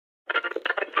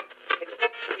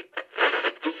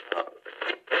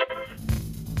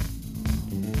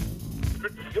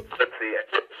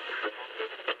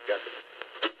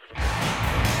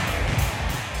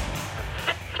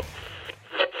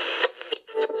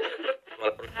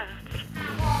Welcome.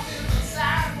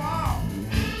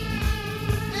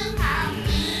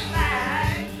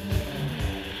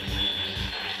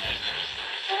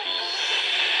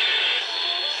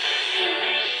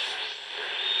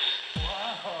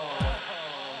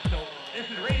 This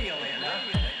is Radioland,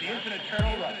 huh? The infinite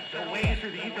turtle, the waves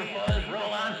through the ether fuzz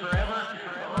roll on forever.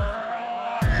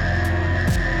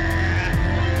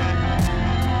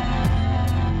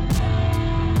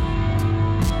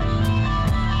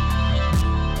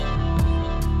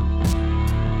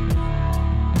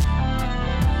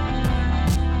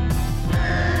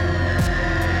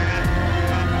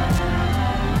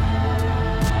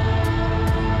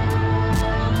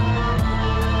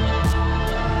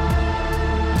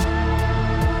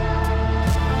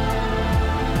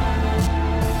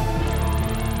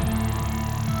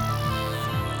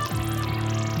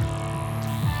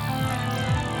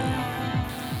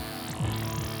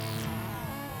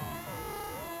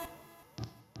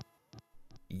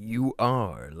 You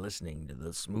are listening to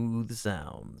the smooth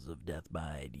sounds of Death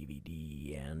by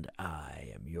DVD, and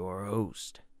I am your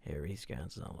host, Harry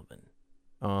Scott Sullivan.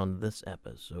 On this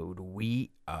episode,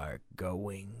 we are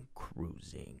going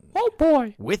cruising. Oh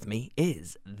boy! With me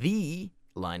is the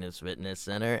Linus Fitness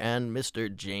Center and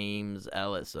Mr. James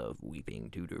Ellis of Weeping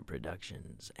Tudor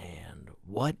Productions. And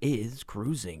what is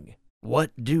cruising?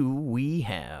 What do we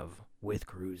have with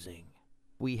cruising?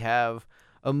 We have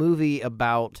a movie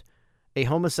about a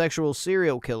homosexual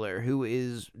serial killer who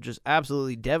is just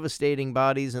absolutely devastating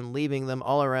bodies and leaving them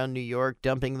all around New York,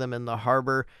 dumping them in the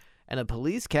harbor. And a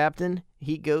police captain,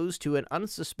 he goes to an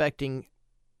unsuspecting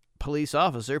police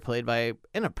officer played by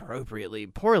inappropriately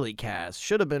poorly cast,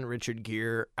 should have been Richard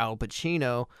Gere, Al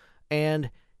Pacino,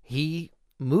 and he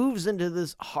moves into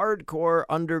this hardcore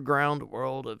underground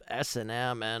world of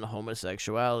S&M and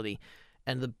homosexuality.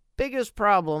 And the biggest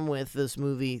problem with this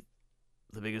movie,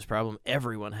 the biggest problem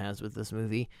everyone has with this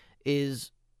movie,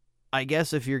 is I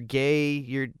guess if you're gay,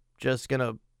 you're just going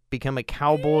to become a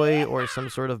cowboy or some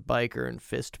sort of biker and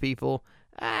fist people.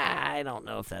 I don't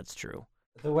know if that's true.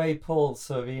 The way Paul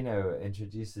Sorvino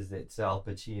introduces it to Al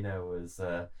Pacino was,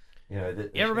 You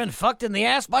ever been fucked in the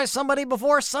ass by somebody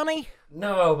before, Sonny?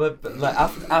 No, but like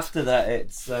after that,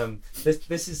 it's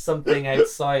this is something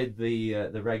outside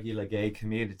the regular gay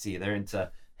community. They're into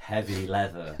heavy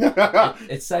leather.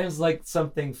 It sounds like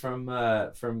something from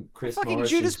Chris Fucking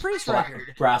Morris's Judas Priest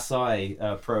record. Brass Eye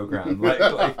program. like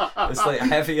it's like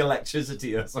heavy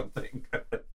electricity or something.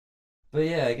 But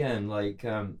yeah, again, like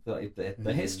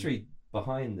the history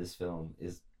behind this film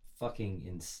is fucking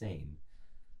insane.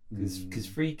 Because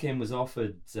Friedkin was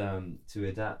offered to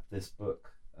adapt this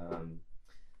book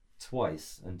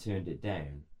twice and turned it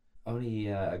down. Only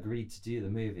agreed to do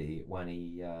the movie when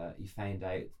he found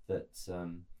out that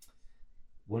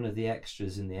one of the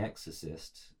extras in The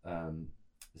Exorcist,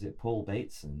 is it Paul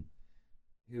Bateson,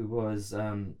 who was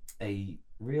a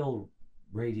real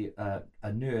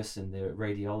a nurse in the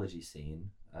radiology scene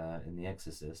in The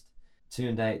Exorcist,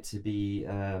 turned out to be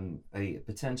a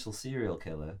potential serial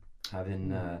killer,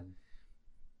 having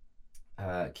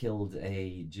killed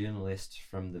a journalist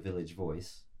from the Village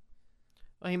Voice.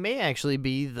 Well, he may actually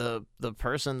be the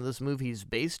person this movie's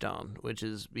based on, which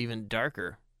is even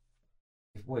darker.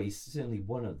 Well, he's certainly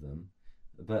one of them,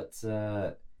 but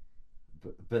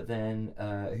then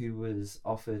who was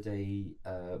offered a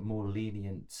more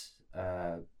lenient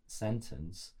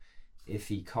sentence if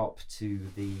he copped to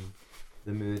the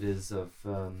murders of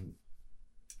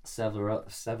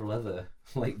several other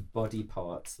like body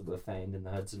parts that were found in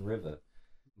the Hudson River,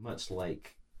 much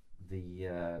like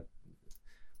the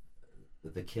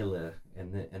killer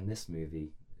in this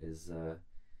movie is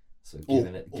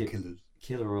given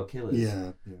killer or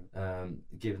killers,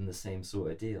 given the same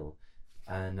sort of deal,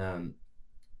 and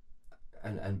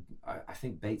I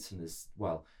think Bateson is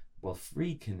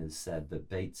Friedkin has said that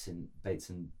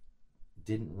Bateson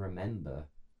didn't remember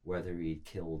whether he'd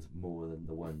killed more than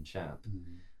the one chap.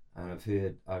 And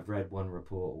I've read one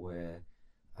report where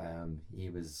he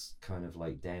was kind of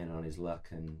like down on his luck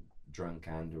and drunk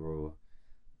or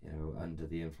under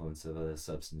the influence of other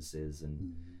substances,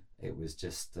 and it was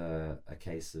just a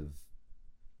case of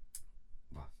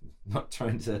not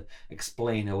trying to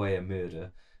explain away a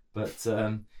murder, but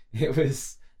it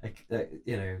was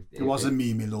it wasn't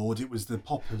me, my lord. It was the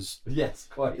poppers. Yes,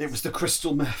 quite. It was the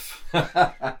crystal meth.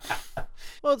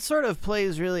 Well, it sort of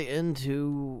plays really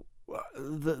into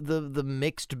the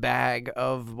mixed bag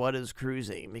of what is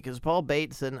cruising, because Paul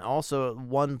Bateson also at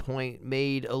one point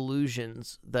made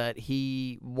allusions that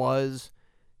he was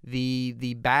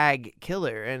the bag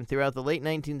killer, and throughout the late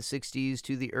 1960s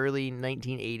to the early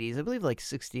 1980s, I believe like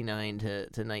 69 to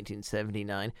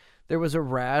 1979, there was a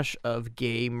rash of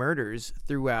gay murders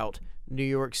throughout New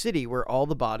York City, where all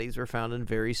the bodies were found in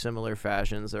very similar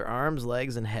fashions. Their arms,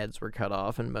 legs, and heads were cut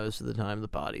off, and most of the time the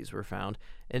bodies were found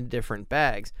in different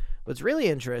bags. What's really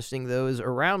interesting, though, is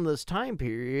around this time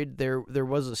period, there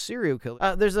was a serial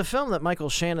killer. There's a film that Michael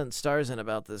Shannon stars in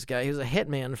about this guy. He was a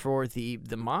hitman for the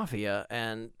mafia,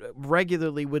 and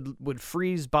regularly would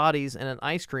freeze bodies in an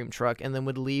ice cream truck and then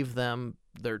would leave them,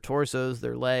 their torsos,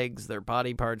 their legs, their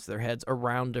body parts, their heads,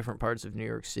 around different parts of New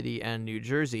York City and New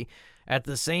Jersey. At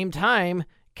the same time,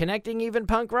 connecting even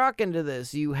punk rock into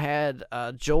this, you had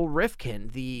Joel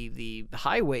Rifkin, the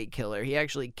highway killer. He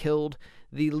actually killed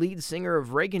the lead singer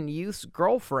of Reagan Youth's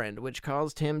girlfriend, which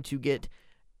caused him to get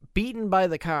beaten by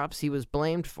the cops. He was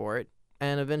blamed for it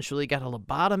and eventually got a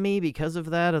lobotomy because of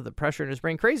that, of the pressure in his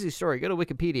brain. Crazy story. Go to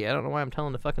Wikipedia. I don't know why I'm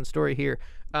telling the fucking story here.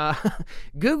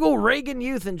 Google Reagan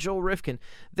Youth and Joel Rifkin.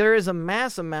 There is a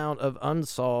mass amount of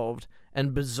unsolved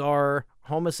and bizarre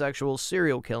homosexual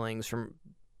serial killings from,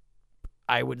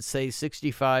 I would say,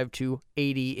 65 to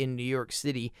 80 in New York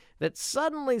City that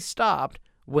suddenly stopped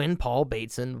when Paul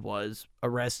Bateson was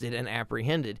arrested and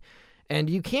apprehended. And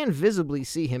you can visibly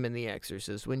see him in The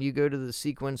Exorcist. When you go to the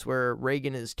sequence where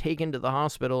Reagan is taken to the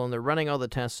hospital and they're running all the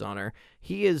tests on her,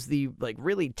 he is the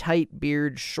really tight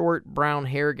beard, short brown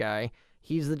hair guy.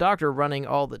 He's the doctor running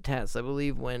all the tests. I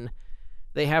believe when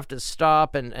they have to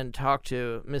stop and talk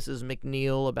to Mrs.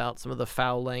 McNeil about some of the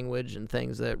foul language and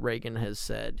things that Reagan has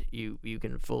said, you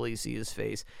can fully see his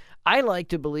face. I like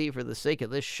to believe, for the sake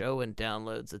of this show and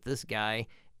downloads, that this guy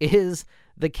is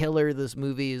the killer this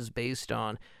movie is based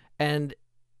on. And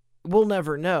we'll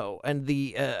never know. And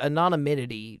the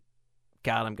anonymity,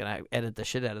 God, I'm going to edit the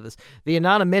shit out of this. The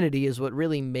anonymity is what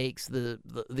really makes the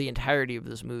entirety of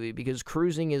this movie, because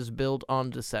Cruising is built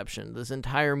on deception. This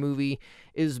entire movie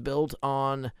is built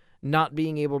on not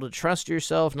being able to trust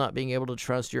yourself, not being able to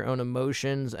trust your own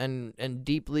emotions, and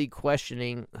deeply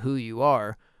questioning who you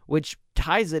are, which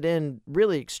ties it in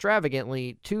really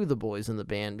extravagantly to The Boys in the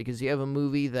Band, because you have a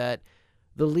movie that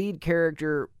the lead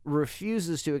character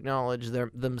refuses to acknowledge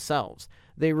themselves.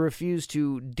 They refuse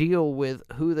to deal with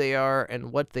who they are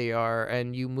and what they are,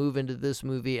 and you move into this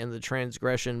movie and the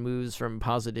transgression moves from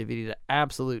positivity to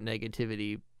absolute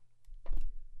negativity.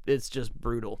 It's just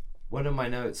brutal. One of my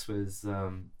notes was,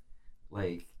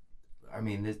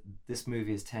 this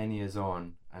movie is 10 years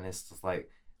on, and it's just like,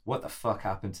 what the fuck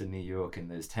happened to New York in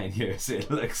those 10 years?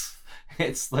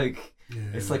 It's like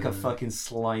a fucking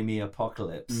slimy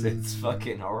apocalypse. It's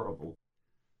fucking horrible.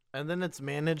 And then it's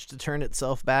managed to turn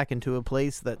itself back into a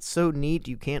place that's so neat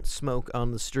you can't smoke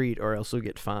on the street or else you'll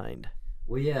get fined.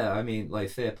 Well, yeah, I mean,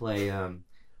 fair play.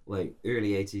 Early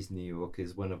 80s New York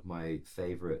is one of my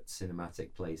favorite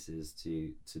cinematic places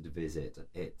to visit.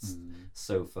 It's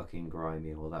so fucking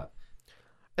grimy, all that.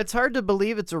 It's hard to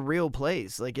believe it's a real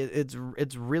place.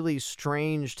 It's really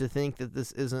strange to think that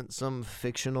this isn't some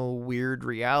fictional weird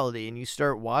reality. And you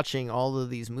start watching all of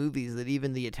these movies that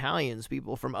even the Italians,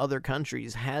 people from other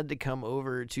countries, had to come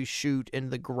over to shoot in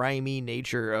the grimy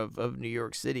nature of New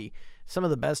York City. Some of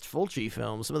the best Fulci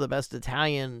films, some of the best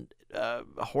Italian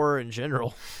horror in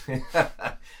general.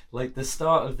 The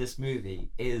start of this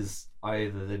movie is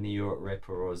either the New York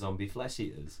Ripper or zombie flesh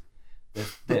eaters.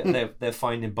 They're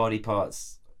finding body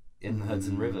parts in the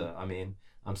Hudson River. I mean,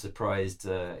 I'm surprised,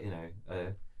 a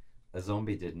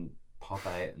zombie didn't pop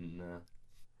out and...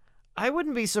 I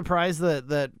wouldn't be surprised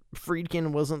that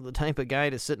Friedkin wasn't the type of guy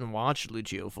to sit and watch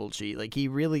Lucio Fulci. He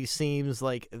really seems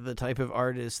like the type of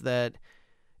artist that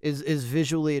is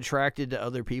visually attracted to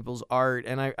other people's art,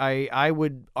 and I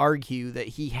would argue that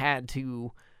he had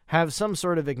to have some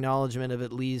sort of acknowledgement of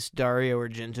at least Dario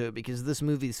Argento, because this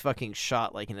movie's fucking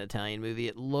shot like an Italian movie.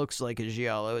 It looks like a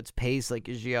giallo. It's paced like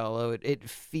a giallo. It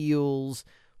feels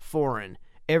foreign.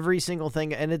 Every single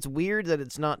thing, and it's weird that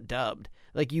it's not dubbed.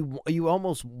 You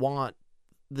almost want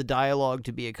the dialogue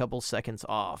to be a couple seconds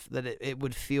off, that it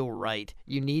would feel right.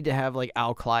 You need to have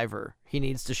Al Cliver. He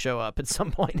needs to show up at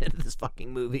some point in this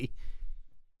fucking movie.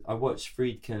 I watched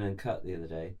Friedkin Uncut the other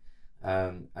day.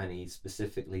 And he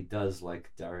specifically does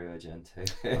like Dario Argento.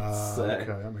 Okay,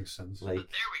 that makes sense. There we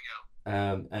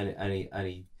go.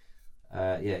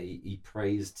 He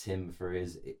praised him for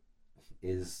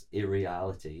his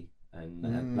irreality,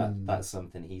 and that's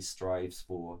something he strives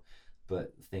for,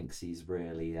 but thinks he's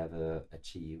rarely ever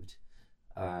achieved.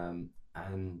 What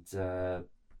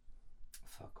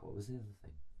was the other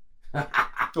thing?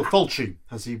 Fulci.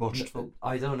 Has he watched?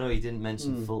 I don't know. He didn't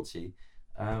mention Fulci.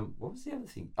 What was the other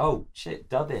thing? Oh shit,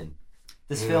 dubbing.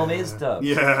 This film is dubbed.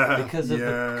 Yeah. Because of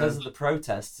the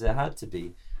protests, it had to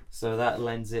be. So that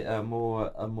lends it a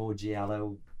more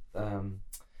giallo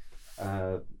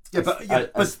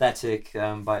aesthetic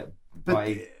by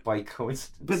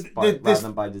coincidence, rather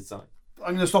than by design.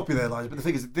 I'm going to stop you there, Elijah. But the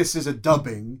thing is, this is a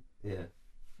dubbing,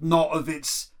 not of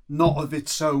its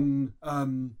own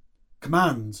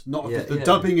command. The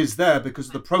dubbing is there because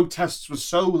the protests were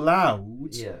so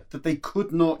loud that they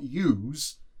could not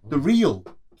use the real.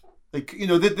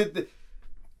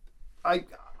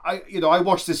 I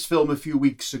watched this film a few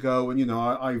weeks ago, and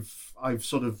I've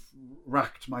sort of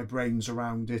racked my brains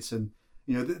around it, and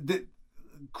the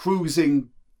Cruising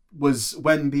was,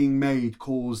 when being made,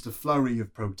 caused a flurry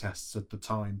of protests at the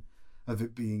time of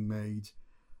it being made.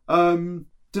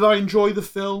 Did I enjoy the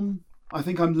film? I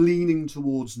think I'm leaning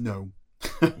towards no.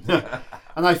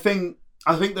 And I think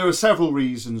there are several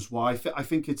reasons why. I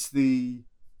think I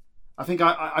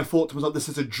thought to myself, this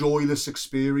is a joyless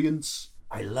experience.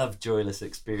 I love joyless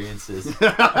experiences.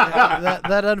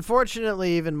 that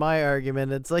unfortunately, even my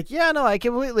argument, it's like, I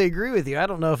completely agree with you. I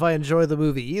don't know if I enjoy the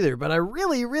movie either, but I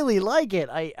really, really like it.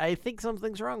 I think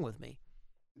something's wrong with me.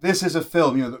 This is a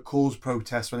film, that caused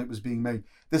protests when it was being made.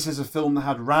 This is a film that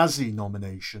had Razzie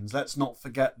nominations. Let's not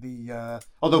forget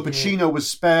although Pacino was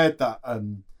spared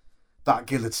that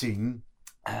guillotine.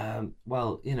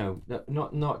 Well,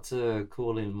 not to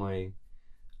call in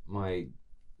my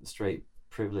straight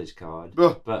privilege card,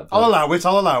 but I'll allow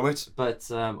it. But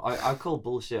I call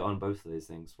bullshit on both of those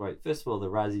things. Right, first of all, the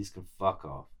Razzies can fuck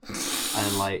off,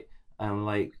 and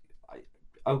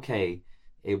okay,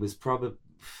 it was probably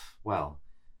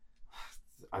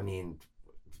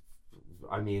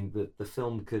the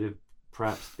film could have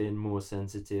perhaps been more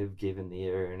sensitive given the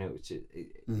era in which it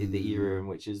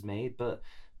was made, but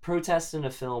protesting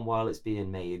a film while it's being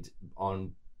made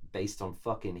based on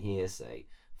fucking hearsay,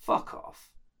 fuck off.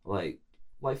 Like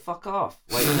fuck off.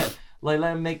 Let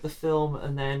them make the film,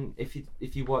 and then if you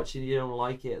watch it and you don't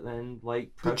like it, then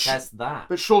protest that.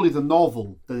 But surely the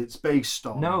novel that it's based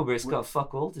on. No, but it's got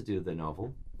fuck all to do with the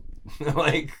novel.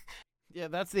 Yeah,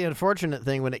 that's the unfortunate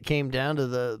thing when it came down to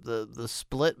the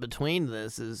split between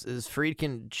this is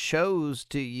Friedkin chose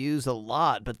to use a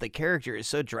lot, but the character is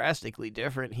so drastically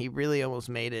different. He really almost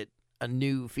made it a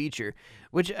new feature,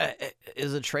 which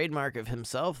is a trademark of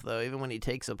himself, though. Even when he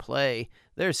takes a play,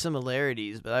 there's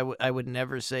similarities, but I would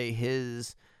never say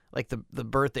his, the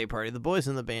birthday party. The Boys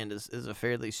in the Band is a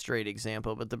fairly straight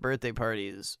example, but the birthday party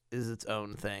is its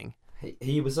own thing.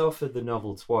 He was offered the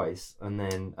novel twice, and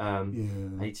then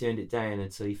he turned it down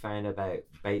until he found out about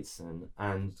Bateson,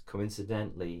 and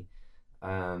coincidentally,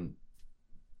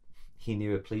 he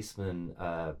knew a policeman,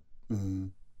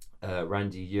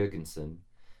 Randy Jurgensen,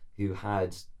 who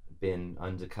had been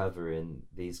undercover in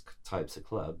these types of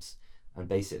clubs, and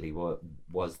basically what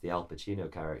was the Al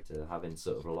Pacino character, having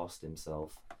sort of lost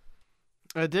himself.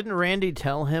 Didn't Randy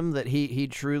tell him that he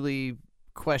truly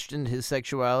questioned his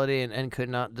sexuality and could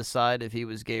not decide if he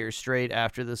was gay or straight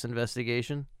after this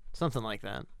investigation? Something like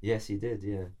that. Yes, he did,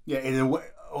 yeah. Yeah, in a way,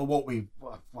 or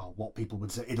what people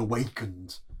would say, it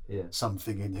awakened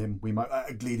something in him. We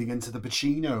might leading into the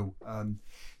Pacino.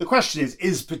 The question is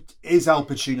Al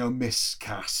Pacino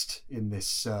miscast in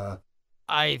this?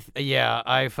 I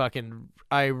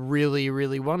really,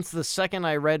 really, once the second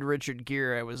I read Richard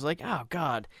Gere, I was like, oh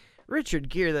God, Richard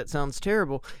Gere, that sounds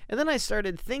terrible. And then I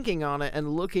started thinking on it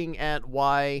and looking at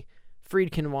why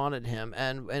Friedkin wanted him.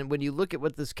 And when you look at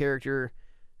what this character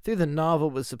through the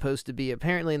novel was supposed to be,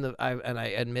 apparently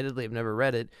I admittedly have never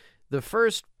read it, the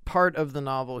first part of the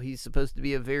novel, he's supposed to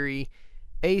be a very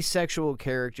asexual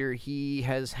character. He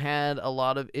has had a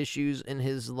lot of issues in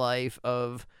his life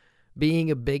of being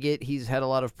a bigot. He's had a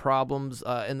lot of problems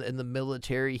in the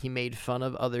military. He made fun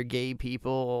of other gay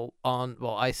people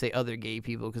I say other gay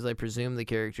people because I presume the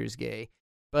character's gay.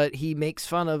 But he makes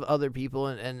fun of other people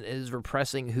and is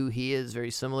repressing who he is,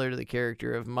 very similar to the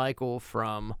character of Michael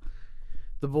from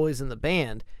The Boys in the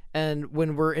Band. And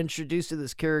when we're introduced to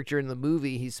this character in the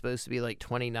movie, he's supposed to be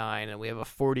 29, and we have a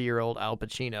 40-year-old Al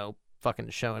Pacino fucking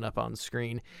showing up on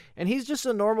screen. And he's just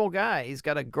a normal guy. He's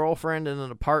got a girlfriend in an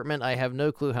apartment I have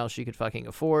no clue how she could fucking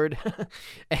afford.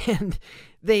 And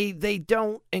they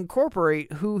don't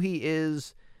incorporate who he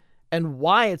is and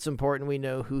why it's important we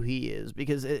know who he is,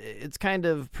 because it's kind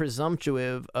of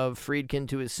presumptuous of Friedkin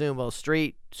to assume, well,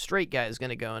 straight guy is going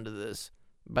to go into this.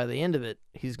 By the end of it,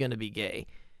 he's going to be gay.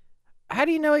 How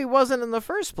do you know he wasn't in the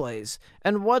first place?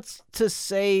 And what's to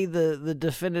say the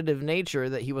definitive nature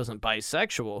that he wasn't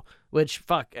bisexual? Which,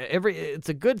 it's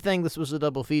a good thing this was a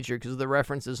double feature, because of the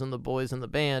references in The Boys in the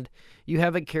Band. You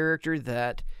have a character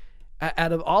that,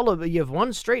 out of all of it, you have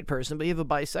one straight person, but you have a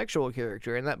bisexual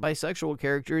character, and that bisexual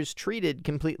character is treated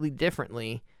completely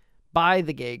differently by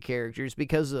the gay characters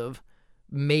because of,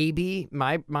 maybe,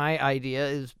 my idea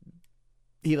is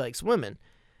he likes women.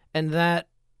 and that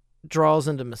draws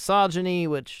into misogyny,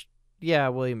 which, yeah,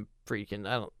 William Friedkin,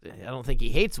 I don't think he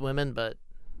hates women, but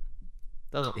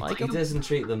doesn't like He them. doesn't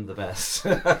treat them the best.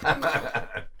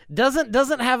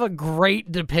 Doesn't have a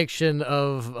great depiction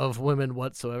of women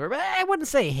whatsoever, but I wouldn't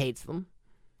say he hates them.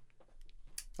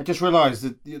 I just realised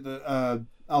that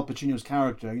Al Pacino's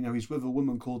character, he's with a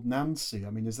woman called Nancy. I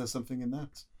mean, is there something in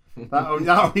that? That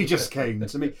only just came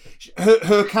to me.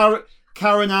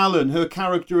 Karen Allen, her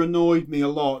character annoyed me a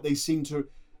lot. They seem to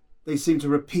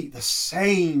repeat the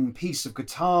same piece of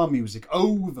guitar music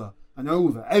over and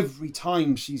over every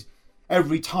time she's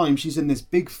in this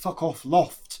big fuck off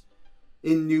loft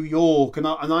in New York, and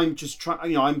I'm just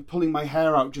trying. I'm pulling my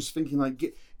hair out, just thinking like,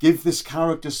 give this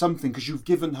character something, because you've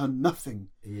given her nothing.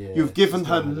 Yeah, you've given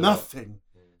her nothing.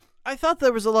 I thought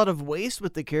there was a lot of waste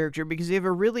with the character because you have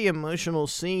a really emotional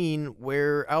scene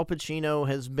where Al Pacino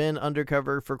has been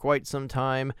undercover for quite some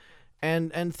time,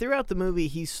 and throughout the movie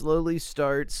he slowly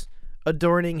starts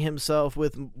adorning himself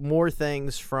with more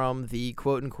things from the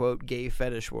quote-unquote gay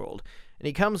fetish world. And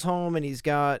he comes home and he's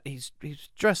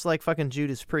dressed like fucking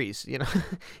Judas Priest,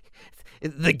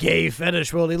 the gay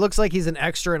fetish world. He looks like he's an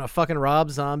extra in a fucking Rob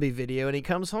Zombie video, and he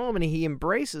comes home and he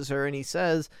embraces her and he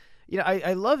says,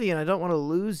 I love you and I don't want to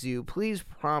lose you. Please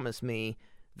promise me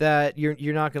that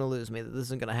you're not going to lose me, that this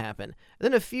isn't going to happen. And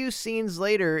then a few scenes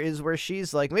later is where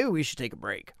she's like, maybe we should take a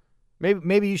break.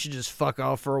 Maybe you should just fuck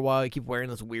off for a while. You keep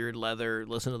wearing this weird leather,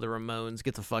 listen to the Ramones,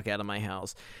 get the fuck out of my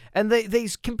house. And they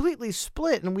completely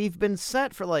split, and we've been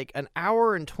set for like an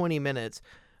hour and 20 minutes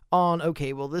on,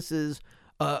 okay, well, this is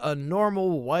a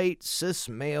normal white cis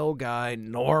male guy,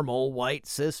 and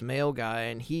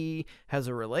he has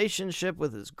a relationship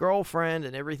with his girlfriend,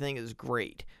 and everything is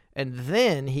great. And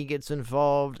then he gets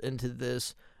involved into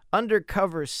this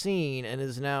undercover scene and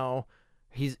is now...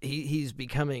 He's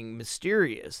becoming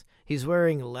mysterious. He's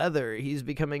wearing leather. He's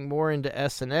becoming more into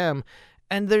S&M,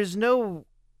 and there's no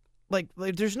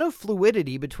there's no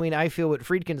fluidity between. I feel what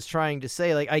Friedkin's trying to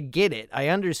say. Like, I get it. I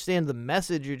understand the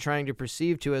message you're trying to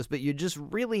perceive to us, but you just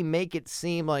really make it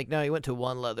seem like, no, he went to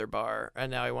one leather bar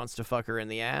and now he wants to fuck her in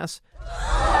the ass.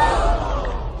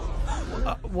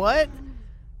 What?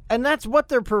 And that's what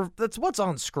that's what's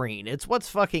on screen. It's what's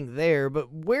fucking there.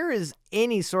 But where is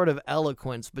any sort of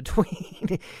eloquence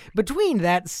between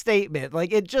that statement?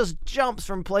 Like, it just jumps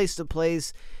from place to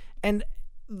place. And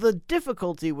the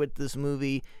difficulty with this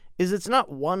movie is it's not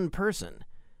one person.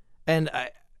 And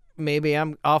maybe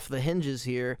I'm off the hinges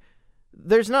here.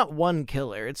 There's not one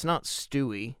killer. It's not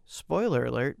Stewie. Spoiler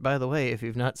alert, by the way, if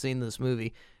you've not seen this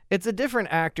movie. It's a different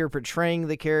actor portraying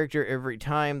the character every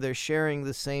time. They're sharing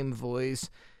the same voice.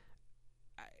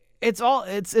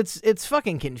 It's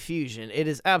fucking confusion. It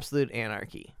is absolute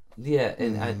anarchy. Yeah,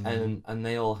 and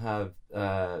they all have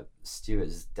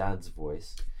Stuart's dad's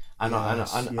voice, and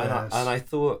I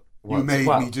thought, you made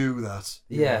me do that.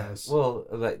 Yeah, yes. well,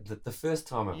 like the first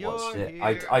time I watched it,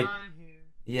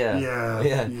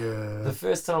 the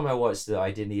first time I watched it,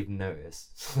 I didn't even notice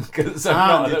because I'm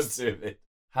not up to it.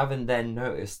 Having then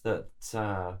noticed that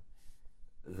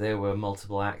there were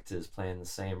multiple actors playing the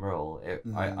same role,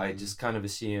 I just kind of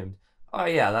assumed, oh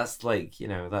yeah, that's like,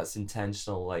 that's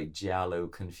intentional, like giallo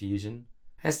confusion.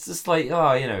 It's just like,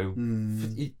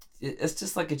 it's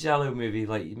just like a giallo movie.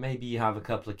 Like, maybe you have a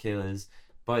couple of killers.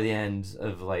 By the end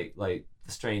of like The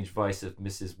Strange Vice of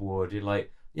Mrs. Ward, you're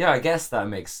like, yeah, I guess that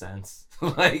makes sense.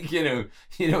 Like, you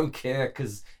don't care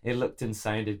because it looked and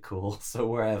sounded cool, so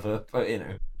wherever. But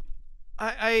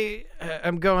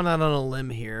I'm going out on a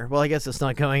limb here. Well, I guess it's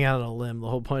not going out on a limb. The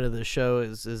whole point of the show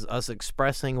is us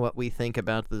expressing what we think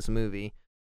about this movie.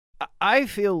 I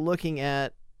feel looking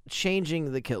at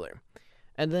changing the killer.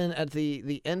 And then at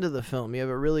the end of the film, you have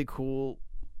a really cool,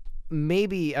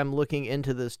 maybe I'm looking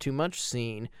into this too much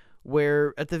scene,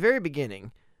 where at the very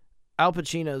beginning, Al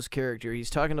Pacino's character, he's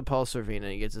talking to Paul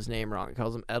Sorvino, he gets his name wrong. He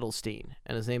calls him Edelstein,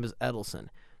 and his name is Edelson.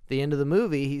 At the end of the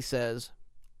movie, he says,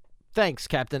 "Thanks,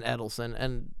 Captain Edelson,"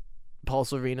 and Paul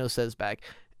Sorvino says back,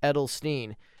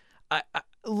 "Edelstein."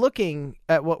 Looking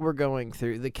at what we're going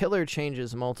through, the killer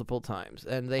changes multiple times,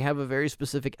 and they have a very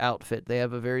specific outfit. They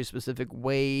have a very specific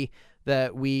way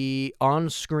that we on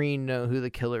screen know who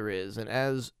the killer is. And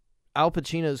as Al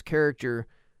Pacino's character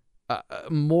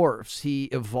morphs, he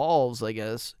evolves, I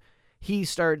guess, he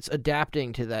starts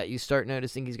adapting to that. You start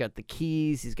noticing he's got the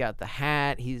keys, he's got the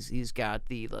hat, he's got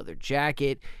the leather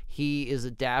jacket. He is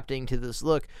adapting to this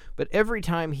look. But every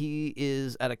time he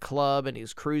is at a club and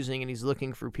he's cruising and he's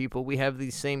looking for people, we have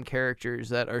these same characters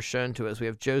that are shown to us. We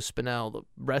have Joe Spinell, the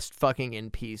rest fucking in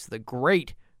peace, the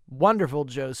great wonderful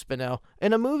Joe Spinell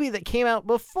in a movie that came out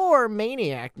before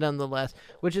Maniac, nonetheless,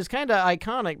 which is kind of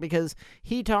iconic because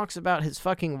he talks about his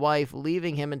fucking wife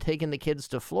leaving him and taking the kids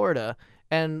to Florida,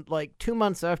 and like 2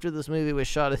 months after this movie was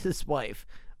shot, his wife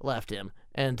left him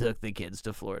and took the kids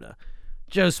to Florida.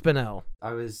 Joe Spinell.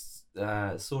 I was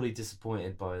sorely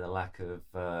disappointed by the lack of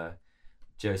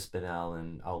Joe Spinell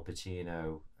and Al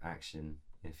Pacino action,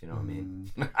 if you know what I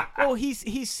mean. Well, he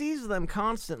sees them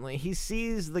constantly. He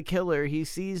sees the killer. He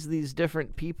sees these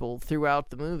different people throughout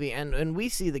the movie, and we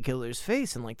see the killer's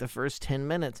face in like the first 10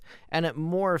 minutes, and it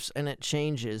morphs and it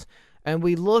changes. And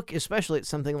we look, especially at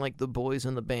something like The Boys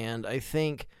in the Band, I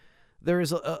think there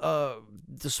is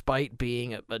despite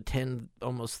being a 10,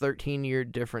 almost 13-year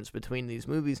difference between these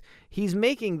movies, he's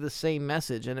making the same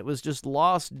message, and it was just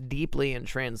lost deeply in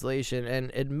translation.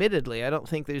 And admittedly, I don't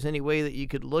think there's any way that you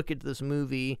could look at this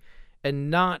movie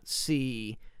and not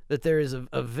see that there is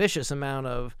a vicious amount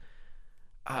of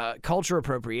cultural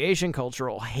appropriation,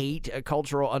 cultural hate,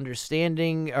 cultural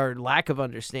understanding or lack of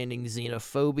understanding,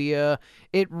 xenophobia.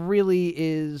 It really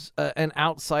is an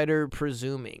outsider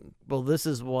presuming, well, this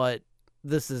is what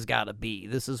this has got to be.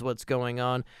 This is what's going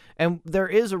on. And there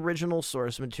is original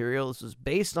source material. This is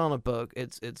based on a book.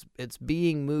 It's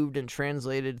being moved and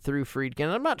translated through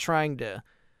Friedkin. I'm not trying to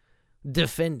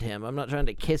defend him. I'm not trying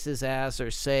to kiss his ass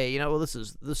or say, well, this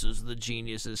is the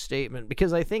genius's statement,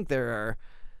 because I think there are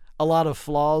a lot of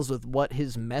flaws with what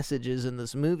his message is in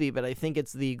this movie, but I think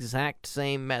it's the exact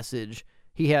same message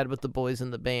he had with The Boys in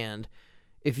the Band.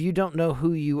 If you don't know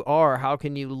who you are, how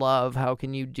can you love? How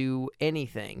can you do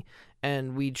anything?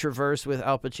 And we traverse with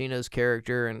Al Pacino's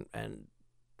character, and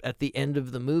at the end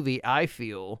of the movie, I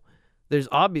feel there's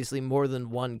obviously more than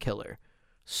one killer.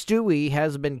 Stewie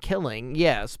has been killing,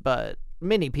 yes, but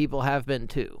many people have been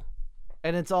too.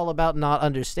 And it's all about not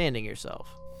understanding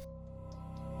yourself.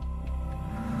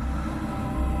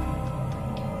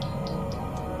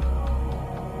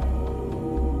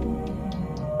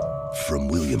 From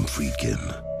William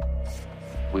Friedkin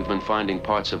We've been finding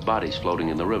parts of bodies floating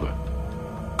in the river.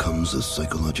 comes a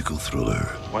psychological thriller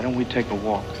Why don't we take a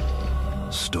walk?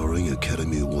 starring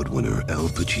Academy Award winner Al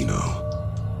Pacino.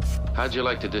 How'd you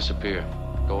like to disappear?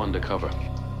 Go undercover.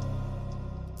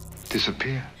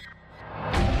 Disappear?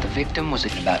 The victim was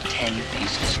in about 10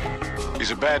 pieces.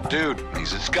 He's a bad dude.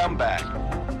 He's a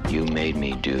scumbag. You made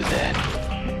me do that.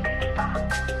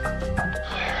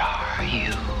 Where are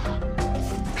you?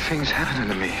 Things happening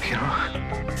to me,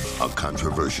 A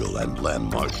controversial and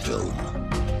landmark film.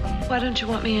 Why don't you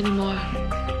want me anymore?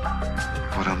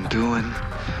 What I'm doing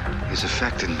is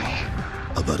affecting me.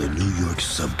 About a New York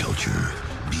subculture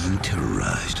being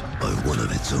terrorized by one of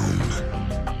its own.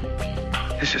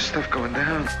 There's just stuff going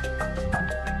down.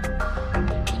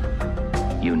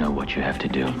 You know what you have to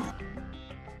do.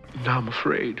 Now I'm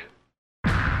afraid.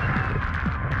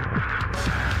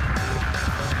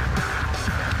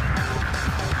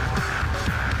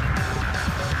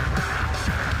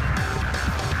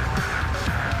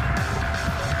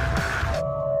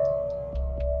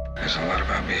 There's a lot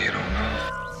about me you don't know.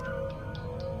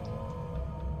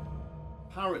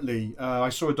 Apparently, I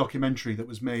saw a documentary that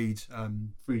was made,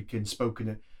 Friedkin spoke in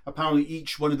it. Apparently,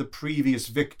 each one of the previous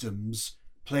victims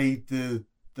played the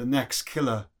next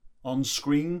killer on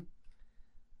screen.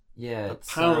 Yeah,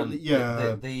 apparently,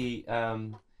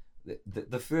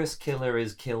 the first killer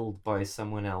is killed by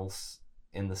someone else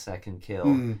in the second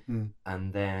kill,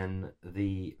 and then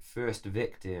the first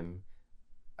victim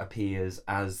appears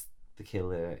as the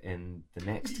killer in the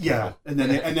next kill. Yeah, and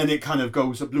then it kind of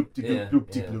goes a bloop-de-bloop,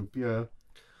 bloop-de-bloop, yeah.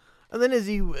 And then as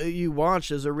you watch,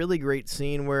 there's a really great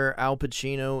scene where Al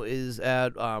Pacino is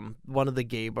at one of the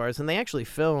gay bars, and they actually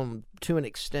film, to an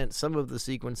extent, some of the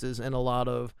sequences in a lot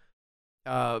of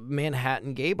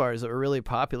Manhattan gay bars that were really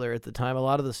popular at the time. A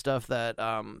lot of the stuff that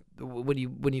when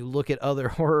you look at other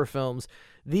horror films,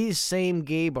 these same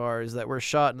gay bars that were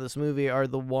shot in this movie are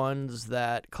the ones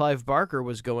that Clive Barker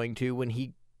was going to when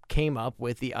he came up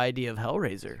with the idea of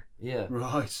Hellraiser. Yeah.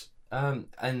 Right.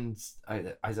 And I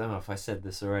don't know if I said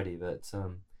this already, but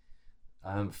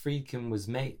Friedkin was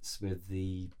mates with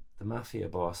the mafia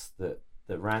boss that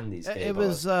ran these gay It bars.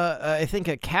 was, I think,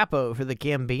 a capo for the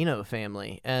Gambino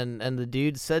family, and the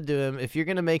dude said to him, if you're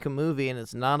going to make a movie and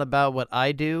it's not about what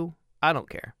I do, I don't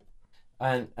care.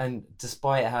 And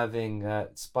despite having,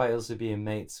 despite also being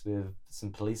mates with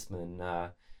some policemen,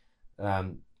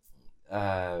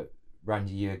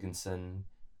 Randy Jurgensen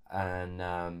and,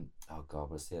 oh God,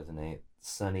 what's the other name?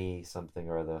 Sonny something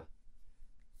or other.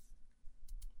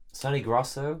 Sonny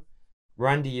Grosso?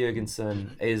 Randy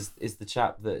Jurgensen is the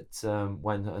chap that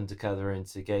went undercover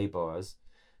into gay bars,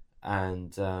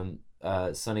 and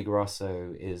Sonny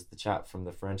Grosso is the chap from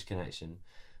the French Connection,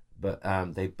 but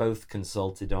they both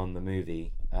consulted on the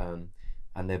movie,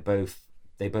 and they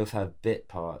both have bit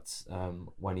parts.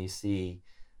 When you see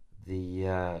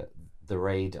the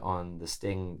raid on the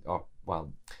Sting,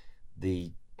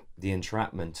 the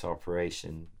entrapment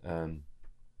operation,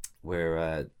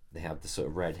 where they have the sort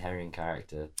of red herring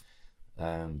character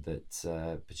that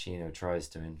Pacino tries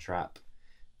to entrap.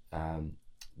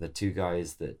 The two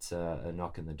guys that are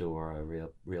knocking the door are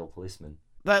real policemen.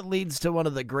 That leads to one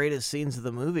of the greatest scenes of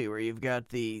the movie, where you've got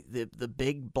the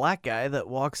big black guy that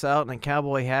walks out in a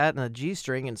cowboy hat and a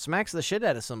G-string and smacks the shit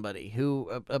out of somebody who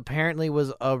apparently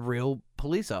was a real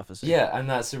police officer. Yeah, and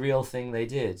that's a real thing they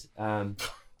did. I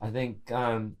think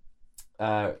Rainer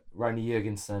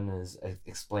Jurgensen has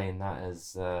explained that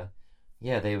as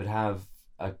they would have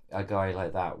a guy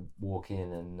like that walk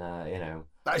in and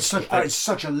that is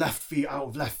such a out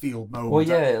of left field moment. Well,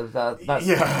 yeah, that's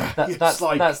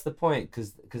the point,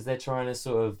 because they're trying to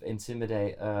sort of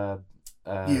intimidate. Well,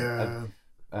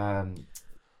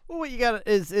 what you got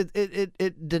is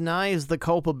it denies the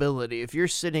culpability. If you're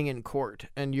sitting in court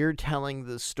and you're telling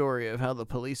the story of how the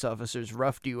police officers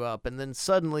roughed you up, and then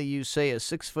suddenly you say a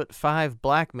 6'5"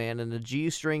 black man in a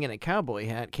G-string and a cowboy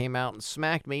hat came out and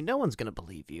smacked me, no one's gonna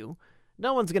believe you.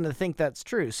 No one's gonna think that's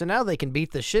true. So now they can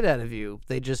beat the shit out of you.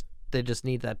 They just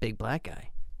need that big black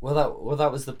guy. Well,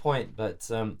 that was the point. But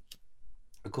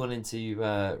according to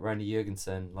Rainer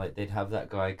Jurgensen, like, they'd have that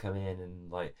guy come in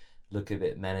and like look a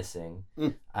bit menacing,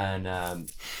 and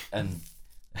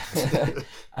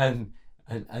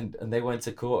they went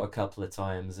to court a couple of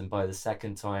times, and by the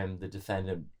second time the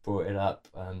defendant brought it up,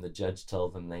 the judge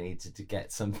told them they needed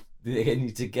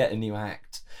to get a new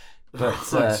act.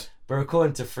 But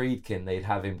according to Friedkin, they'd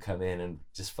have him come in and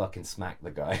just fucking smack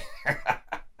the guy.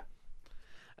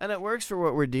 And it works for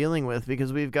what we're dealing with,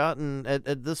 because we've gotten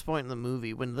at this point in the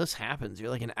movie, when this happens, you're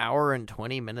like an hour and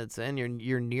 20 minutes in.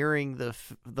 You're nearing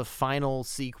the final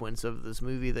sequence of this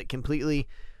movie that completely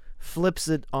flips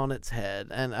it on its head.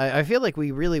 And I feel like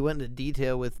we really went into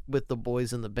detail with the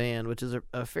boys in the band, which is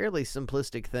a fairly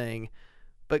simplistic thing.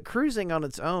 But Cruising on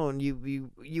its own,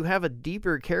 you have a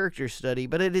deeper character study,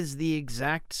 but it is the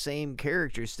exact same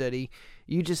character study.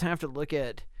 You just have to look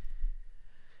at,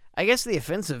 I guess, the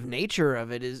offensive nature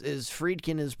of it is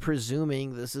Friedkin is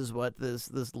presuming this is what this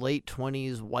late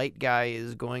 20s white guy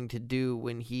is going to do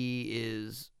when he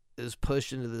is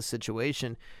pushed into this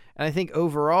situation. And I think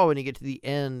overall, when you get to the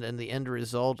end and the end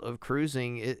result of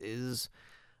Cruising, it is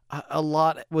a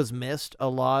lot was missed, a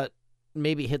lot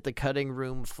maybe hit the cutting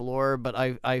room floor, but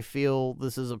I feel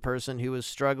this is a person who is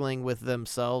struggling with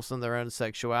themselves and their own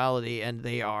sexuality, and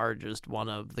they are just one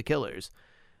of the killers.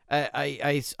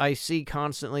 I see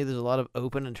constantly there's a lot of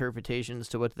open interpretations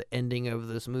to what the ending of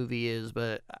this movie is,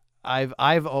 but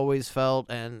I've always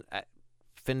felt, and I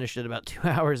finished it about 2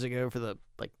 hours ago for the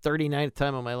 39th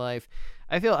time of my life,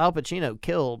 I feel Al Pacino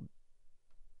killed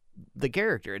the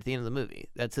character at the end of the movie.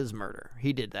 That's his murder.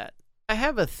 He did that. I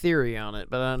have a theory on it,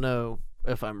 but I don't know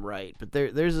if I'm right. But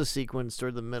there's a sequence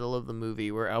toward the middle of the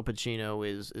movie where Al Pacino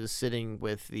is sitting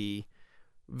with the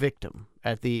victim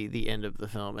at the end of the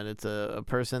film, and it's a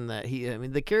person that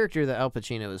the character that Al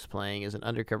Pacino is playing is an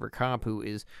undercover cop who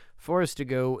is forced to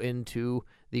go into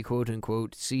the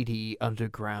quote-unquote seedy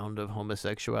underground of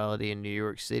homosexuality in New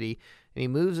York City, and he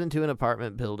moves into an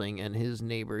apartment building, and his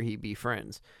neighbor he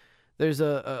befriends. There's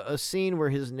a scene where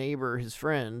his neighbor, his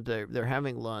friend, they're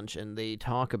having lunch, and they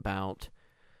talk about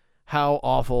how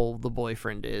awful the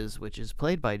boyfriend is, which is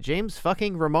played by James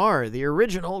fucking Remar, the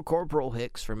original Corporal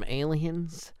Hicks from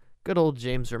Aliens. Good old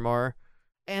James Remar.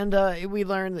 And we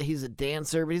learn that he's a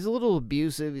dancer, but he's a little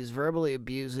abusive. He's verbally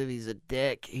abusive. He's a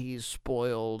dick. He's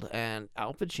spoiled. And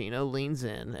Al Pacino leans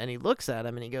in, and he looks at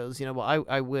him, and he goes,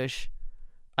 I wish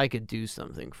I could do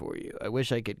something for you. I wish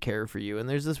I could care for you. And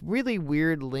there's this really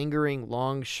weird, lingering,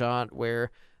 long shot where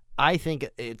I think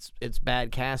it's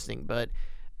bad casting, but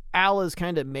Al is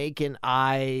kind of making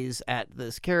eyes at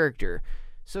this character.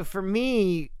 So for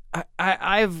me,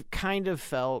 I've kind of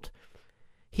felt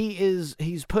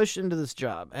he's pushed into this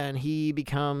job, and he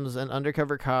becomes an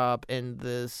undercover cop in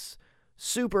this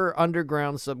super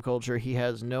underground subculture he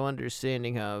has no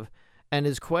understanding of, and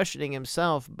is questioning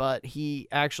himself, but he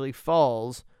actually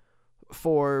falls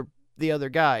for the other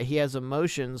guy. He has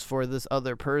emotions for this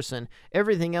other person.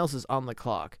 Everything else is on the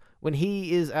clock. When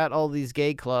he is at all these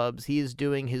gay clubs, he is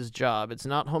doing his job. It's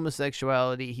not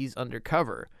homosexuality. He's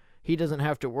undercover. He doesn't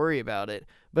have to worry about it.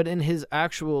 But in his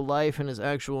actual life and his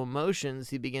actual emotions,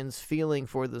 he begins feeling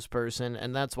for this person,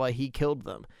 and that's why he killed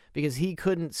them. Because he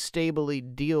couldn't stably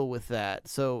deal with that.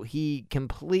 So he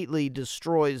completely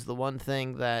destroys the one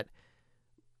thing that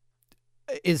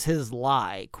is his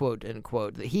lie, quote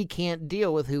unquote, that he can't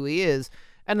deal with who he is.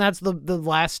 And that's the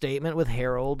last statement with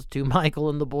Harold to Michael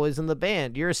and the boys in the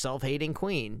band. You're a self-hating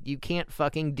queen. You can't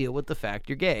fucking deal with the fact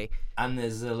you're gay. And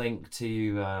there's a link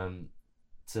to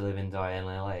Live and Die in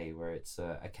LA, where it's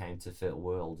a counterfeit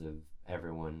world of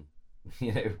everyone,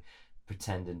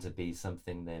 pretending to be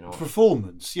something they're not.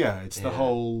 Performance, yeah. It's the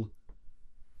whole...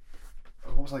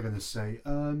 What was I going to say?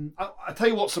 I tell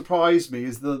you what surprised me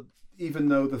is that even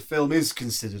though the film is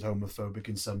considered homophobic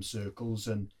in some circles,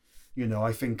 and,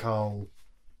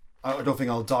 I don't think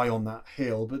I'll die on that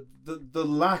hill, but the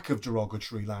lack of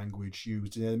derogatory language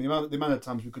used in it, the amount of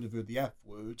times we could have heard the F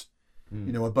word,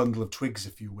 a bundle of twigs,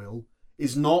 if you will,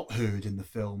 is not heard in the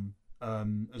film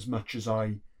as much as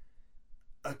I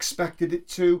expected it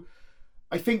to.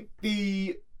 I think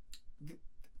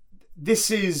this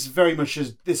is very much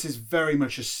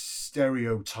a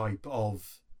stereotype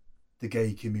of the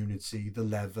gay community, the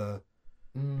leather,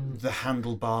 the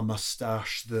handlebar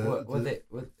mustache,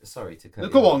 sorry to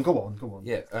cut. Go on.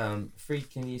 Yeah,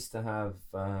 Friedkin used to have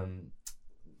on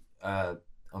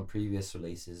previous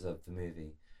releases of the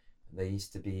movie, there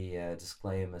used to be a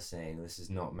disclaimer saying this is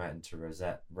not meant to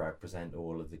represent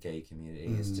all of the gay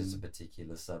community. It's just a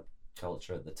particular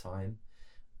subculture at the time.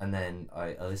 And then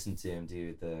I listened to him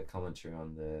do the commentary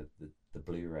on the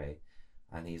Blu-ray,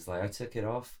 and he's like, I took it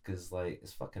off because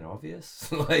it's fucking obvious.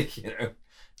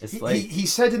 He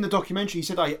said in the documentary,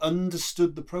 I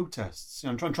understood the protests.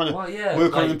 I'm trying to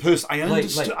work on it in person. I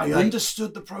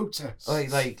understood the protests.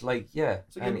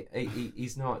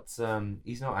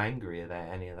 He's not angry about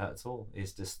any of that at all.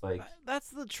 It's just that's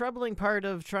the troubling part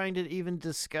of trying to even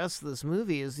discuss this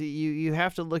movie is you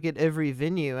have to look at every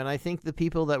venue, and I think the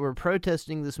people that were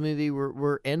protesting this movie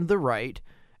were in the right,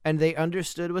 and they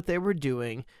understood what they were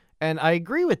doing. And I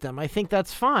agree with them. I think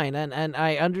that's fine, and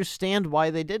I understand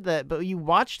why they did that. But you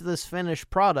watch this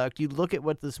finished product, you look at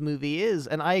what this movie is,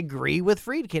 and I agree with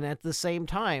Friedkin at the same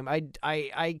time.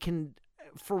 I can,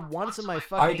 for once in my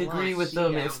fucking I'd agree with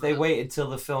them if they waited till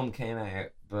the film came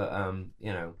out. But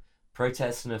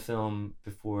protesting a film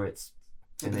before it's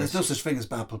finished. But there's no such thing as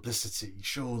bad publicity,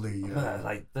 surely.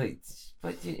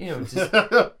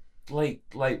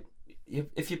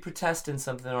 If you're protesting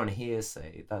something on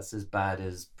hearsay, that's as bad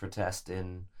as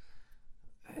protesting.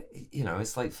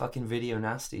 It's like fucking video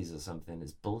nasties or something.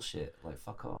 It's bullshit.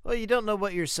 Fuck off. Well, you don't know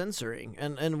what you're censoring,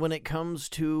 and when it comes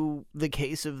to the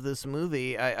case of this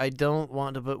movie, I don't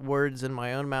want to put words in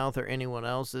my own mouth or anyone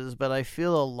else's, but I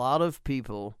feel a lot of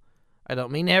people, I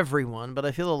don't mean everyone, but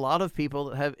I feel a lot of people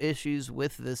that have issues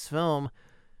with this film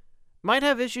might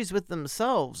have issues with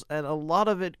themselves, and a lot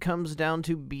of it comes down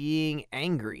to being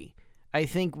angry. I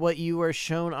think what you are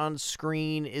shown on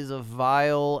screen is a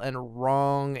vile and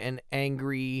wrong and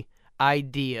angry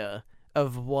idea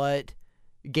of what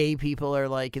gay people are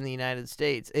like in the United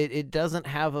States. It doesn't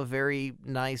have a very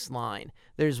nice line.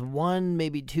 There's one,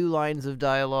 maybe two lines of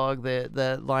dialogue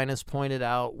that Linus pointed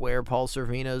out where Paul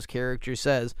Sorvino's character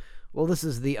says, well, this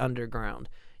is the underground.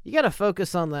 You got to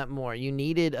focus on that more. You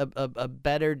needed a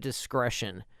better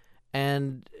discretion.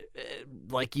 And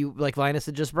like Linus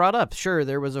had just brought up, sure,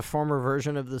 there was a former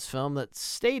version of this film that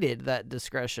stated that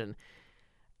discretion.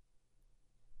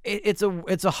 It's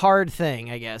a hard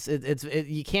thing, I guess.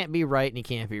 You can't be right and you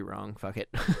can't be wrong. Fuck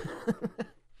it.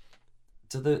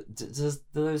 Do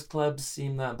those clubs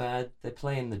seem that bad? They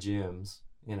play in the gyms,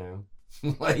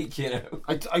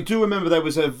 I do remember there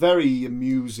was a very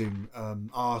amusing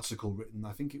article written.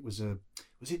 I think it was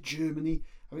it Germany?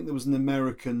 I think there was an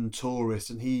American tourist,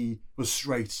 and he was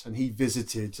straight, and he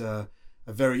visited a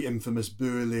very infamous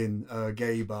Berlin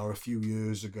gay bar a few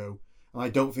years ago. And I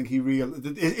don't think he realized...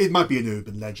 It might be an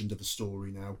urban legend of the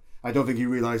story now. I don't think he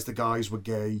realized the guys were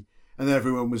gay, and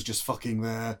everyone was just fucking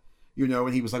there,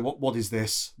 and he was like, what is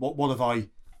this? What have I...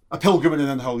 A pilgrim in an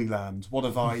unholy land. What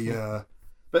have I...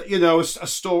 But,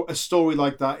 a story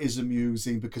like that is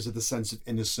amusing because of the sense of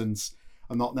innocence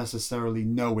and not necessarily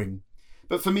knowing.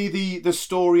 But for me, the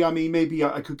story, maybe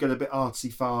I could get a bit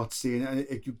artsy-fartsy,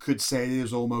 and you could say it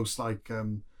is almost like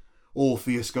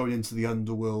Orpheus going into the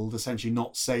underworld, essentially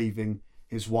not saving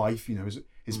his wife,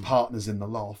 his partner's in the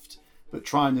loft, but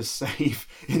trying to save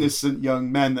innocent young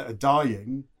men that are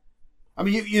dying.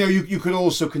 You could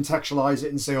also contextualize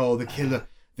it and say, oh, the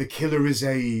killer is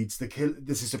AIDS,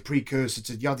 this is a precursor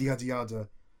to yada, yada, yada.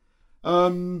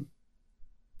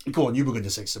 Go on, you were going to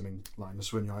say something,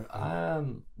 Linus, weren't you?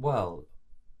 Well...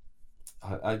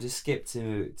 I just skipped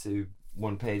to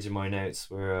one page of my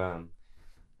notes where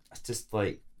it's just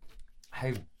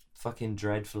how fucking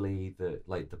dreadfully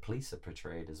the police are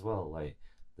portrayed as well.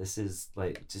 This is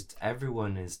just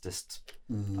everyone is just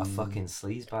a fucking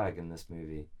sleazebag in this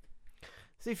movie.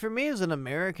 See, for me as an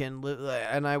American,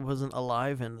 and I wasn't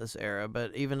alive in this era,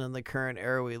 but even in the current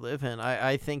era we live in,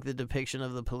 I think the depiction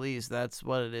of the police, that's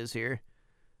what it is here.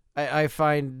 I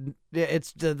find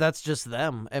that's just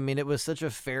them. I mean, it was such a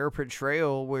fair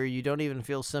portrayal where you don't even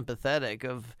feel sympathetic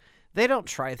of, they don't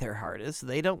try their hardest.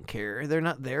 They don't care. They're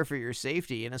not there for your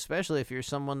safety. And especially if you're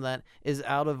someone that is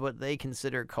out of what they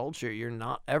consider culture, you're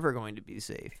not ever going to be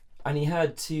safe. And he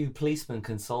had 2 policemen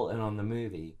consulting on the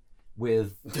movie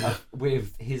with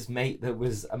his mate that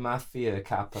was a mafia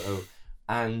capo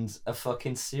and a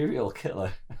fucking serial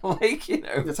killer. Like, you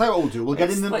know, that's how we'll do. We'll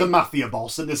get in the mafia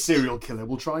boss and the serial killer.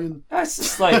 We'll try and. That's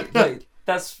just like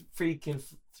that's freaking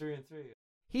through and through.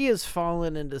 He has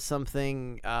fallen into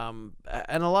something, and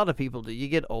a lot of people do. You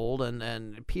get old,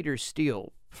 and Peter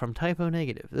Steele from Typo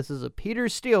Negative. This is a Peter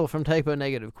Steele from Typo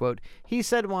Negative quote. He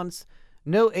said once,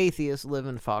 "No atheists live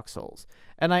in foxholes."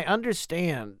 And I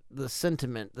understand the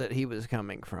sentiment that he was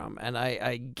coming from, and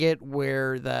I get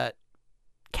where that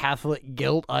Catholic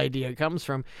guilt idea comes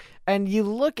from. And you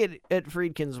look at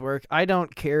Friedkin's work, I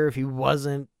don't care if he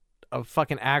wasn't a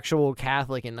fucking actual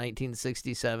Catholic in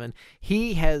 1967.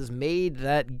 He has made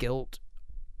that guilt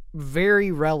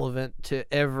very relevant to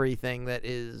everything that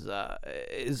is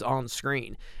on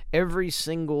screen. Every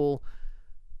single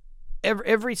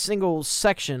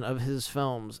section of his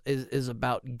films is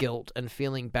about guilt and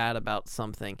feeling bad about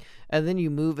something. And then you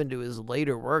move into his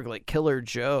later work, like Killer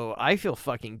Joe. I feel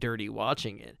fucking dirty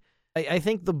watching it. I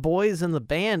think The Boys in the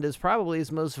Band is probably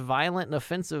his most violent and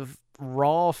offensive,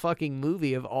 raw fucking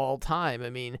movie of all time. I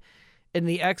mean, in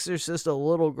The Exorcist, a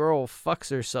little girl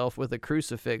fucks herself with a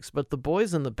crucifix, but The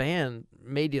Boys in the Band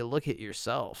made you look at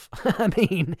yourself. I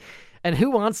mean, and who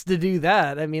wants to do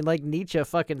that? I mean, like Nietzsche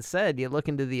fucking said, you look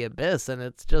into the abyss and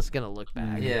it's just gonna look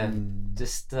back. Yeah,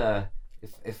 just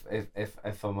if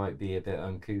I might be a bit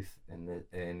uncouth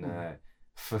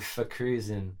for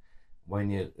cruising,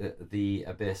 when you the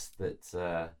abyss that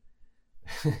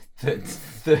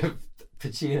the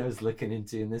Pacino's looking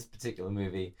into in this particular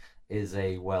movie is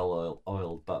a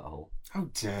well-oiled butthole. How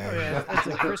dare you? It's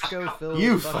a Crisco filled.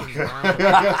 You fucker.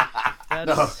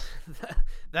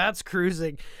 That's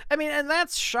cruising. I mean, and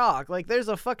that's shock. Like, there's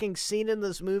a fucking scene in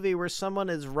this movie where someone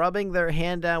is rubbing their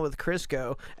hand down with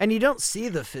Crisco, and you don't see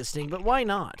the fisting, but why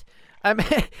not? I mean,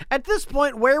 at this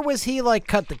point, where was he, like,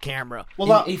 cut the camera?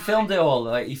 Well, he filmed it all.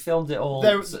 Like, he filmed it all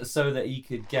so that he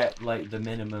could get, like, the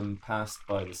minimum passed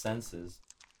by the censors.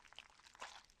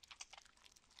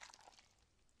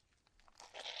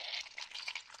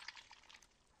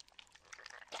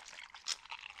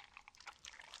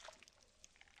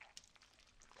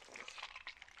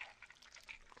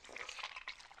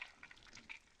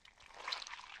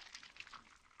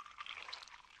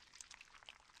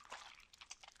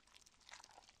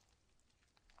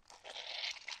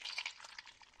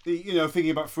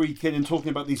 Thinking about Friedkin and talking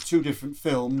about these 2 different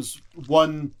films,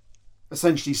 one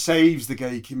essentially saves the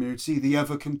gay community, the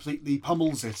other completely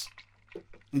pummels it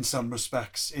in some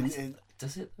respects.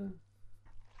 Does it though?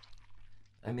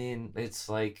 I mean, it's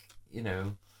like,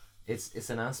 it's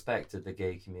an aspect of the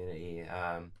gay community.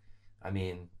 I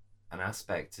mean, an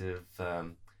aspect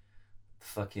of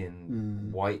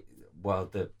fucking white.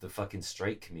 Well, the fucking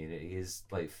straight community is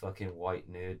like fucking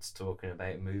white nerds talking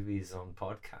about movies on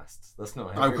podcasts. That's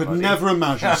not everybody. I could never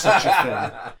imagine such a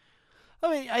thing. I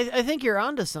mean, I think you're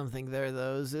onto something there,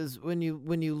 though, is when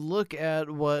you look at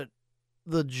what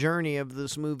the journey of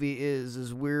this movie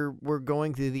is we're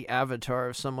going through the avatar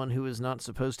of someone who is not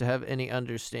supposed to have any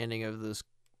understanding of this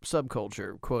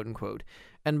subculture, quote unquote.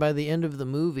 And by the end of the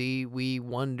movie, we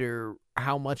wonder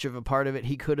how much of a part of it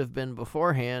he could have been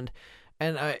beforehand.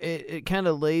 And it kind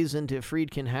of lays into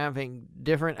Friedkin having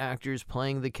different actors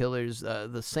playing the killers,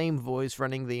 the same voice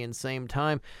running the same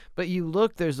time. But you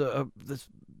look, there's this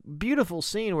beautiful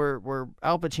scene where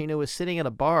Al Pacino is sitting at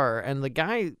a bar, and the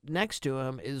guy next to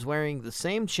him is wearing the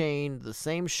same chain, the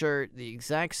same shirt, the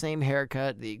exact same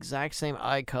haircut, the exact same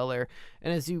eye color.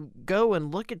 And as you go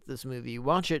and look at this movie, you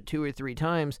watch it 2 or 3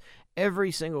 times, every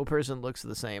single person looks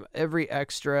the same. Every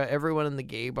extra, everyone in the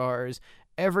gay bars,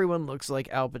 everyone looks like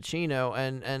Al Pacino,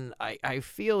 and I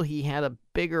feel he had a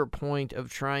bigger point of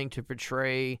trying to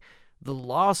portray the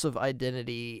loss of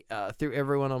identity through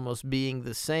everyone almost being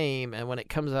the same, and when it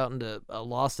comes out into a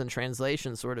lost in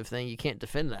translation sort of thing, you can't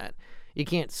defend that. You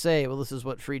can't say, well, this is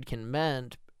what Friedkin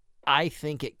meant. I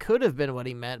think it could have bone what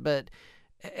he meant, but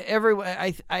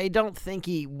I don't think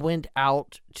he went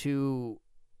out to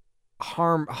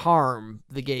harm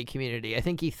the gay community. I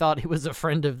think he thought he was a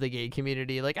friend of the gay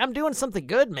community. Like, I'm doing something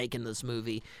good making this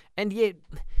movie. And yet,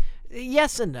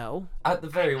 yes and no. At the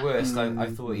very worst, I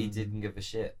thought he didn't give a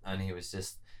shit, and he was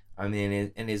just, I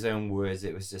mean, in his own words,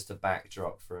 it was just a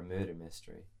backdrop for a murder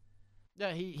mystery.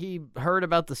 Yeah, he heard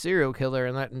about the serial killer,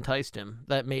 and that enticed him.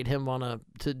 That made him want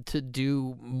to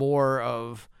do more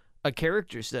of a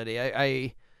character study.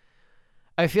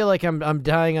 I feel like I'm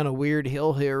dying on a weird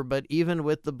hill here, but even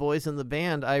with the boys in the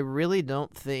band, I really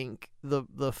don't think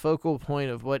the focal point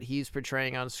of what he's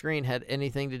portraying on screen had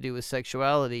anything to do with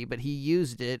sexuality, but he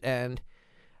used it and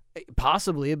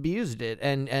possibly abused it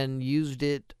and used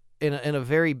it in a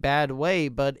very bad way,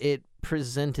 but it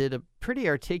presented a pretty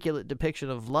articulate depiction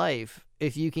of life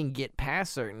if you can get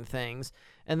past certain things,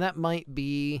 and that might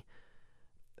be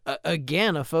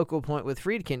again a focal point with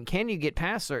Friedkin. Can you get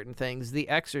past certain things? The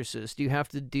Exorcist, you have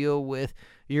to deal with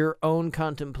your own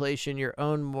contemplation, your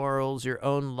own morals, your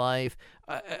own life.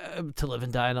 To Live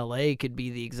and Die in LA could be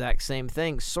the exact same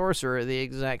thing. Sorcerer, the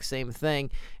exact same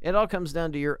thing. It all comes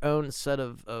down to your own set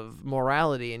of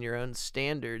morality and your own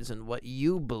standards, and what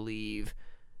you believe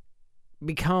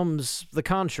becomes the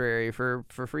contrary for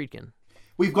Friedkin.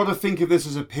 We've got to think of this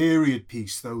as a period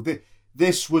piece, though.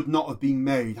 This would not have been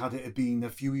made had it been a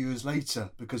few years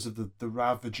later because of the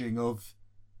ravaging of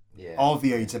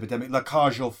the AIDS epidemic. La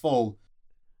Cage aux Folles.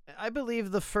 I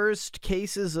believe the first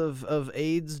cases of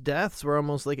AIDS deaths were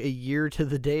almost like a year to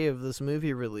the day of this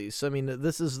movie release. I mean,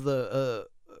 this is the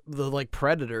like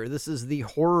Predator. This is the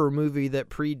horror movie that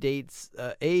predates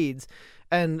AIDS.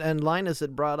 And Linus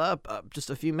had brought up just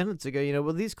a few minutes ago,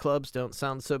 well, these clubs don't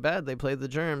sound so bad. They play the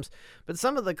germs. But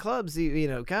some of the clubs,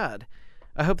 God,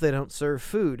 I hope they don't serve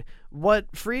food.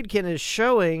 What Friedkin is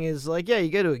showing is like, yeah,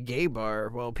 you go to a gay bar.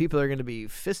 Well, people are going to be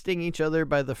fisting each other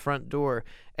by the front door.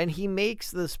 And he makes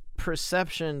this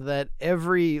perception that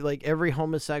every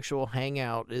homosexual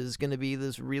hangout is going to be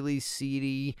this really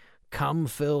seedy,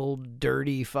 cum-filled,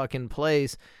 dirty fucking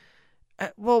place.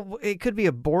 Well, it could be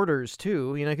a Borders,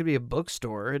 too. It could be a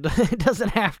bookstore. It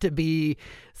doesn't have to be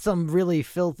some really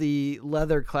filthy,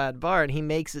 leather-clad bar. And he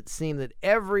makes it seem that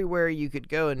everywhere you could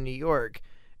go in New York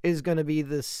is going to be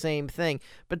the same thing.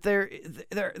 But there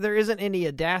isn't any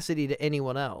audacity to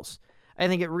anyone else. I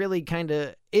think it really kind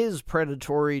of is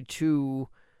predatory to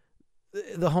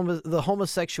the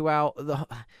homosexual.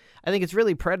 I think it's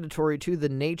really predatory to the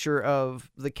nature of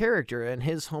the character, and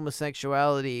his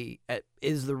homosexuality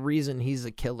is the reason he's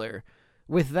a killer.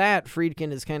 With that,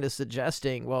 Friedkin is kind of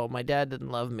suggesting, well, my dad didn't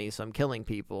love me, so I'm killing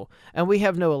people. And we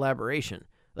have no elaboration.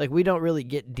 Like, we don't really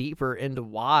get deeper into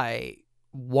why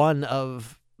one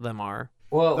of them are.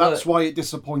 Well, that's why it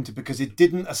disappointed, because it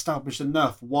didn't establish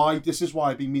enough. This is why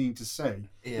I've been meaning to say,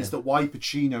 is that why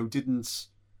Pacino didn't...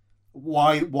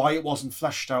 Why it wasn't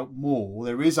fleshed out more.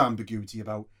 There is ambiguity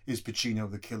about, is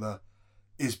Pacino the killer?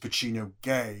 Is Pacino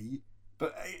gay?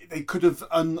 But they could have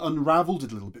unraveled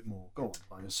it a little bit more. Go on,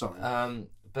 Linus, sorry.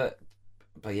 But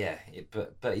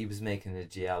he was making a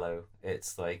giallo.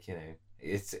 It's like,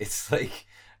 it's like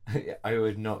I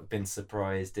would not have been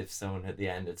surprised if someone at the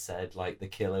end had said like the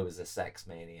killer was a sex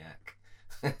maniac.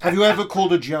 Have you ever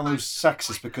called a giallo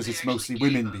sexist because it's mostly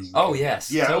women being? Oh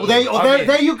yes. Yeah. Totally.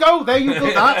 There you go.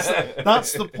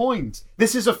 That's the point.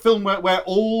 This is a film where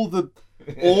all the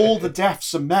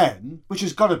deaths are men, which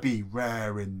has got to be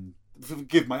rare in.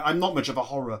 I'm not much of a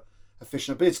horror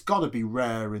aficionado, but it's got to be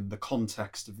rare in the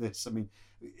context of this. I mean,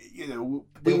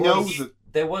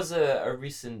 there was a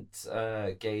recent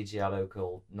gay giallo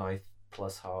called Knife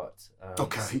Plus Heart.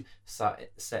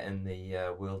 Set in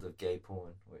the world of gay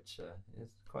porn, which is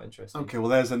quite interesting. Okay, well,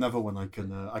 there's another one I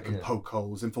can poke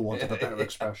holes in, for want of a better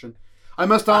expression. I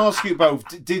must ask you both: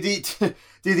 did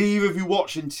either of you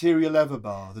watch Interior Leather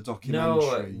Bar, the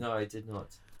documentary? No, I did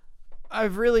not.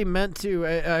 I've really meant to.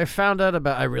 I found out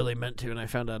about. I really meant to, and I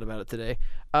found out about it today.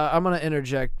 I'm gonna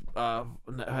interject.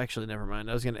 Actually, never mind.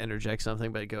 I was gonna interject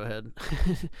something, but go ahead.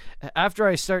 After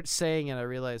I start saying it, I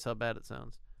realize how bad it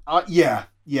sounds. Yeah.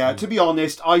 To be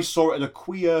honest, I saw it at a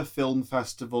queer film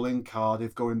festival in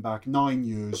Cardiff going back 9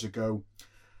 years ago.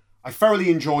 I thoroughly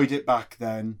enjoyed it back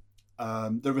then.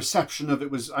 The reception of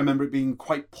it was, I remember it being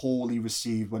quite poorly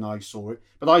received when I saw it,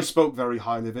 but I spoke very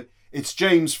highly of it. It's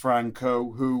James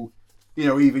Franco, who,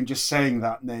 even just saying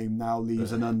that name now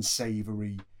leaves an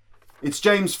unsavoury. It's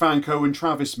James Franco and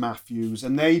Travis Matthews,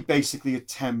 and they basically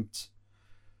attempt,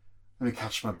 let me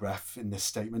catch my breath in this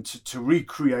statement, to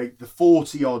recreate the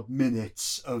 40-odd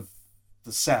minutes of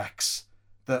the sex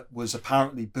that was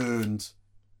apparently burned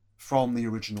from the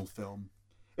original film.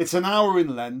 It's an hour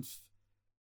in length.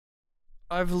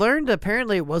 I've learned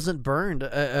apparently it wasn't burned.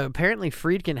 Apparently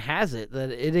Friedkin has it,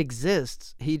 that it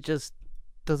exists. He just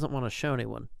doesn't want to show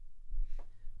anyone.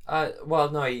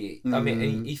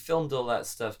 He filmed all that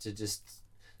stuff to just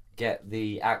get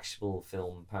the actual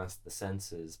film past the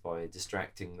censors by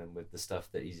distracting them with the stuff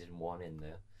that he didn't want in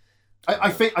there.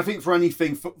 I think for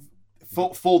anything for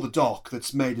the doc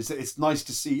that's made, it's nice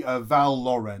to see Val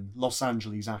Loren, Los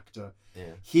Angeles actor.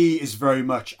 Yeah. He is very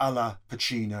much a la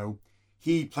Pacino.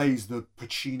 He plays the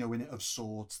Pacino in it of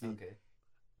sorts. Okay.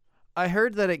 I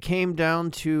heard that it came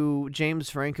down to James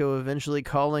Franco eventually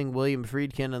calling William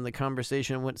Friedkin, and the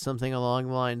conversation went something along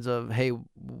the lines of, hey,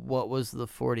 what was the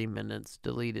 40 minutes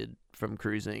deleted from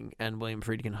Cruising? And William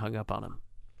Friedkin hung up on him.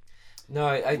 No,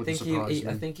 I Wouldn't think surprise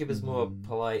I me. think he was more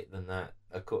polite than that.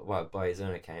 Well, by his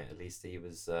own account, at least, he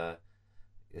was.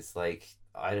 It's like,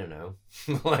 I don't know,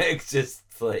 it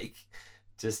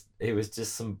was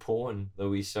just some porn that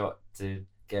we shot to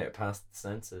get it past the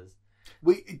censors.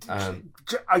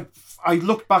 I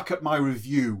looked back at my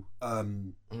review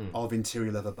of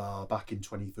Interior Leather Bar back in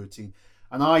 2013,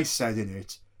 and I said in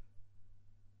it,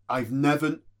 I've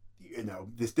never,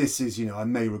 this is, I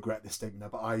may regret this statement,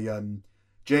 but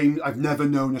I've never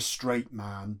known a straight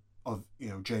man of,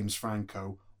 James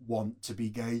Franco want to be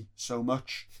gay so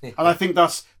much. And I think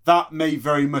that may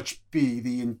very much be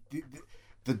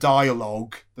the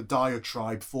dialogue, the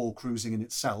diatribe for Cruising in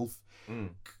itself.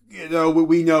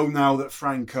 We know now that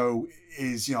Franco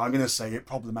is, I'm going to say it,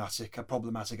 a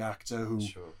problematic actor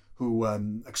who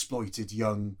exploited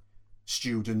young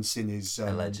students in his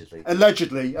allegedly in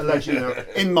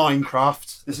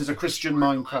Minecraft. This is a Christian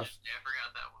Minecraft.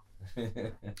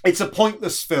 It's a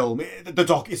pointless film.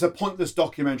 It's a pointless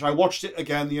documentary. I watched it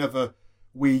again the other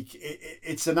week.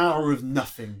 It's an hour of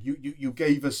nothing. You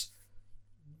gave us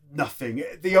nothing.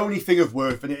 The only thing of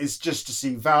worth in it is just to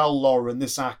see Val Loren,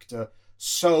 this actor,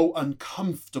 so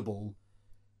uncomfortable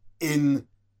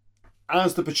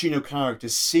as the Pacino character,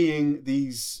 seeing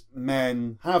these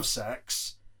men have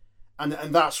sex, and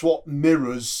that's what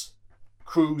mirrors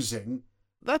Cruising.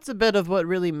 That's a bit of what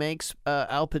really makes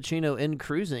Al Pacino in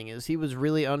Cruising, is he was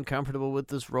really uncomfortable with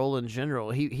this role in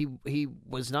general. He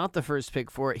was not the first pick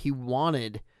for it. He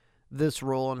wanted this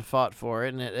role and fought for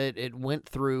it, and it went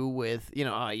through with, you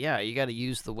got to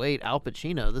use the weight. Al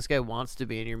Pacino, this guy wants to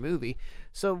be in your movie.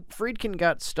 So Friedkin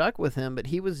got stuck with him, but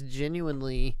he was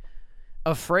genuinely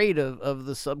afraid of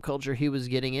the subculture he was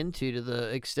getting into, to the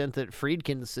extent that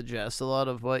Friedkin suggests a lot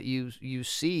of what you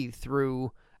see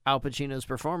through Al Pacino's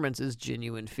performance is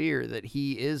genuine fear, that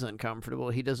he is uncomfortable.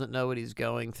 He doesn't know what he's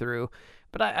going through.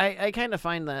 But I kind of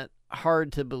find that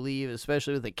hard to believe,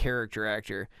 especially with a character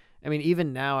actor. I mean,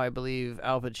 even now, I believe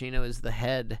Al Pacino is the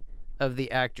head of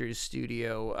the Actors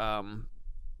Studio,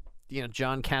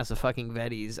 John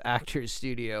Cassafucking-Vetti's Actors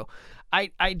Studio.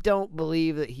 I don't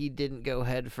believe that he didn't go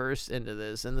head first into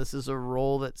this, and this is a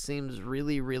role that seems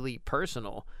really, really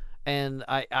personal. And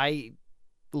I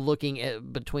looking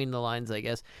at between the lines, I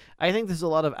guess, I think there's a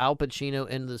lot of Al Pacino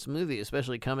in this movie,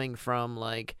 especially coming from,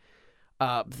 like,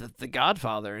 the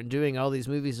Godfather and doing all these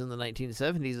movies in the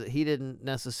 1970s that he didn't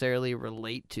necessarily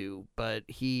relate to, but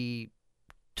he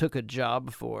took a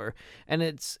job for.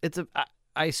 And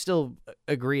I still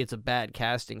agree it's a bad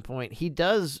casting point. He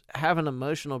does have an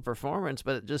emotional performance,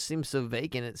 but it just seems so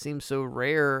vacant. It seems so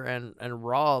rare and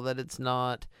raw that it's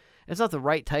not the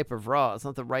right type of raw. It's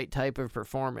not the right type of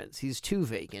performance. He's too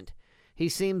vacant. He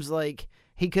seems like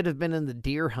he could have been in The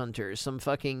Deer Hunter, some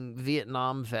fucking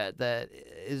Vietnam vet that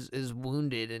is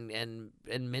wounded and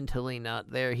mentally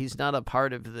not there. He's not a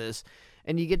part of this.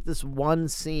 And you get this one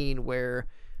scene where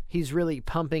he's really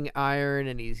pumping iron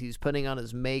and he's putting on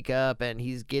his makeup and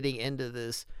he's getting into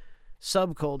this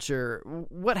subculture.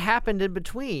 What happened in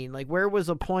between? Like, where was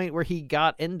a point where he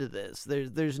got into this?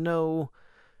 There's no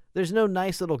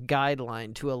nice little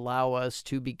guideline to allow us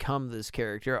to become this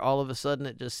character. All of a sudden,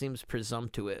 it just seems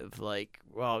presumptive. Like,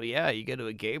 well, yeah, you go to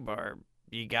a gay bar,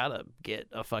 you gotta get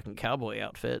a fucking cowboy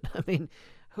outfit. I mean,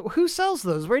 who sells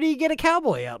those? Where do you get a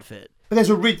cowboy outfit? But this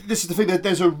is the thing, that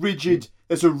there's a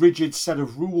rigid set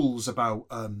of rules about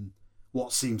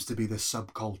what seems to be this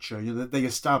subculture. They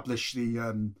establish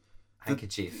the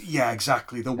handkerchief. Yeah,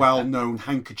 exactly. The well-known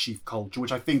handkerchief culture,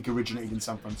 which I think originated in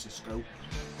San Francisco.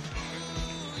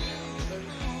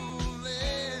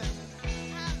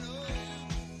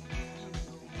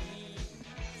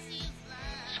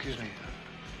 Excuse me.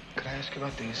 Could I ask you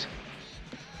about these?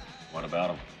 What about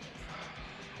them?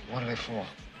 What are they for?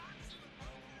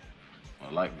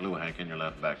 Well, like blue, Hank, in your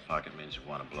left back pocket means you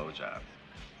want a blowjob.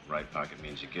 Right pocket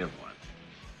means you give one.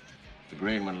 The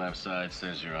green one, left side,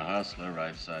 says you're a hustler.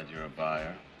 Right side, you're a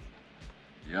buyer.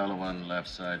 The yellow one, left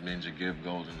side, means you give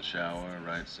golden shower.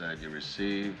 Right side, you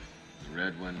receive. The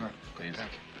red one means...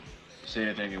 Thank you. See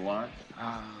anything you want?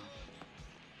 I'm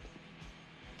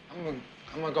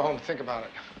gonna go home and think about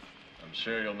it. I'm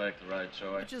sure you'll make the right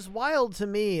choice. Which is wild to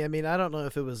me. I mean, I don't know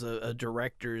if it was a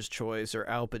director's choice or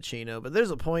Al Pacino, but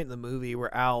there's a point in the movie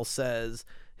where Al says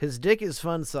his dick is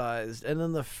fun sized, and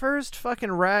then the first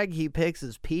fucking rag he picks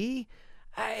is pee.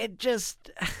 It just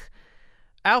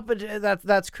Al Pacino,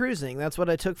 that's cruising. That's what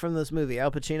I took from this movie.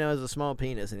 Al Pacino has a small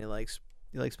penis, and he likes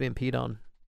being peed on.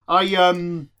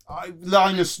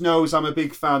 Linus knows I'm a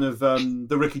big fan of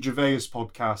the Ricky Gervais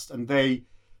podcast, and they,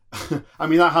 I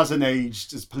mean, that hasn't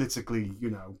aged as politically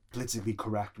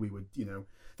correct. We would,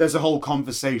 there's a whole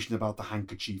conversation about the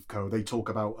handkerchief code. They talk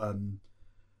about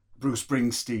Bruce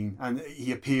Springsteen, and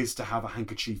he appears to have a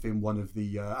handkerchief in one of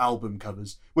the album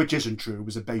covers, which isn't true. It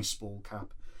was a baseball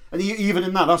cap. And even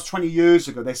in that's 20 years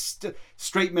ago.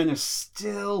 Straight men are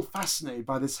still fascinated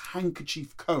by this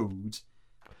handkerchief code.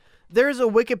 There's a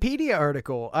Wikipedia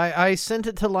article. I sent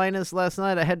it to Linus last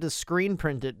night. I had to screen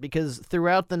print it because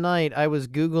throughout the night I was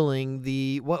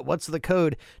Googling what's the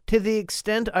code, to the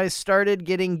extent I started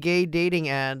getting gay dating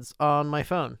ads on my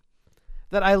phone.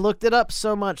 That I looked it up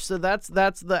so much. So that's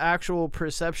the actual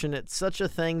perception. It's such a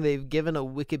thing. They've given a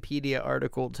Wikipedia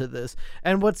article to this.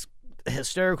 And what's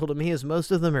hysterical to me is most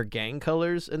of them are gang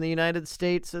colors in the United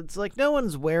States. It's like no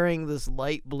one's wearing this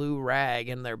light blue rag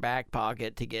in their back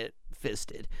pocket to get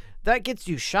fisted. That gets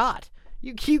you shot.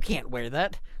 You can't wear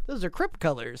that. Those are Crip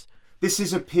colors. This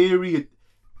is a period.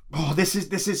 Oh, this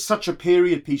is such a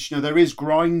period piece. There is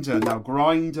Grindr now.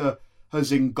 Grindr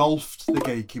has engulfed the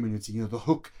gay community.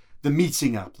 The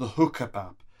meeting app, the hookup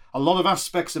app. A lot of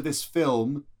aspects of this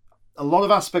film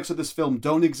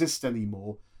don't exist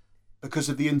anymore because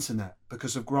of the internet,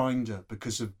 because of Grindr,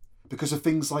 because of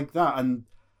things like that. And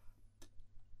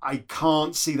I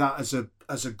can't see that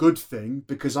as a good thing,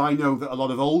 because I know that a lot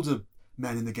of older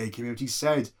men in the gay community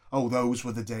said, "Oh, those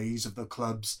were the days of the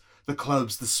clubs, the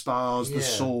spas, the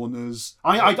saunas."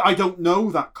 I don't know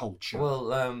that culture.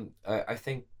 Well, I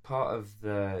think part of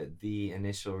the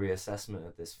initial reassessment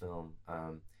of this film,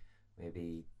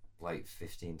 maybe like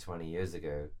 15, 20 years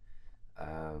ago,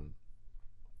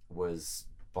 was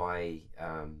by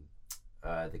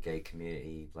the gay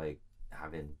community, like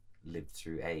having lived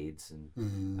through AIDS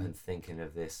and thinking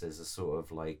of this as a sort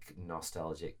of like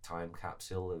nostalgic time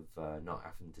capsule of not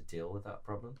having to deal with that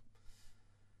problem.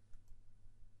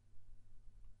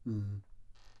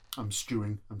 I'm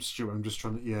stewing. I'm just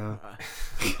trying to,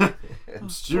 I'm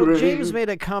stewing. Well, James made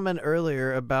a comment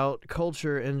earlier about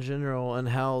culture in general and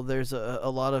how there's a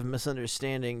lot of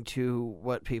misunderstanding to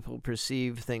what people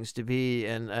perceive things to be.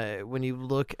 And when you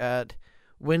look at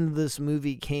when this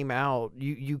movie came out,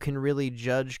 you can really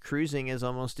judge Cruising as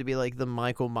almost to be like the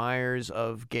Michael Myers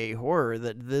of gay horror,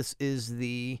 that this is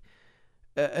the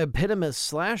epitomous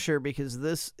slasher, because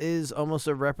this is almost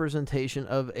a representation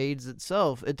of AIDS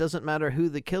itself. It doesn't matter who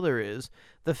the killer is.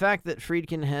 The fact that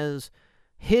Friedkin has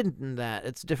hidden that,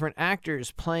 it's different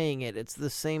actors playing it, it's the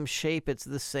same shape, it's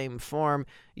the same form.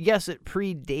 Yes, it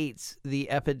predates the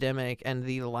epidemic and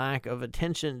the lack of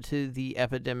attention to the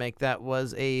epidemic that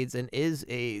was AIDS and is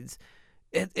AIDS.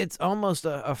 It's almost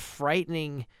a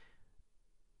frightening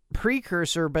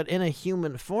precursor, but in a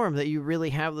human form, that you really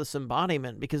have this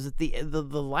embodiment, because the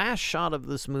last shot of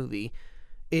this movie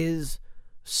is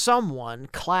someone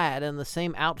clad in the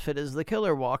same outfit as the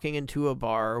killer walking into a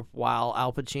bar while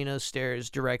Al Pacino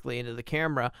stares directly into the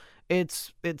camera.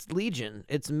 It's Legion,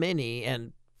 it's Minnie,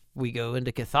 and we go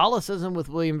into Catholicism with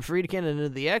William Friedkin and into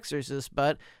The Exorcist,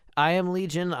 but I am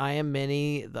Legion, I am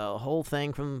Minnie, the whole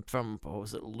thing from what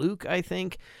was it, Luke, I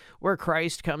think, where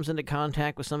Christ comes into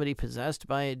contact with somebody possessed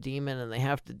by a demon and they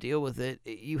have to deal with it.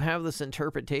 You have this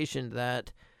interpretation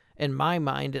that, in my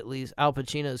mind at least, Al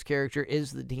Pacino's character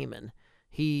is the demon.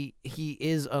 He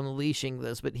is unleashing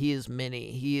this, but he is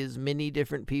many. He is many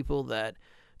different people that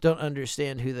don't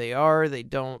understand who they are. They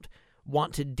don't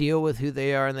want to deal with who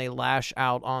they are, and they lash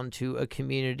out onto a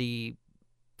community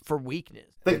for weakness.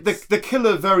 The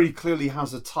killer very clearly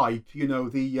has a type.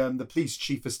 The police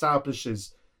chief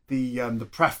establishes the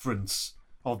preference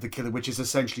of the killer, which is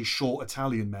essentially short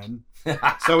Italian men.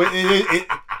 So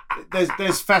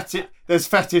there's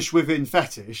fetish within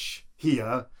fetish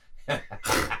here.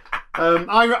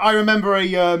 I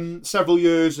remember several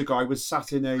years ago, I was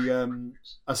sat in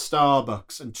a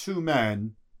Starbucks, and two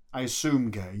men, I assume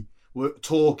gay, were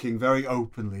talking very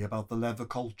openly about the leather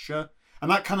culture, and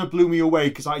that kind of blew me away,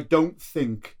 because I don't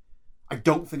think I'd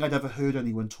ever heard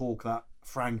anyone talk that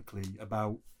frankly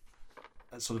about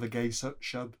sort of a gay sub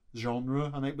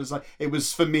genre, and it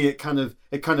was for me, it kind of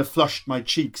flushed my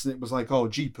cheeks, and it was like, oh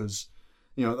jeepers,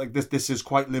 like this is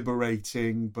quite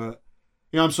liberating, but.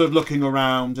 I'm sort of looking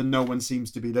around and no one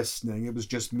seems to be listening. It was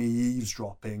just me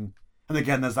eavesdropping. And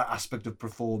again, there's that aspect of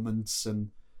performance.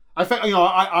 And I think,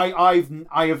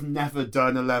 I have never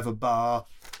done a leather bar.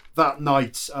 That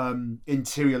night,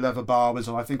 interior leather bar was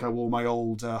on. I think I wore my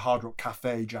old Hard Rock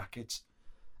Cafe jacket.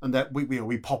 and that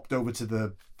we popped over to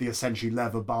the essentially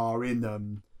leather bar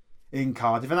in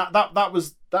Cardiff, and that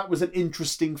was an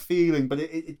interesting feeling, but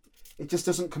it just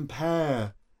doesn't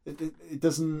compare. It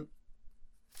doesn't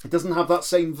have that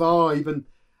same vibe. And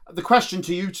the question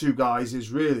to you two guys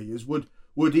is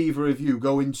would either of you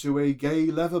go into a gay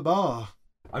leather bar?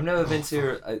 I've never been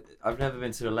to a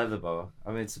leather bar.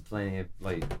 I've been to plenty of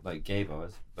like gay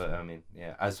bars, but I mean,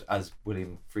 yeah, as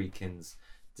William Friedkin's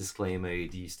disclaimer he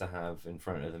used to have in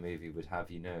front of the movie would have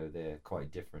they're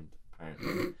quite different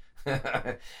apparently.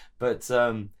 But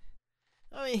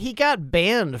I mean, he got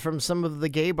banned from some of the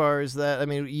gay bars that, I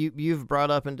mean, you've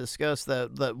brought up and discussed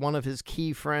that one of his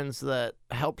key friends that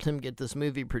helped him get this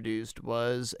movie produced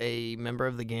was a member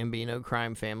of the Gambino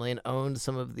crime family and owned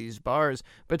some of these bars.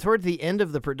 But toward the end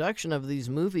of the production of these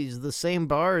movies, the same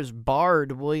bars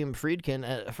barred William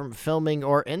Friedkin from filming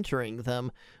or entering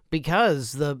them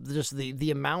because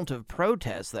the amount of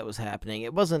protest that was happening.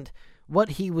 It wasn't what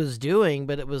he was doing,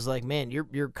 but it was like, man,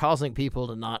 you're causing people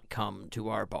to not come to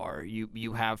our bar.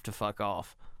 You have to fuck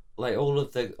off. Like all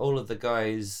of the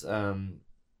guys in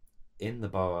the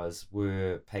bars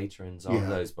were patrons of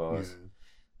those bars.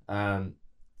 Yeah.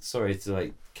 Sorry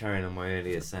to carry on my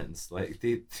earlier sentence. Like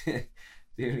the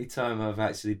only time I've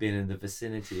actually been in the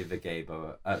vicinity of a gay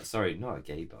bar. Sorry, not a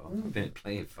gay bar. I've been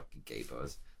playing fucking gay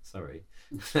bars. Sorry.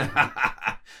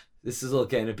 This is all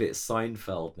getting a bit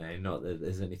Seinfeld now. Not that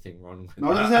there's anything wrong with that.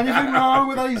 Not there's anything wrong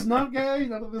with that. He's not gay.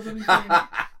 Not that there's anything.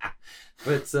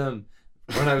 But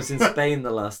when I was in Spain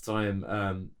the last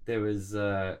time, there was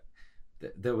a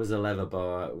leather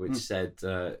bar which said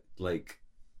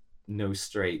no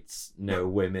straights, no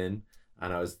women,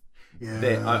 and I was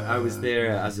there. I was there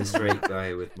as a straight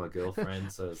guy with my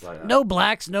girlfriend, so it's like no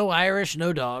blacks, no Irish,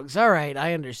 no dogs. All right,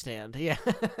 I understand. Yeah,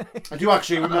 I do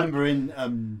actually remember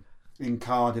in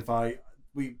Cardiff, I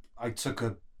took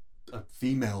a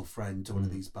female friend to one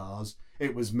of these bars.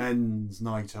 It was men's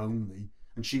night only,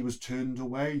 and she was turned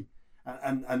away.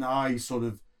 And I sort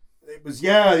of, it was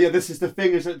this is the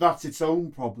thing, is that's its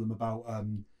own problem about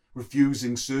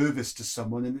refusing service to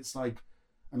someone, and it's like,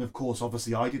 and of course,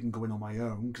 obviously, I didn't go in on my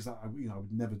own because I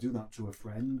would never do that to a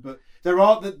friend. But there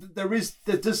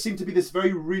does seem to be this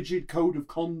very rigid code of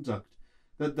conduct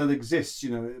that exists,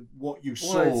 what you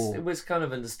saw. Well, it was kind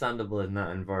of understandable in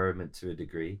that environment to a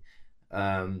degree.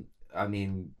 I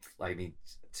mean, to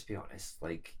be honest,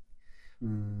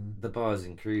 the bars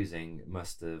in Cruising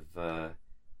must have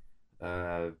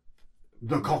the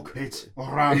cockpit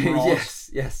or ramrod.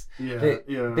 yes.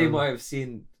 They might have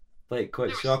seen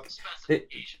quite shocking.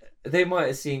 They might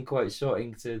have seemed quite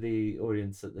shocking to the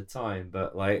audience at the time,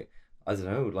 but I don't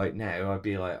know, now I'd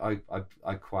be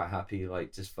I'm quite happy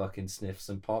just fucking sniff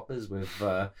some poppers with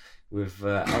Al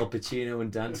Pacino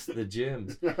and dance to the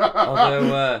Germs.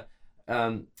 Although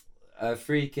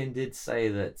Friedkin did say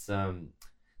that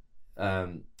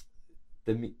the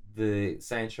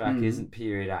soundtrack isn't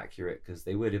period accurate because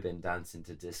they would have been dancing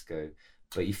to disco,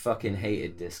 but he fucking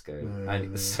hated disco,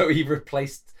 and so he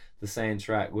replaced the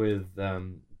soundtrack with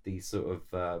these sort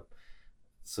of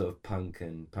punk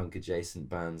and punk adjacent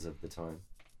bands of the time.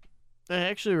 They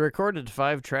actually recorded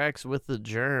 5 tracks with the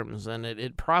Germs, and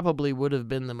it probably would have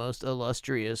been the most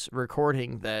illustrious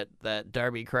recording that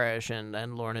Darby Crash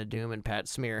and Lorna Doom and Pat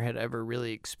Smear had ever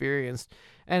really experienced.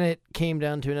 And it came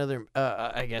down to another,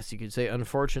 I guess you could say,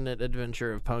 unfortunate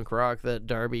adventure of punk rock that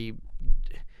Darby,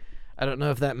 I don't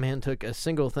know if that man took a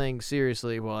single thing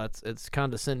seriously. Well, it's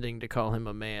condescending to call him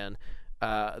a man.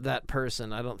 That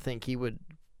person, I don't think he would...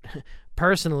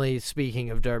 Personally, speaking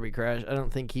of Darby Crash, I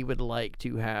don't think he would like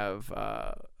to have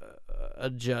a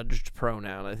judged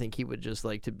pronoun. I think he would just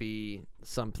like to be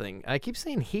something. I keep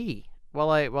saying he while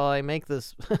I make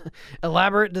this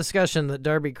elaborate discussion that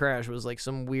Darby Crash was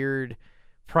some weird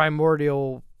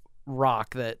primordial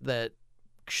rock that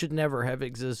should never have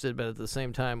existed, but at the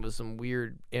same time was some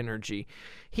weird energy.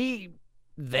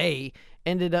 They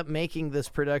ended up making this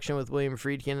production with William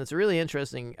Friedkin. It's a really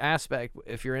interesting aspect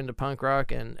if you're into punk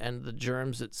rock and the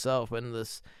Germs itself, and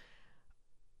this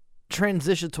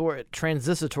transitory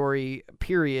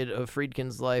period of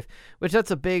Friedkin's life, which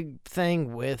that's a big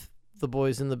thing with the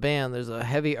boys in the band. There's a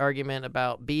heavy argument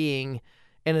about being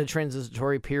in a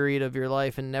transitory period of your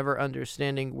life and never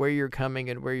understanding where you're coming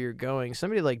and where you're going.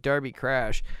 Somebody like Darby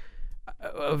Crash,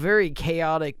 a very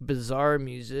chaotic, bizarre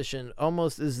musician,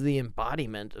 almost is the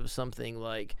embodiment of something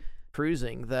like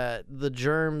Cruising, that the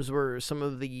Germs were some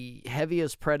of the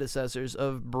heaviest predecessors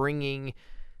of bringing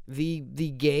the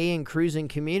gay and cruising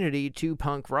community to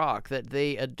punk rock, that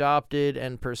they adopted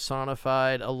and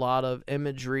personified a lot of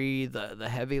imagery, the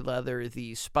heavy leather,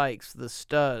 the spikes, the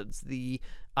studs, the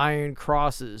iron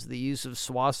crosses, the use of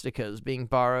swastikas being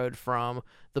borrowed from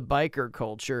the biker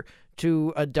culture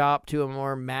to adopt to a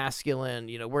more masculine,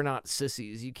 we're not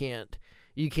sissies, you can't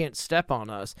step on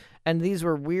us. And these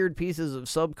were weird pieces of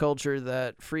subculture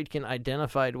that Friedkin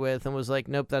identified with and was like,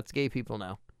 nope, that's gay people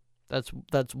now.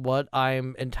 That's what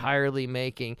I'm entirely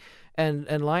making. And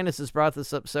Linus has brought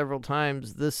this up several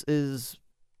times. This is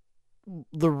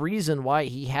the reason why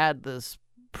he had this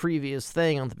previous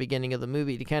thing on the beginning of the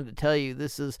movie, to kind of tell you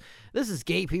this is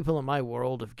gay people in my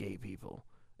world of gay people.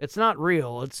 It's not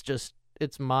real.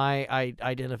 It's my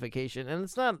identification, and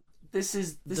it's not. This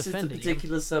is the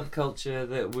particular subculture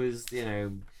that was,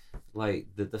 like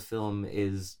that the film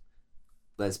is,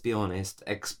 let's be honest,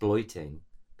 exploiting,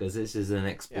 because this is an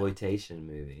exploitation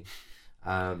movie.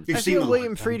 I feel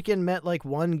William Friedkin met like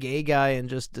one gay guy and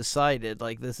just decided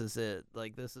like this is it.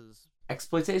 Like this is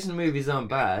exploitation movies aren't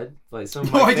bad. Like some.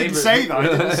 Of No, my I didn't say that. I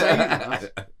didn't say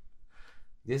that.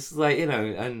 This is like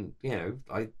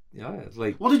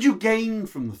like. What did you gain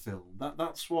from the film?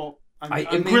 That's what.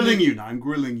 I'm grilling you now. I'm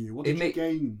grilling you. What did you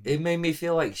gain? It made me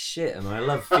feel like shit, and I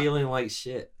love feeling like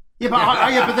shit. Yeah,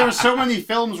 but there are so many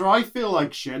films where I feel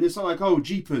like shit, and it's not like, oh,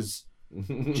 jeepers.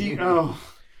 Oh.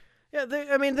 Yeah,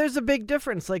 there's a big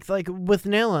difference. Like with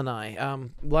Neil and I,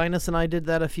 Linus and I did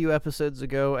that a few episodes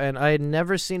ago, and I had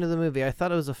never seen the movie. I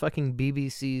thought it was a fucking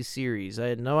BBC series. I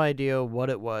had no idea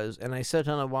what it was, and I sat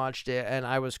down and watched it, and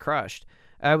I was crushed.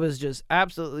 I was just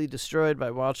absolutely destroyed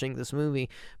by watching this movie,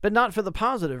 but not for the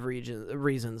positive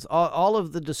reasons. All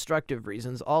of the destructive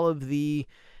reasons, all of the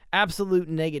absolute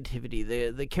negativity.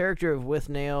 The character of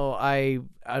Withnail, I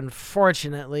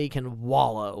unfortunately can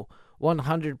wallow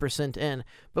 100% in.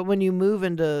 But when you move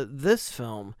into this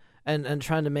film and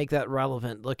trying to make that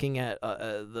relevant, looking at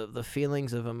the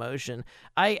feelings of emotion,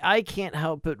 I can't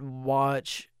help but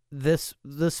watch this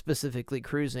specifically,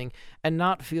 Cruising, and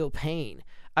not feel pain.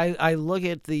 I look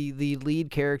at the lead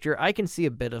character, I can see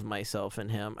a bit of myself in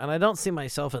him, and I don't see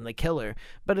myself in the killer,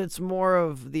 but it's more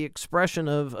of the expression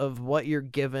of what you're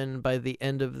given by the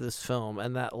end of this film,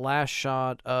 and that last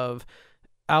shot of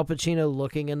Al Pacino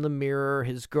looking in the mirror,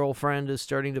 his girlfriend is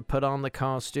starting to put on the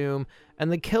costume,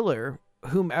 and the killer,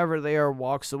 whomever they are,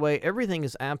 walks away. Everything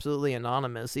is absolutely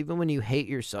anonymous, even when you hate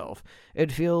yourself.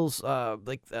 It feels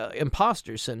like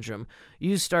imposter syndrome.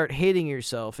 You start hating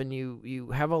yourself, and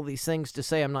you have all these things to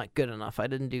say, I'm not good enough, I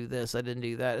didn't do this, I didn't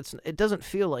do that. It doesn't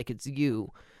feel like it's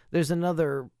you. There's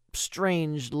another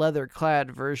strange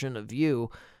leather-clad version of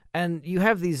you. And you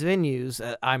have these venues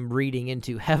I'm reading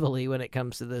into heavily when it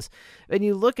comes to this. And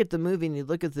you look at the movie and you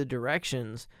look at the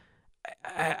directions,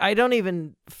 I don't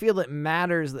even feel it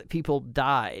matters that people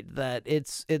died, that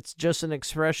it's just an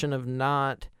expression of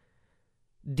not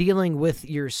dealing with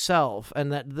yourself,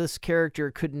 and that this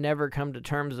character could never come to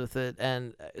terms with it.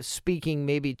 And speaking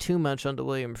maybe too much onto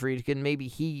William Friedkin, maybe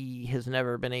he has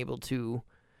never been able to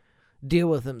deal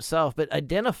with himself, but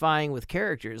identifying with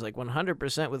characters, like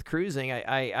 100% with Cruising,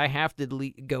 I have to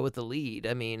go with the lead.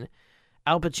 I mean,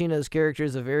 Al Pacino's character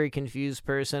is a very confused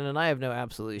person, and I have no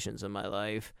absolutions in my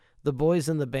life. The boys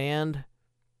in the band,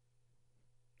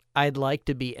 I'd like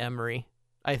to be Emery.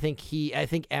 I think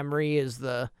Emery is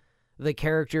the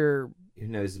character who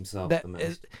knows himself the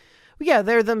most. Yeah,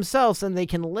 they're themselves, and they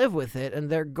can live with it,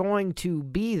 and they're going to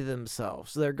be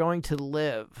themselves. They're going to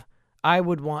live. I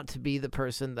would want to be the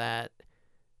person that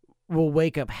will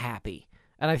wake up happy,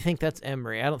 and I think that's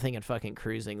Emery. I don't think in fucking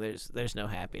Cruising there's no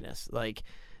happiness. Like,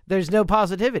 there's no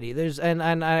positivity. And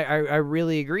I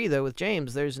really agree though with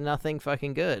James. There's nothing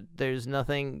fucking good. There's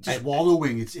nothing. Just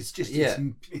wallowing. It's just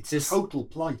it's total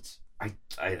plight.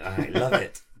 I love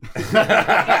it.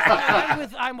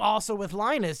 I'm also with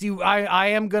Linus. I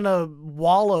am gonna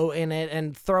wallow in it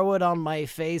and throw it on my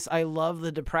face. I love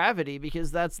the depravity,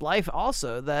 because that's life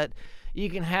also, that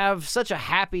you can have such a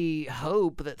happy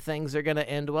hope that things are gonna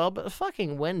end well, but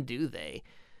fucking when do they?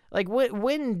 Like,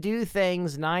 when do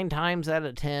things 9 times out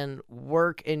of 10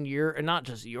 work in your, not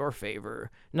just your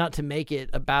favor, not to make it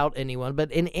about anyone,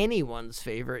 but in anyone's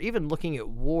favor? Even looking at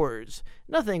wars,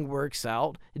 nothing works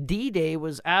out. D-Day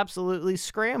was absolutely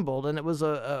scrambled, and it was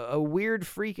a weird,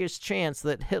 freakish chance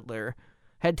that Hitler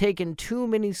had taken too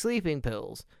many sleeping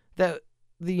pills, that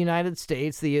the United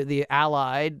States, the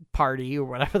Allied party, or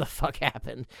whatever the fuck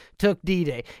happened, took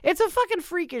D-Day. It's a fucking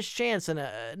freakish chance, and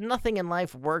nothing in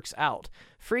life works out.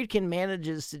 Friedkin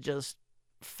manages to just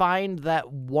find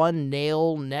that one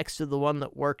nail next to the one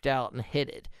that worked out and hit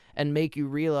it, and make you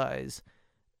realize,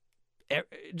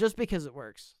 just because it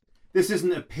works. This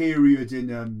isn't a period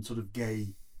in sort of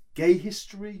gay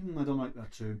history. I don't like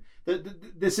that too.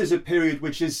 This is a period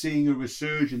which is seeing a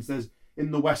resurgence. There's,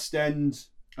 in the West End,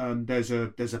 There's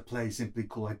a play simply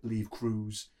called, I believe,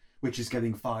 Cruise, which is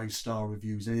getting 5-star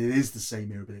reviews, and it is the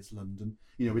same era, but it's London.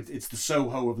 It's the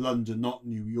Soho of London, not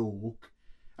New York,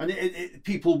 and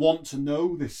people want to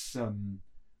know this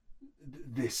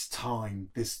this time,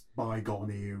 this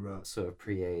bygone era, sort of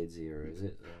pre-AIDS era, is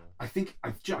it? I think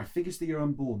it's the year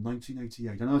I'm born,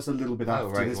 1988. I know it's a little bit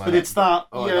after this, well, but it's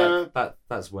that.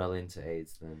 That's well into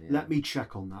AIDS then. Yeah. Let me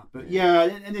check on that, but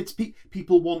and it's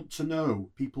people want to know.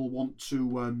 People want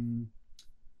to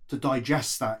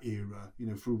digest that era,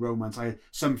 through romance.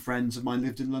 Some friends of mine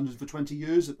lived in London for 20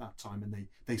 years at that time, and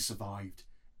they survived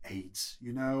AIDS,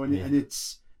 and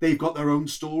it's they've got their own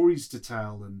stories to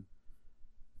tell. And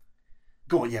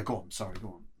go on. Sorry,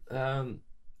 go on.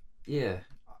 Yeah.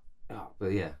 Oh, but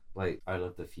yeah, like, I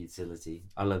love the futility.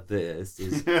 I love this.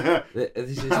 Bad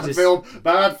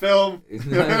film.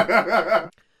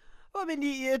 Well, I mean,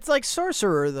 it's like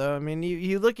Sorcerer, though. I mean,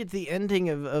 you look at the ending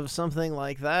of something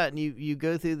like that, and you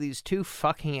go through these 2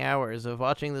 fucking hours of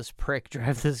watching this prick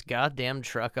drive this goddamn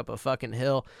truck up a fucking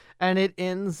hill, and it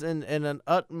ends in an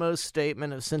utmost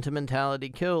statement of sentimentality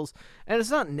kills, and it's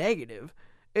not negative.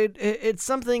 It's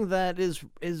something that is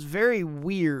very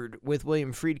weird with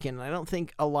William Friedkin. I don't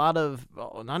think a lot of,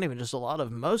 not even just a lot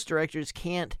of, most directors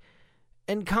can't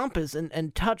encompass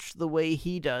and touch the way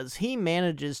he does. He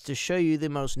manages to show you the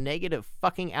most negative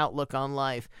fucking outlook on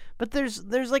life, but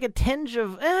there's like a tinge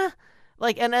of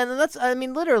like, and that's, I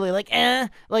mean, literally, like,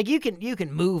 like, you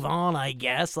can move on, I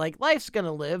guess. Like, life's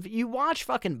gonna live. You watch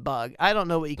fucking Bug. I don't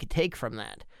know what you could take from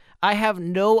that. I have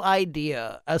no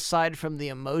idea, aside from the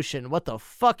emotion, what the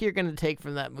fuck you're gonna take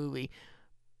from that movie.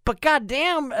 But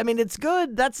goddamn, I mean, it's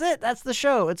good. That's it. That's the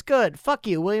show. It's good. Fuck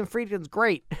you. William Friedkin's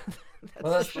great.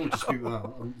 That's I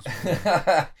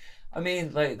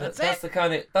mean, like, that's the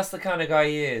kind of guy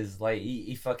he is. Like,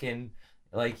 he fucking,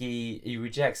 like, he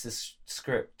rejects the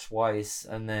script twice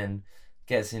and then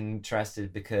gets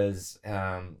interested because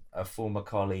a former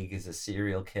colleague is a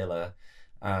serial killer,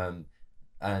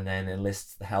 and then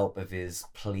enlists the help of his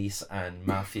police and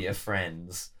mafia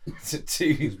friends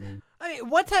to I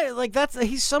mean, what type, like,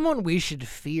 he's someone we should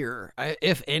fear,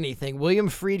 if anything. William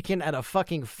Friedkin at a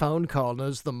fucking phone call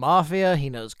knows the mafia, he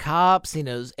knows cops, he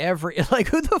knows like,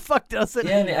 who the fuck doesn't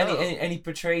know? And he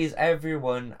portrays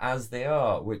everyone as they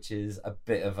are, which is a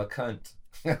bit of a cunt.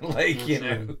 Like,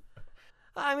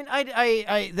 I mean,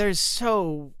 I there's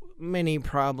so many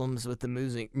problems with the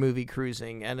movie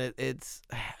Cruising, and it's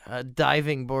a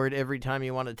diving board every time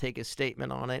you want to take a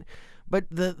statement on it. But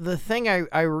the thing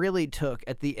I really took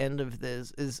at the end of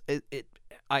this is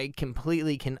I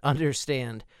completely can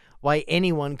understand why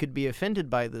anyone could be offended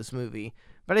by this movie.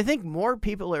 But I think more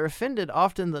people are offended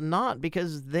often than not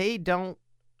because they don't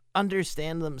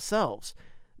understand themselves.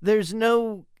 There's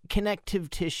no connective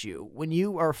tissue when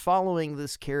you are following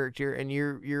this character and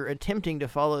you're attempting to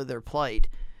follow their plight.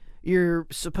 You're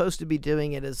supposed to be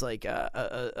doing it as like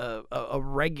a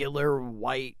regular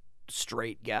white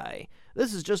straight guy.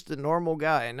 This is just a normal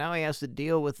guy, and now he has to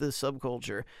deal with this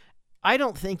subculture. I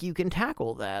don't think you can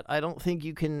tackle that. I don't think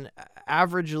you can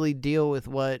averagely deal with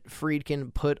what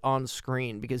Friedkin put on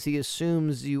screen because he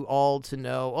assumes you all to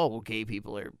know, oh, well, gay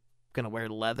people are going to wear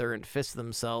leather and fist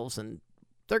themselves, and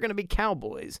they're going to be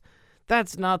cowboys.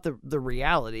 That's not the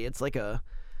reality. It's like a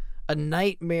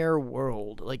nightmare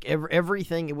world. Like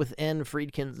everything within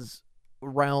Friedkin's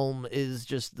realm is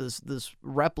just this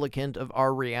replicant of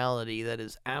our reality that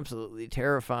is absolutely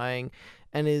terrifying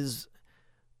and is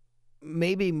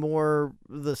maybe more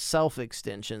the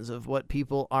self-extensions of what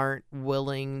people aren't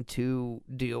willing to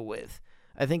deal with.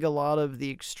 I think a lot of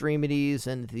the extremities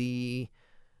and the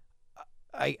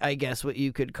I guess what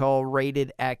you could call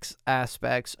rated X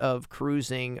aspects of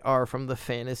Cruising are from the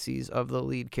fantasies of the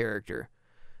lead character.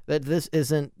 That this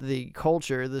isn't the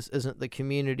culture, this isn't the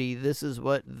community, this is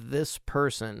what this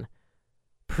person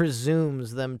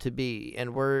presumes them to be.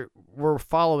 And we're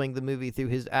following the movie through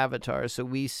his avatar, so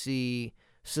we see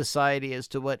society as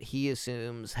to what he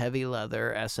assumes heavy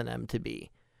leather S&M to be.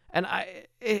 And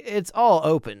it's all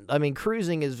open. I mean,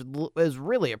 Cruising is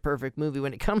really a perfect movie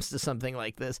when it comes to something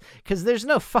like this, because there's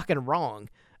no fucking wrong.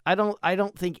 I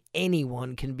don't think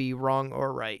anyone can be wrong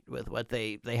or right with what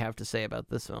they have to say about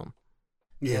this film.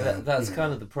 Yeah, that's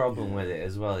kind of the problem with it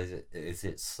as well. Is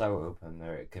it's so open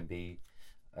there it can be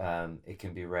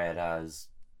read as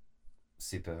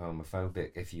super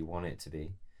homophobic if you want it to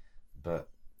be, but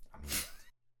I mean.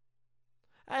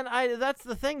 And that's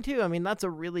the thing too. I mean, that's a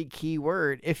really key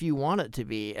word. If you want it to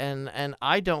be, and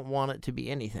I don't want it to be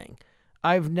anything.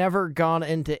 I've never gone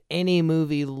into any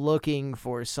movie looking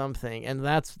for something, and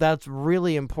that's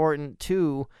really important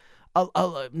too.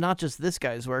 not just this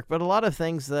guy's work, but a lot of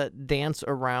things that dance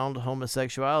around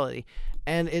homosexuality.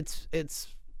 And it's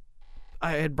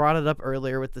I had brought it up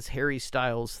earlier with this Harry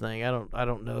Styles thing. I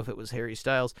don't know if it was Harry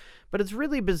Styles, but it's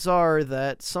really bizarre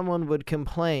that someone would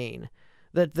complain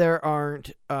that there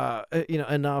aren't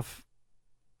enough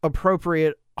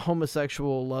appropriate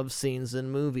homosexual love scenes in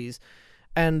movies,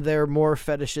 and they're more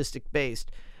fetishistic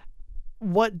based.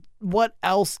 What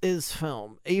else is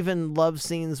film? Even love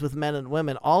scenes with men and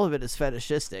women, all of it is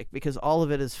fetishistic because all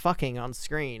of it is fucking on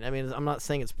screen. I mean, I'm not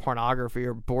saying it's pornography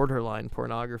or borderline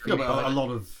pornography. Yeah, but a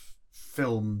lot of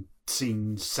film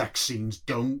scenes, sex scenes,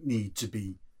 don't need to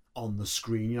be on the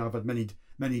screen. I've had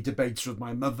many debates with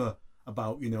my mother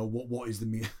about what is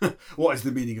the what is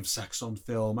the meaning of sex on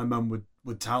film. My mum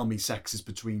would tell me sex is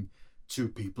between two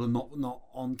people and not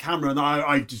on camera, and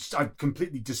I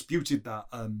completely disputed that.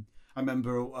 I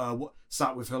remember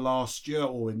sat with her last year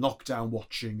or in lockdown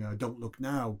watching Don't Look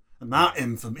Now, and that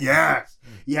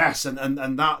yes,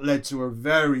 and that led to a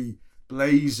very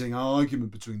blazing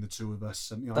argument betwing the two of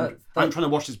us. And I'm trying to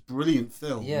watch this brilliant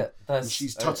film, and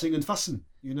she's tutting and fussing.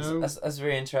 That's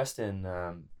very interesting.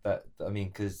 But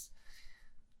because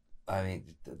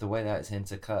the way that it's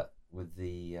intercut with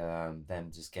the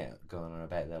them just going on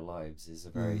about their lives is a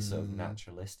very sort of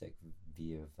naturalistic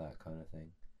view of that kind of thing.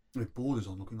 It borders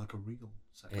on looking like a real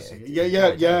sex scene.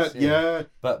 Yeah.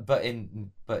 But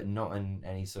not in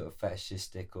any sort of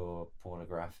fetishistic or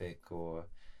pornographic or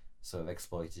sort of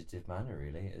exploitative manner.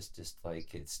 Really, it's just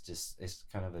like it's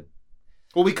kind of a.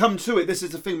 Well, we come to it. This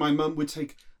is the thing. My mum would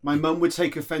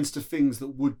take offence to things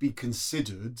that would be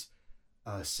considered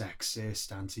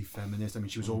sexist, anti-feminist. I mean,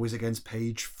 she was always against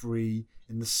page 3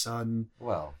 in The Sun.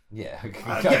 Well, yeah.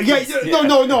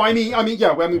 No. I mean,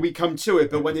 yeah. When we come to it,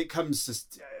 but when it comes to,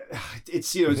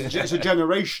 it's it's a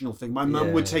generational thing. My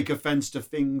mum would take offence to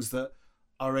things that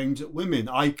are aimed at women.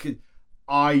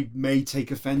 I may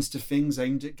take offence to things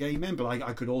aimed at gay men, but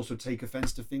I could also take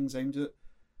offence to things aimed at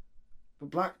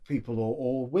black people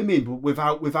or women, but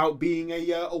without being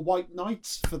a white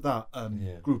knight for that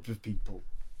group of people.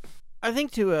 I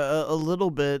think to a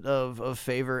little bit of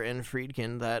favor in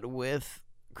Friedkin that with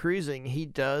Cruising, he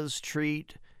does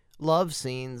treat love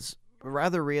scenes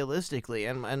rather realistically.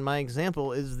 And my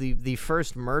example is the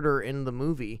first murder in the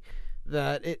movie,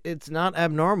 that it's not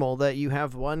abnormal that you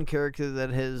have one character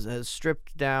that has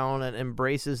stripped down and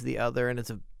embraces the other, and it's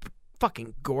a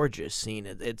fucking gorgeous scene.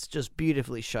 It's just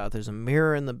beautifully shot. There's a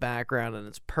mirror in the background and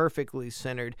it's perfectly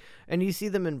centered, and you see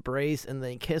them embrace and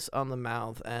they kiss on the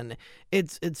mouth, and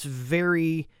it's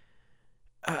very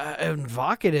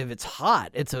evocative. It's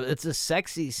hot. It's a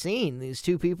sexy scene. These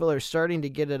two people are starting to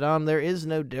get it on. There is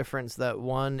no difference that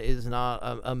one is not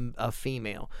a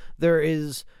female. There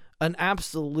is an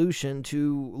absolution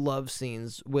to love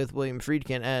scenes with William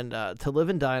Friedkin, and To Live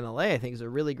and Die in LA, I think, is a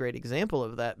really great example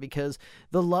of that, because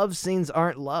the love scenes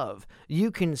aren't love.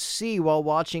 You can see while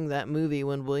watching that movie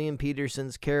when William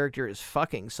Peterson's character is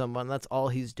fucking someone, that's all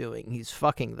he's doing. He's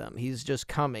fucking them. He's just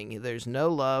coming. There's no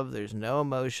love. There's no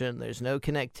emotion. There's no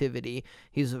connectivity.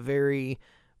 He's a very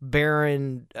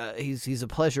barren, he's a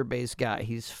pleasure-based guy.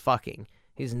 He's fucking.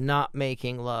 He's not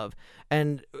making love.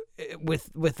 And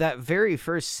with that very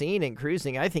first scene in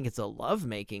Cruising, I think it's a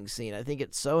love-making scene. I think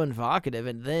it's so evocative.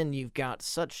 And then you've got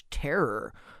such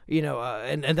terror,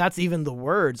 and that's even the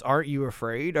words. Aren't you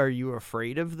afraid? Are you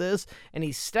afraid of this? And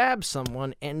he stabs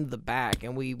someone in the back.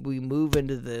 And we move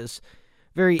into this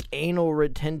very anal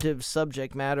retentive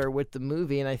subject matter with the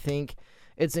movie. And I think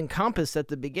it's encompassed at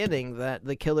the beginning that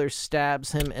the killer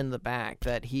stabs him in the back,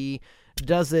 that he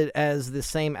does it as the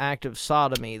same act of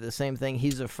sodomy, the same thing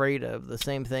he's afraid of, the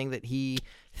same thing that he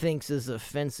thinks is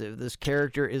offensive. This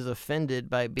character is offended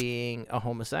by being a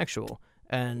homosexual,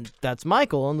 and that's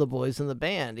Michael and the boys in the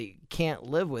band. He can't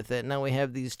live with it. Now we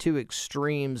have these two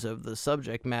extremes of the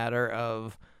subject matter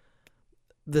of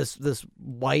this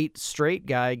white straight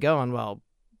guy going, well,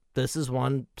 this is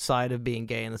one side of being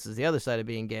gay and this is the other side of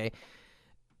being gay.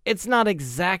 It's not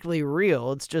exactly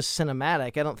real. It's just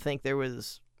cinematic. I don't think there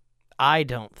was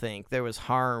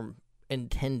harm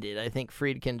intended. I think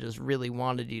Friedkin just really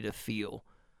wanted you to feel.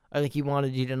 I think he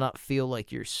wanted you to not feel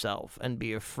like yourself and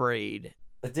be afraid.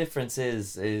 The difference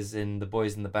is in The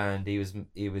Boys in the Band, he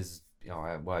was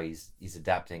he's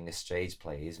adapting a stage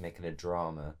play, he's making a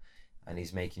drama, and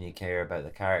he's making you care about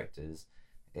the characters.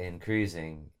 In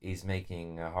Cruising, he's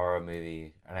making a horror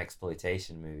movie, an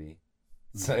exploitation movie.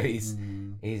 So he's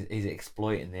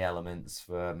exploiting the elements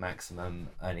for maximum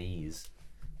unease.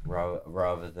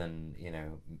 Rather than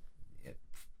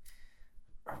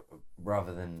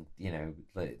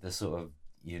the sort of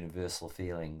universal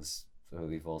feelings that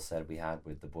we've all said we had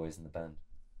with The Boys in the Band.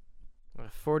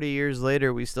 40 years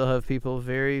later, we still have people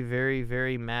very, very,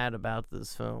 very mad about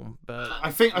this film. But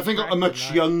I think a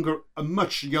much younger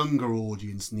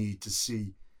audience need to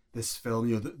see this film.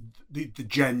 You know, the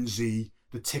Gen Z,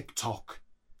 the TikTok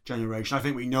generation. I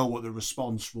think we know what the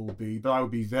response will be, but I would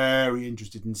be very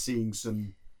interested in seeing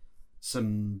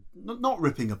some not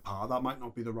ripping apart. That might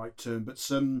not be the right term, but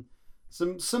some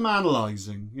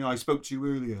analysing. You know, I spoke to you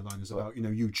earlier, Linus, about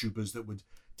YouTubers that would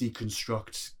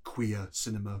deconstruct queer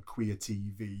cinema, queer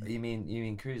TV. You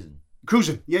mean Cruising?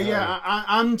 Cruising, yeah,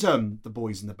 and the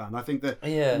boys in the band. I think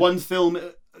that one film,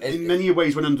 in many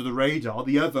ways, went under the radar.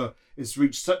 The other has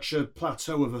reached such a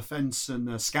plateau of offence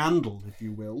and scandal, if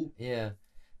you will. Yeah,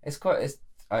 it's quite.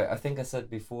 I think I said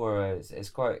before.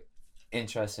 It's quite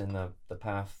interesting the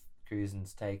path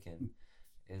Cruising's taken.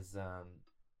 Is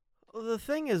Well, the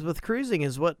thing is with Cruising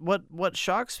is what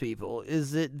shocks people.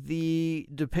 Is it the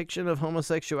depiction of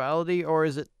homosexuality, or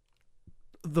is it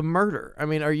the murder? I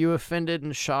mean, are you offended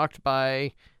and shocked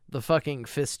by the fucking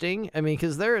fisting? I mean,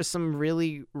 because there is some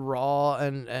really raw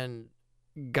and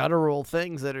guttural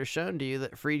things that are shown to you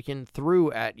that Friedkin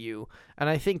threw at you, and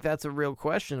I think that's a real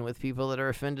question with people that are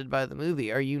offended by the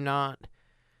movie. Are you not?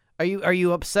 Are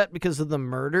you upset because of the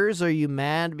murders? Are you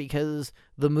mad because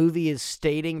the movie is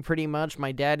stating pretty much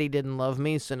my daddy didn't love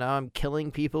me, so now I'm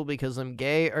killing people because I'm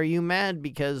gay? Are you mad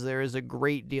because there is a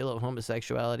great deal of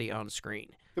homosexuality on screen?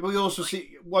 But we also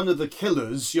see one of the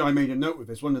killers. I made a note of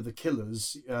this. One of the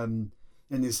killers in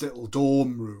this little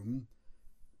dorm room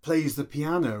plays the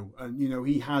piano, and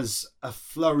he has a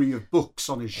flurry of books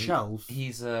on his shelf.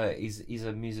 He's a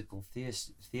musical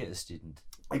theatre student.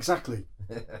 Exactly.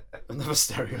 Another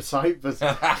stereotype, but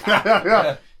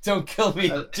don't kill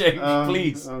me, James,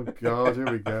 please. Oh God,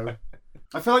 here we go.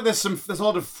 I feel like there's a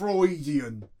lot of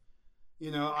Freudian.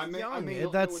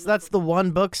 That's the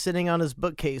one book sitting on his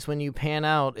bookcase when you pan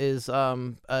out is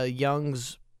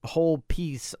Jung's whole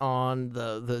piece on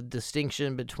the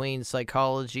distinction between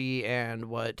psychology and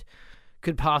what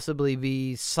could possibly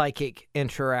be psychic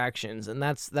interactions, and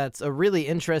that's a really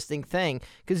interesting thing,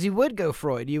 because you would go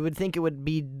Freud. You would think it would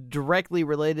be directly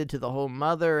related to the whole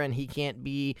mother, and he can't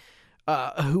be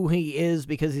who he is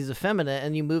because he's effeminate,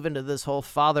 and you move into this whole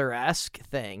father-esque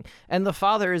thing, and the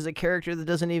father is a character that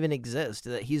doesn't even exist,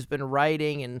 that he's been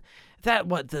writing, and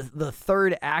the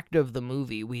third act of the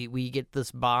movie, we get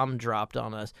this bomb dropped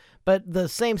on us. But the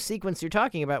same sequence you're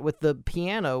talking about with the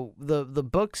piano, the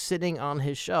book sitting on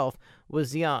his shelf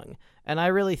was Jung, and I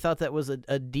really thought that was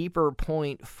a deeper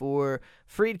point for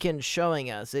Friedkin showing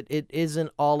us it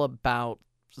isn't all about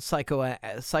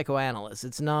psychoanalysts.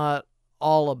 It's not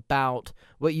all about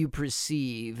what you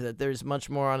perceive, that there's much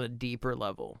more on a deeper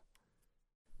level.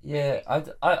 Yeah, I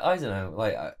don't know,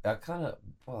 like, I kind of,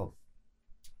 well,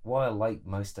 what I like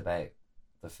most about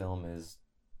the film is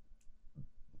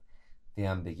the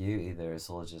ambiguity. There is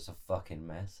all just a fucking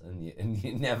mess, and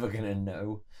you're never gonna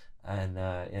know, and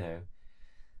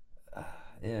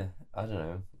yeah, I don't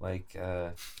know, like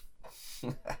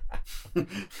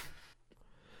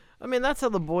I mean, that's how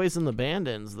The Boys in the Band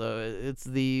ends, though. It's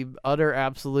the utter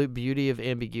absolute beauty of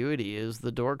ambiguity is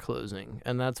the door closing.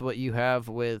 And that's what you have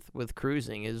with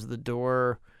Cruising, is the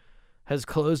door has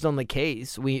closed on the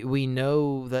case. We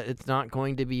know that it's not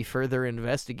going to be further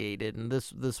investigated. And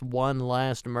this one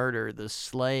last murder, this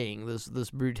slaying, this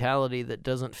brutality that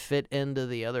doesn't fit into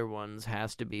the other ones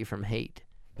has to be from hate.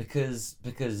 Because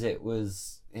it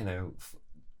was,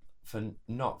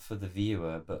 not for the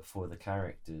viewer, but for the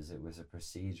characters, it was a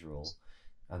procedural,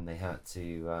 and they had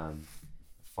to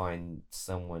find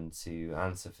someone to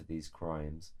answer for these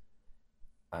crimes,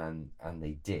 and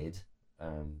they did,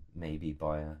 maybe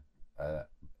by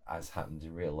as happened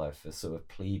in real life, a sort of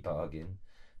plea bargain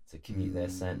to commute their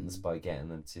sentence by getting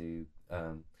them to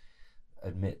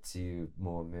admit to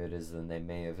more murders than they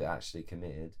may have actually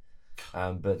committed,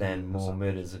 but then more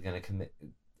murders are going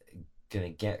to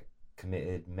get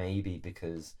committed, maybe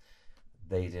because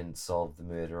they didn't solve the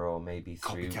murder, or maybe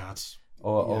through copycats,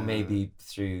 or maybe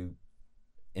through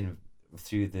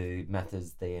the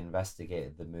methods they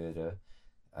investigated the murder,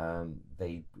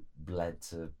 they led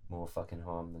to more fucking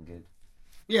harm than good.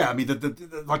 Yeah, I mean,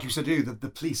 the like you said, the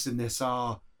police in this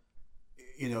are,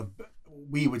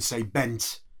 we would say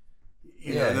bent.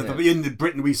 In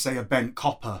Britain we say a bent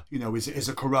copper, is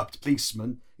a corrupt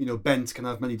policeman. Bent can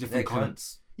have many different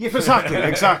kinds. Yeah,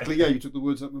 exactly. Yeah, you took the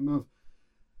words out of my mouth.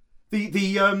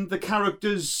 The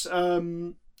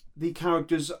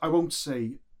characters, I won't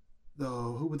say.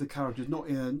 Who were the characters? Not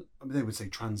in. I mean, they would say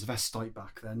transvestite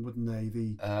back then, wouldn't they?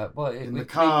 The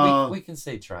car. We can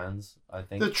say trans. I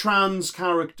think the trans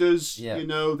characters. Yeah.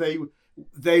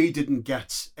 They didn't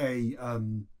get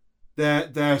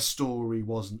their story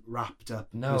wasn't wrapped up.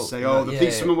 No, They say, no, the yeah,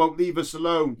 policeman won't leave us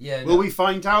alone. Yeah, Will we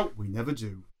find out? We never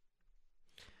do.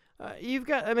 You've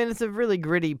got, I mean, it's a really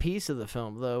gritty piece of the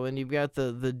film, though, and you've got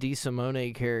the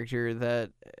DeSimone character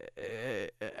that,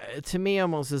 to me,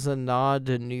 almost is a nod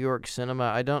to New York cinema.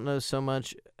 I don't know so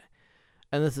much,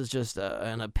 and this is just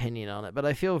an opinion on it, but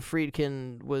I feel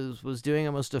Friedkin was doing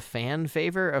almost a fan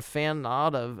favor, a fan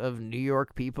nod of New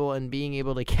York people, and being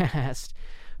able to cast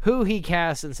who he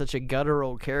cast in such a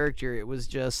guttural character. It was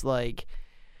just like...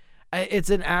 It's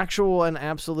an actual and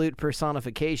absolute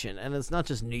personification, and it's not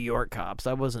just New York cops.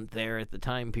 I wasn't there at the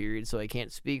time period, so I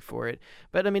can't speak for it.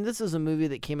 But, I mean, this is a movie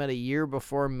that came out a year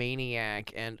before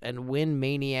Maniac, and when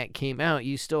Maniac came out,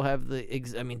 you still have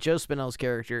Joe Spinell's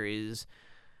character is...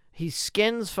 He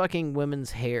skins fucking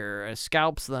women's hair,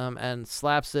 scalps them, and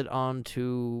slaps it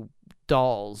onto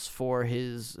dolls for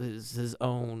his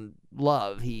own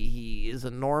love. He is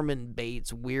a Norman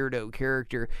Bates weirdo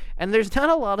character, and there's not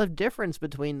a lot of difference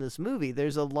between this movie.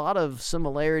 There's a lot of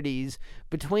similarities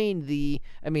between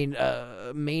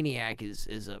Maniac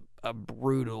is a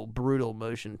brutal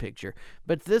motion picture,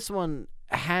 but this one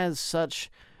has such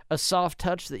a soft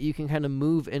touch that you can kind of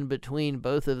move in between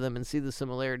both of them and see the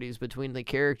similarities between the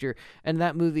character. And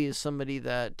that movie is somebody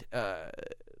that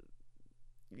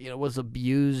was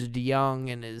abused young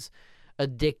and is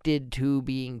addicted to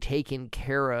being taken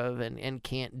care of and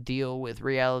can't deal with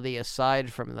reality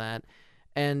aside from that.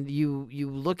 And you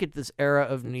look at this era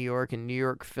of New York and New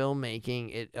York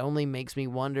filmmaking, it only makes me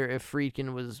wonder if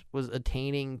Friedkin was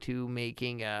attaining to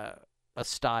making a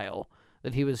style,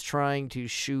 that he was trying to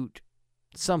shoot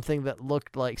something that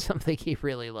looked like something he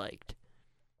really liked.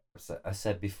 I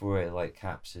said before, it like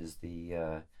captures the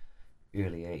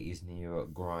early 80s New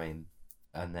York grime,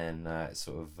 and then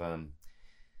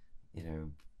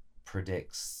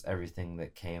predicts everything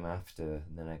that came after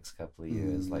in the next couple of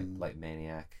years, like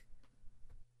Maniac.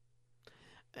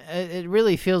 It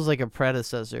really feels like a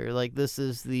predecessor. Like, this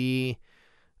is the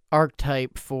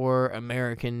archetype for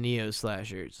American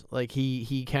neo-slashers. Like,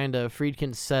 he kind of,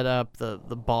 Friedkin set up the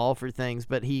ball for things,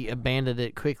 but he abandoned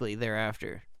it quickly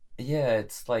thereafter. Yeah,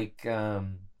 it's like,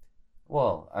 like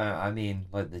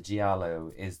the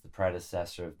Giallo is the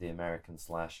predecessor of the American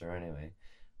slasher anyway.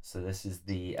 So this is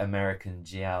the American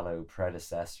Giallo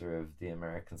predecessor of the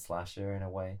American slasher in a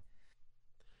way.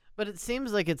 But it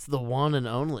seems like it's the one and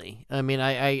only. I mean,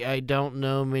 I don't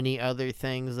know many other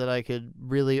things that I could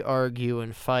really argue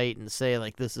and fight and say,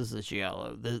 like, this is a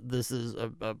Giallo. This is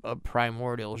a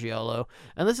primordial Giallo.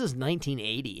 And this is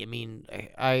 1980. I mean,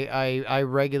 I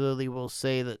regularly will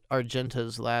say that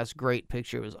Argento's last great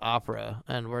picture was Opera,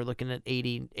 and we're looking at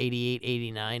 80, 88,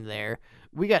 89 there.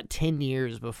 We got 10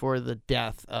 years before the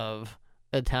death of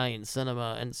Italian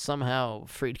cinema, and somehow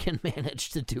Friedkin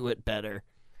managed to do it better.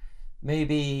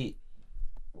 Maybe,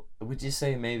 would you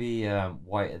say maybe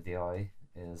White of the Eye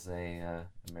is a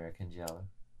American Giallo?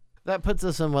 That puts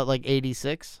us in, what, like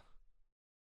 86?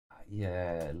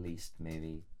 Yeah, at least,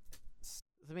 maybe.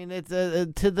 I mean, it's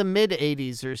to the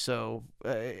mid-80s or so,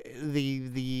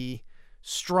 the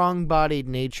strong-bodied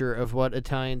nature of what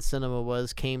Italian cinema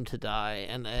was came to die,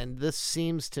 and this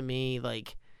seems to me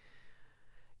like...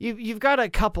 You've got a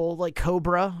couple, like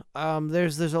Cobra.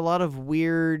 There's a lot of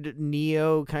weird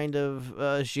neo kind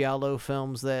of giallo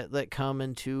films that come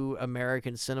into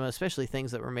American cinema, especially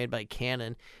things that were made by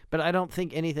Cannon. But I don't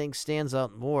think anything stands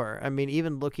out more. I mean,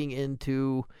 even looking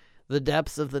into the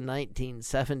depths of the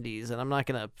 1970s, and I'm not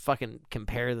going to fucking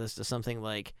compare this to something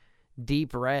like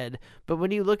Deep Red, but when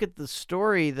you look at the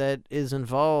story that is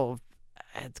involved,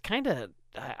 it's kind of...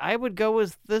 I would go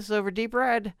with this over Deep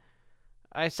Red.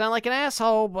 I sound like an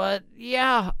asshole, but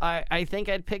yeah, I think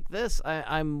I'd pick this.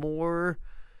 I'm more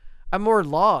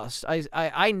lost.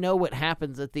 I know what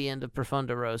happens at the end of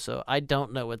Profondo Rosso. I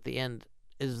don't know what the end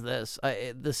is. This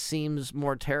seems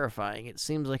more terrifying. It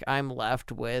seems like I'm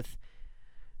left with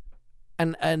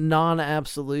a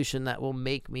non-absolution that will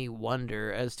make me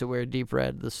wonder as to where Deep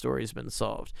Red the story's been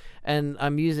solved. And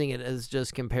I'm using it as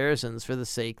just comparisons for the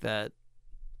sake that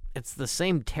it's the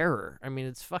same terror. I mean,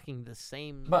 it's fucking the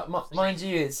same. But mind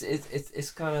you,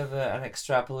 it's kind of an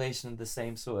extrapolation of the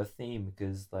same sort of theme,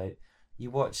 because like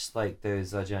you watch like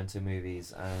those Argento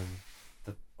movies and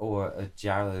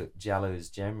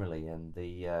giallos generally, and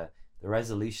the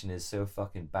resolution is so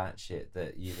fucking batshit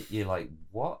that you're like,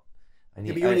 what? And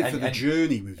you're only for the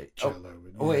journey with giallo.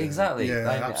 Oh, exactly. Yeah,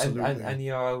 absolutely. And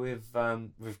you are with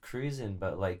Cruising,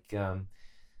 but like.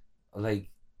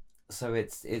 So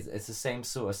it's the same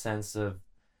sort of sense of,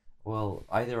 well,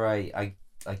 either I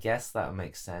guess that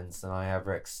makes sense and I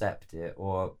either accept it,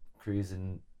 or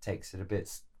Cruising takes it a bit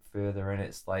further and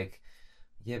it's like,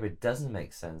 Yeah, but it doesn't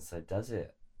make sense, though, does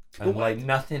it? But And what- like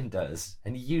nothing does,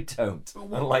 and you don't. But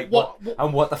And like what-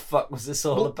 what the fuck was this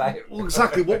all about? Well,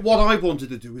 exactly. What I wanted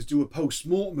to do was do a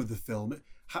post-mortem of the film.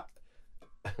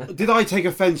 Did I take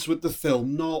offence with the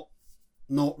film?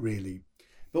 Not really.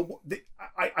 But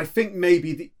I think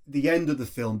maybe the end of the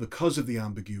film, because of the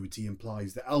ambiguity,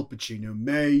 implies that Al Pacino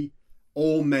may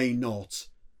or may not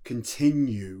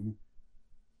continue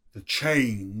the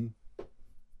chain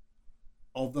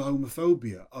of the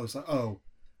homophobia. I was like, oh,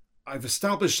 I've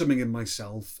established something in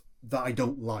myself that I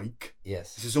don't like.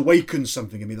 Yes. This has awakened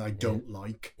something in me that I don't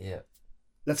like. Yeah.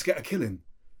 Let's get a killing.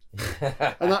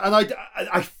 and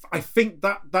I think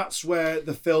that's where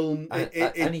the film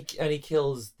and he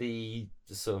kills the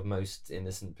sort of most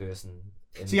innocent person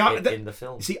in the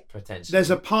film. See, potentially. there's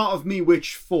a part of me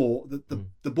which thought that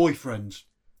the boyfriend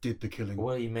did the killing.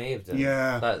 Well, he may have done.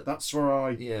 Yeah, that's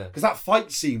where Yeah. because that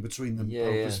fight scene between them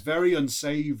Yeah, was very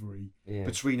unsavoury Yeah.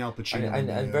 between Al Pacino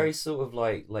and very sort of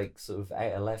like sort of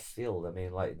out of left field. I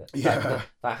mean, like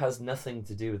that has nothing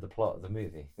to do with the plot of the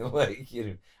movie. Like,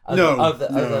 you know, other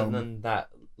than that,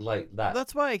 like that.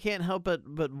 That's why I can't help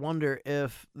but wonder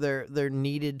if there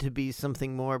needed to be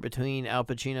something more between Al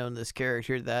Pacino and this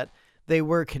character, that they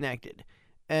were connected.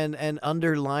 And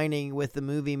underlining with the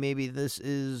movie, maybe this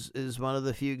is one of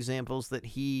the few examples that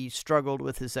he struggled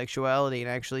with his sexuality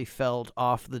and actually felt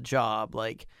off the job.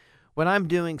 Like, when I'm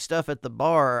doing stuff at the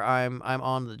bar, I'm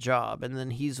on the job, and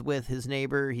then he's with his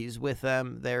neighbor, he's with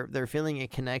them. They're feeling a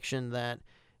connection that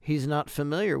he's not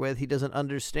familiar with. He doesn't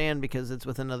understand because it's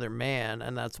with another man,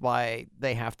 and that's why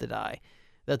they have to die.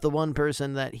 That the one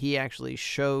person that he actually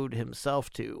showed himself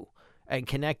to and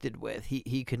connected with,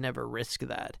 he could never risk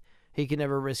that. He could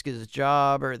never risk his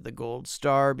job or the gold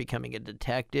star, becoming a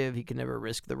detective. He could never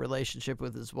risk the relationship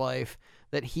with his wife,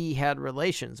 that he had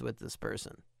relations with this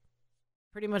person.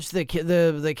 Pretty much the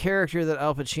character that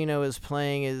Al Pacino is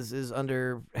playing is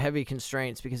under heavy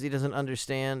constraints because he doesn't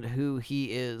understand who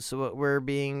he is. So what we're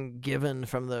being given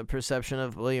from the perception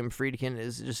of William Friedkin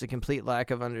is just a complete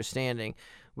lack of understanding.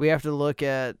 We have to look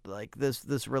at like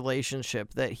this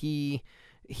relationship that he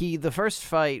the first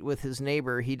fight with his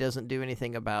neighbor he doesn't do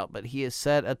anything about, but he has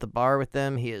sat at the bar with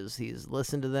them, he's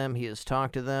listened to them, he has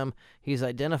talked to them, he's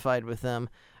identified with them.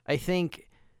 I think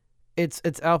it's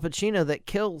Al Pacino that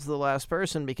kills the last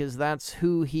person because that's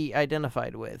who he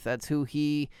identified with, that's who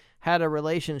he had a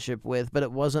relationship with, but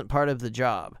it wasn't part of the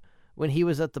job. When he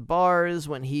was at the bars,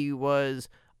 when he was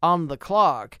on the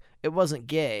clock, it wasn't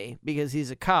gay because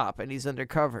he's a cop and he's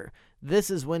undercover. This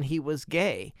is when he was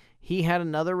gay. He had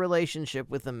another relationship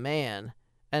with a man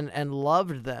and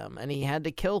loved them, and he had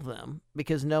to kill them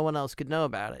because no one else could know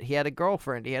about it. He had a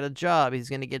girlfriend. He had a job. He's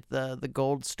going to get the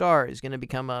gold star. He's going to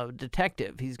become a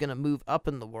detective. He's going to move up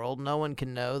in the world. No one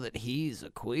can know that he's a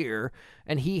queer,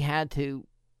 and he had to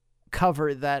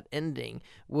cover that ending,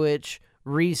 which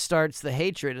restarts the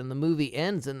hatred, and the movie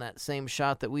ends in that same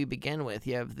shot that we begin with.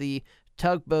 You have the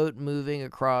tugboat moving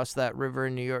across that river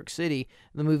in New York City.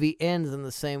 The movie ends in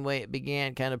the same way it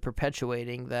began, kind of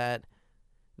perpetuating that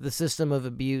the system of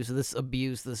abuse, this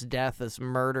death, this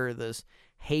murder, this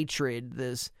hatred,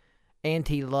 this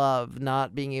anti-love,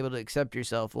 not being able to accept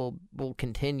yourself will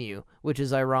continue, which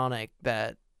is ironic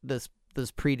that this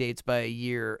predates by a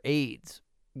year AIDS,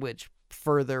 which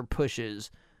further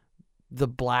pushes the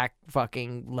black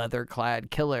fucking leather-clad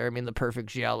killer. I mean, the perfect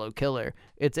giallo killer.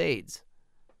 It's AIDS.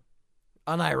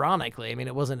 Unironically, I mean,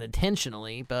 it wasn't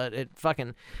intentionally, but it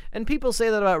fucking... And people say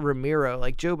that about Ramiro.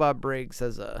 Like, Joe Bob Briggs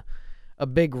has a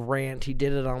big rant. He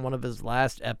did it on one of his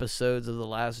last episodes of The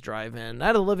Last Drive-In. Night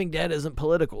of the Living Dead isn't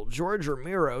political. George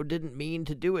Romero didn't mean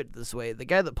to do it this way. The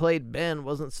guy that played Ben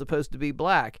wasn't supposed to be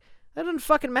black. That doesn't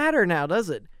fucking matter now, does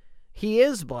it? He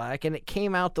is black, and it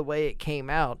came out the way it came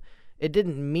out. It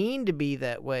didn't mean to be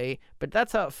that way, but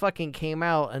that's how it fucking came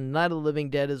out, and Night of the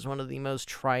Living Dead is one of the most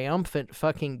triumphant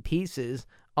fucking pieces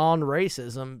on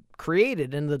racism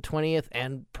created in the 20th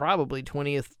and probably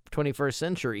 21st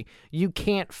century. You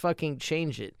can't fucking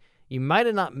change it. You might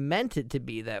have not meant it to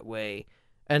be that way,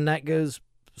 and that goes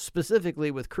specifically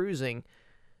with Cruising.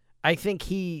 I think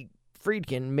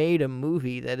Friedkin made a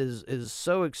movie that is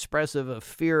so expressive of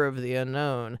fear of the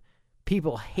unknown.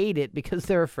 People hate it because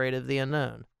they're afraid of the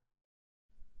unknown.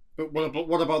 But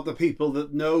what about the people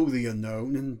that know the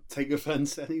unknown and take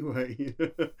offense anyway?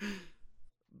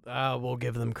 We'll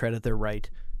give them credit. They're right.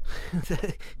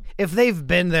 If they've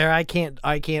been there, I can't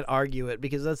argue it,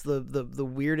 because that's the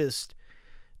weirdest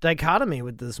dichotomy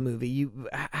with this movie.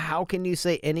 How can you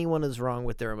say anyone is wrong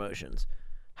with their emotions?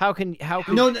 How can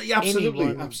No,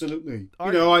 absolutely.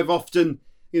 I've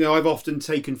often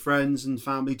taken friends and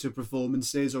family to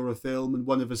performances or a film, and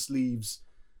one of us leaves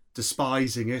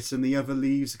despising it, and the other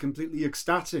leaves completely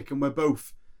ecstatic, and we're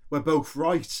both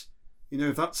right. You know,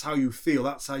 if that's how you feel,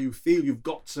 that's how you feel. You've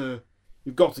got to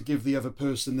give the other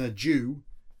person their due.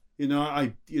 You know,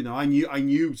 I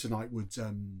knew tonight would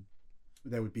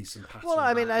there would be some pattern. Well,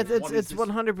 I mean, it's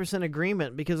 100%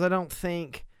 agreement, because I don't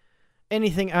think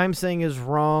anything I'm saying is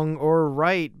wrong or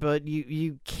right, but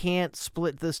you can't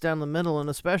split this down the middle, and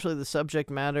especially the subject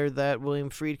matter that William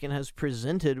Friedkin has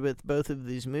presented with both of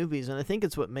these movies, and I think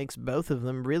it's what makes both of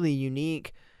them really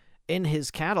unique in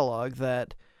his catalog,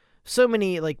 that so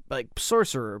many, like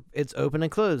Sorcerer, it's open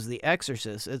and closed. The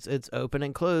Exorcist, it's open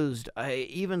and closed.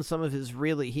 Even some of his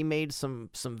he made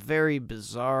some very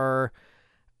bizarre,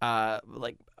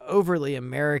 like overly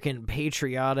American,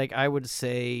 patriotic, I would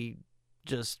say,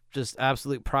 just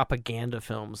absolute propaganda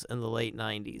films in the late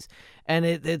 90s. And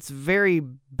it's very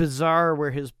bizarre where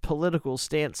his political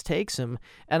stance takes him,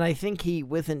 and I think he,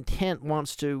 with intent,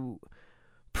 wants to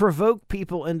provoke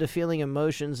people into feeling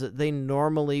emotions that they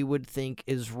normally would think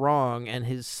is wrong, and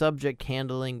his subject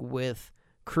handling with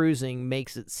Cruising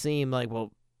makes it seem like,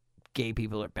 well, gay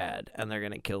people are bad and they're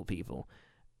going to kill people.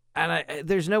 And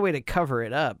there's no way to cover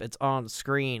it up. It's on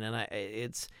screen, and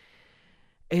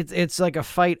it's like a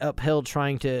fight uphill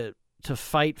trying to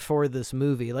fight for this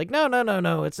movie. Like, no,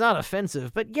 it's not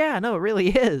offensive. But yeah, no, it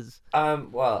really is.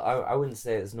 Well, I wouldn't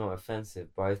say it's not offensive,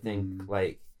 but I think,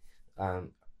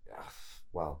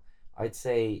 well, I'd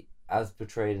say as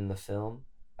portrayed in the film,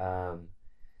 I'd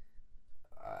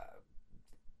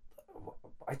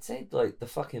say, like, the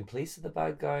fucking police are the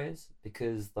bad guys,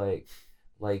 because, I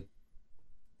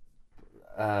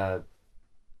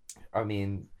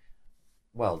mean,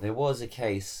 well, there was a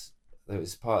case that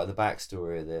was part of the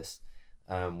backstory of this,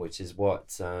 which is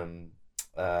what Randy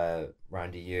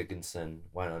Jurgensen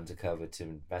went undercover to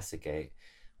investigate,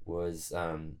 was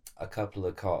a couple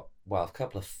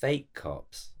of fake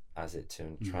cops, as it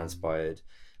transpired,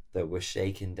 that were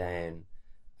shaking down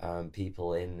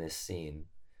people in this scene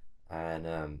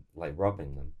and like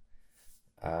robbing them.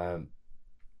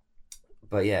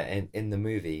 But yeah, in the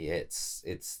movie,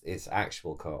 it's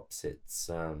actual cops. It's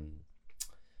Joe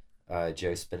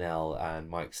Spinell and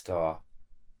Mike Starr.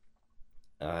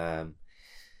 And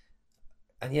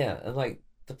yeah, and like,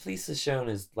 the police are shown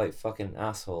as like fucking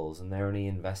assholes, and they're only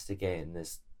investigating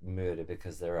this murder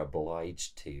because they're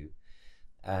obliged to.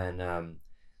 And I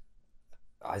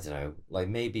don't know, like,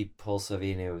 maybe Paul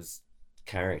Sorvino's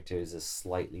character is a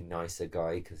slightly nicer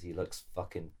guy because he looks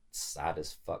fucking sad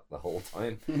as fuck the whole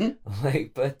time.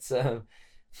 Like, but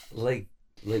like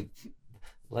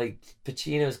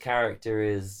Pacino's character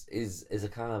is a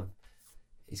kind of,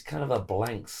 he's kind of a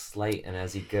blank slate, and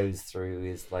as he goes through,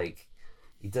 is like,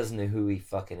 he doesn't know who he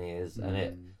fucking is, and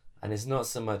it's not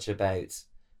so much about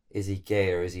is he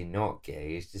gay or is he not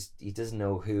gay. It's just, he doesn't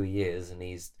know who he is, and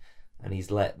he's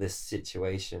let this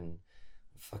situation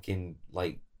fucking,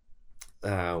 like,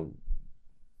 well,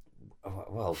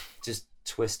 just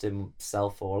twist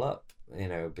himself all up, you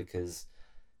know, because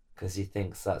he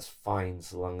thinks that's fine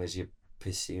so long as you're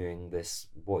pursuing this,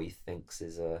 what he thinks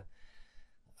is a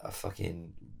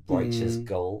fucking righteous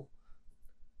goal.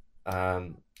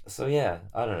 So yeah,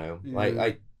 I don't know. Yeah.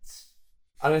 Like,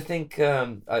 I don't think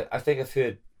I think I've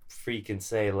heard Friedkin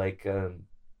say, like,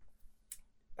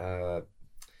 the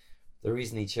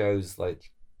reason he chose,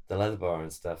 like, the leather bar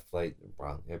and stuff, like,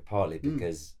 well, partly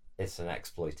because it's an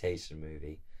exploitation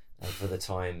movie, and for the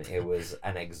time it was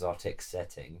an exotic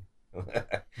setting.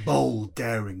 Bold,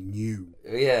 daring, new.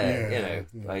 Yeah, you know,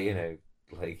 like, you know,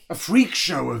 like a freak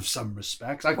show of some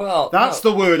respects. Like, well, that's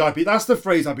the word that's the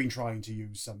phrase I've been trying to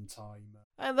use sometime.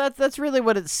 And that's really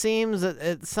what it seems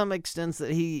at some extent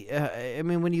that he. I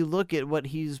mean, when you look at what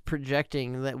he's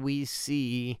projecting, that we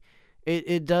see,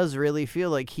 it does really feel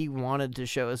like he wanted to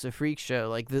show us a freak show.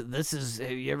 Like, this is.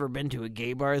 Have you ever been to a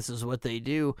gay bar? This is what they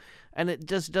do, and it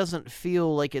just doesn't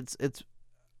feel like it's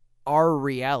our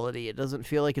reality. It doesn't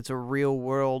feel like it's a real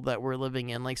world that we're living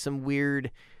in, like some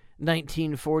weird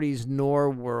 1940s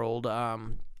noir world.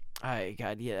 I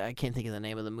can't think of the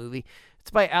name of the movie. It's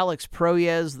by Alex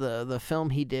Proyas, the film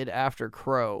he did after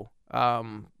Crow.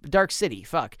 Dark City,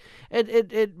 fuck.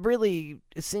 It really,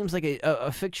 it seems like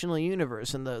a fictional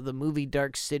universe. In the movie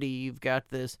Dark City, you've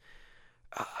got this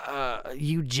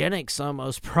eugenics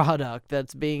almost product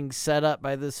that's being set up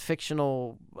by this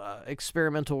fictional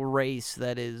experimental race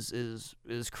that is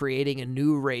creating a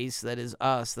new race that is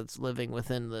us, that's living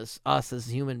within this, us as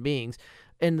human beings,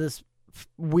 in this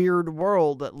weird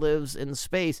world that lives in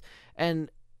space.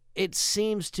 And it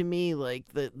seems to me like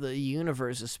the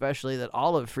universe, especially that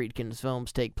all of Friedkin's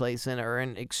films take place in, are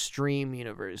in extreme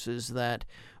universes, that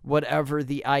whatever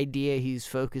the idea he's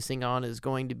focusing on is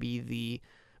going to be the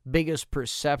biggest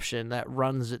perception that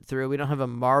runs it through. We don't have a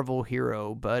Marvel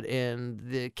hero, but in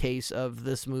the case of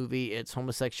this movie, it's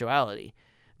homosexuality.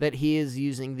 That he is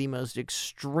using the most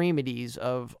extremities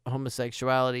of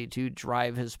homosexuality to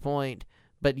drive his point,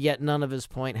 but yet none of his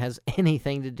point has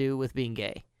anything to do with being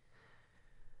gay.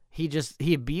 He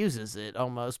abuses it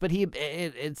almost, but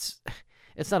it's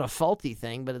not a faulty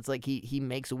thing, but it's like he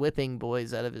makes whipping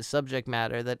boys out of his subject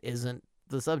matter that isn't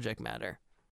the subject matter.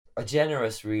 A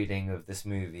generous reading of this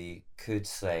movie could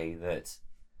say that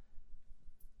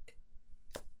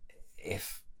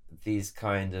if these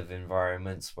kind of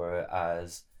environments were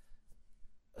as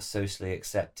socially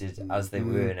accepted as they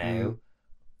were now,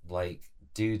 like,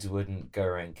 dudes wouldn't go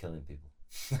around killing people.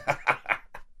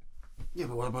 Yeah,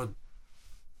 but what about...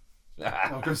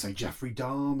 I was going to say Jeffrey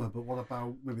Dahmer, but what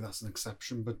about... Maybe that's an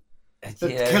exception, but...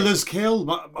 Killers kill.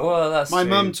 My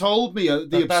mum told me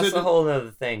that's a whole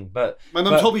other thing. But my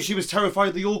mum told me she was terrified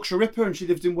of the Yorkshire Ripper, and she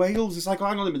lived in Wales. It's like,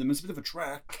 hang on a minute, it's a bit of a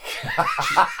trek.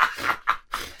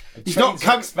 He's not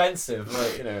expensive,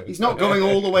 like, you know. He's not going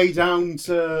all the way down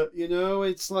to, you know.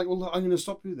 It's like, well, I'm going to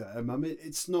stop you there, mum.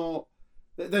 It's not.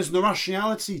 There's no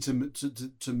rationality to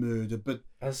murder, but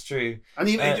that's true.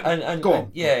 And go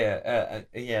on.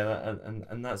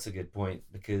 And that's a good point,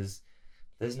 because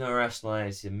there's no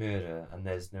rationality to murder, and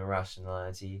there's no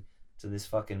rationality to this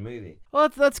fucking movie. Well,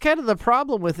 that's kind of the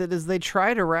problem with it, is they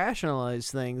try to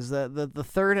rationalize things. That the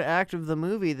third act of the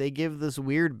movie, they give this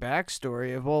weird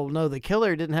backstory of, well, no, the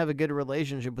killer didn't have a good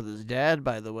relationship with his dad,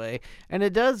 by the way. And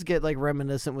it does get, like,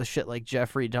 reminiscent with shit like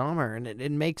Jeffrey Dahmer, and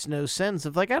it makes no sense.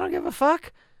 Of, like, I don't give a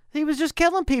fuck. He was just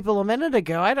killing people a minute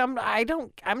ago. I'm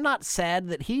not sad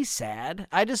that he's sad.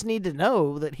 I just need to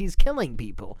know that he's killing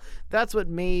people. That's what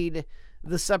made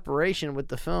the separation with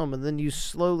the film, and then you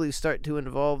slowly start to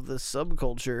involve the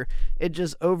subculture. It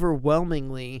just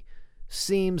overwhelmingly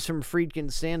seems, from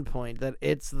Friedkin's standpoint, that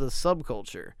it's the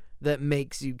subculture that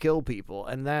makes you kill people,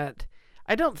 and that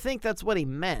I don't think that's what he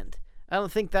meant. I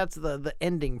don't think that's the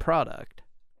ending product.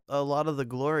 A lot of the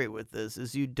glory with this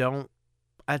is you don't,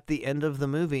 at the end of the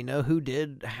movie, know who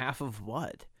did half of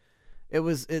what.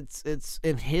 It's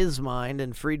in his mind,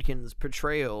 and Friedkin's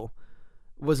portrayal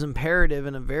was imperative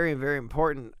and a very, very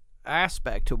important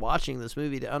aspect to watching this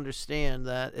movie, to understand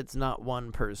that it's not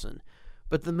one person.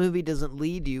 But the movie doesn't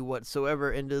lead you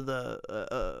whatsoever into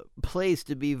the place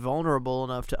to be vulnerable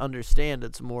enough to understand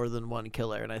it's more than one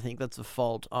killer. And I think that's a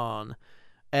fault on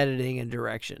editing and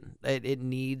direction. It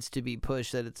needs to be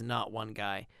pushed that it's not one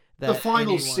guy. The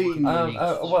final scene.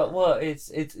 Well,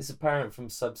 it's apparent from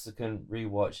subsequent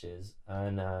rewatches,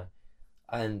 and I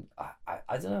don't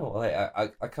know. Like, I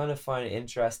kind of find it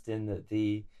interesting that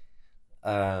the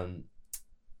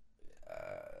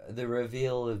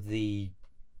reveal of the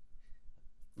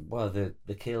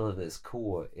kill that's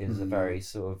caught is a very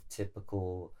sort of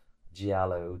typical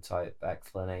giallo type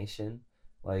explanation.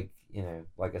 Like, you know,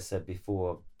 like I said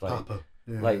before,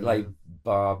 like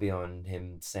Barbie on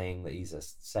him saying that he's a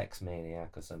sex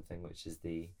maniac or something, which is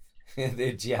the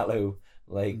the giallo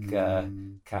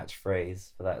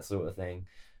catchphrase for that sort of thing.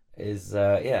 Is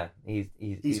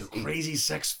he's a crazy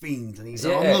sex fiend, and he's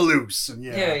on the loose, and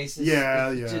he's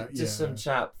just some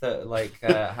chap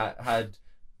that had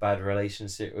bad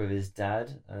relationship with his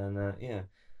dad, and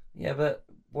but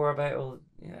what about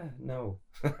no.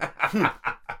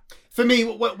 For me,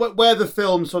 where the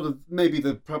film sort of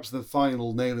perhaps the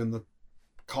final nail in the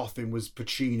coffin was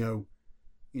Pacino,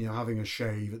 you know, having a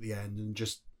shave at the end and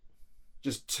just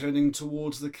turning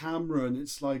towards the camera, and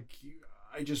it's like,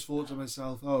 I just thought to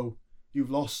myself, oh,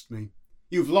 you've lost me.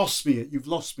 You've lost me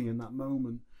in that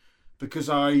moment, because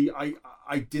I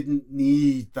didn't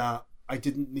need that. I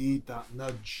didn't need that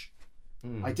nudge.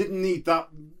 I didn't need that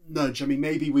nudge. I mean,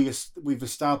 maybe we've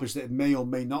established that it may or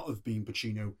may not have been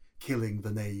Pacino killing the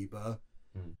neighbor.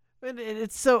 And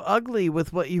it's so ugly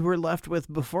with what you were left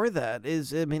with before that.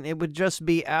 It would just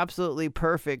be absolutely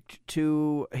perfect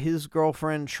to his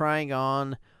girlfriend trying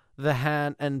on the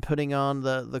hat and putting on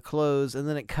the clothes, and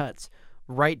then it cuts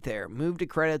right there. Move to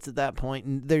credits at that point,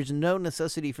 and there's no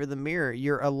necessity for the mirror.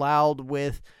 You're allowed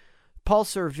with Paul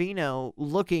Sorvino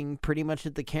looking pretty much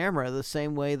at the camera the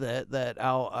same way that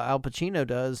Al Pacino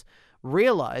does,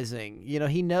 realizing, you know,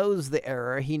 he knows the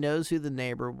error, he knows who the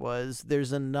neighbor was.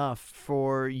 There's enough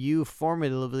for you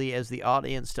formatively as the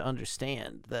audience to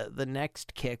understand. The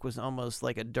next kick was almost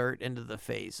like a dirt into the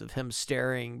face of him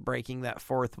staring, breaking that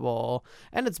fourth wall,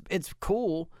 and it's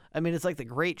cool. I mean, it's like the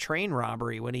Great Train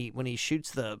Robbery when he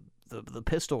shoots the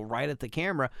pistol right at the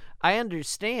camera. I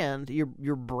understand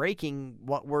you're breaking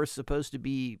what we're supposed to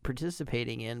be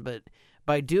participating in, but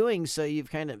by doing so,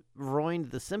 you've kind of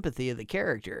ruined the sympathy of the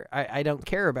character. I don't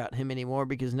care about him anymore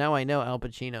because now I know Al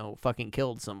Pacino fucking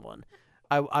killed someone.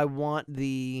 I want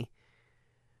the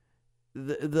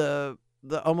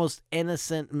almost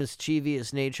innocent,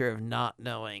 mischievous nature of not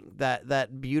knowing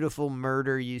that beautiful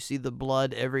murder. You see the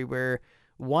blood everywhere.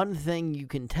 One thing you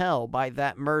can tell by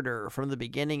that murder from the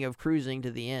beginning of Cruising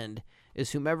to the end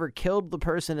is whomever killed the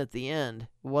person at the end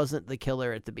wasn't the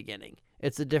killer at the beginning.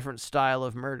 It's a different style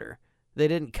of murder. They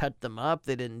didn't cut them up.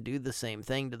 They didn't do the same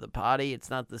thing to the body. It's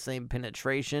not the same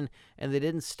penetration. And they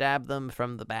didn't stab them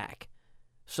from the back.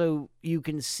 So you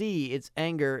can see it's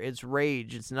anger, it's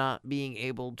rage. It's not being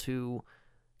able to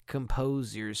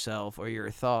compose yourself or your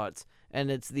thoughts.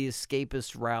 And it's the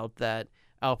escapist route that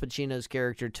Al Pacino's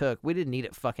character took. We didn't need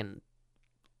it fucking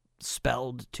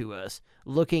spelled to us.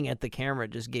 Looking at the camera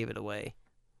just gave it away.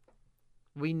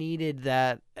 We needed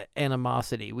that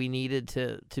animosity. We needed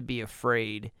to be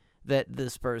afraid that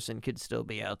this person could still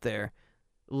be out there.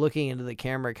 Looking into the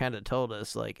camera kind of told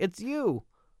us, like, it's you.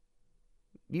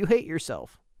 You hate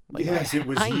yourself. Like, yes, it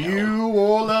was you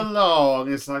all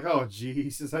along. It's like, oh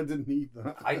Jesus, I didn't need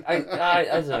that.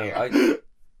 I don't know.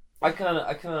 I kind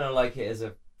of like it as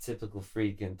a typical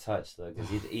Friedkin touch though, because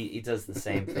he does the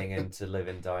same thing in To Live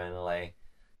and Die in L.A.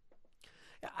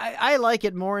 I like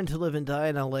it more in To Live and Die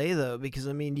in L.A. though, because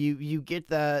I mean you get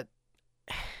that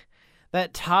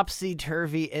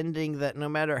topsy-turvy ending that no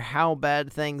matter how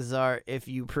bad things are, if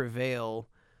you prevail,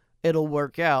 it'll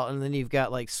work out. And then you've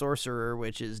got like Sorcerer,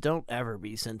 which is don't ever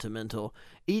be sentimental.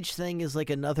 Each thing is like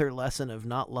another lesson of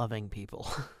not loving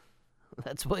people.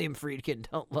 That's William Friedkin.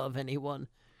 Don't love anyone.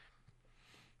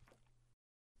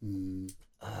 I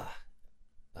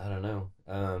don't know.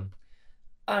 I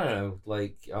don't know.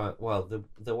 Like, well,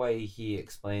 the way he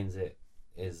explains it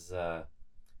is by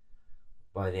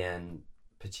the end,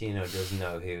 Pacino doesn't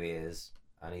know who he is,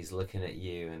 and he's looking at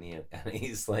you, and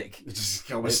he's like, just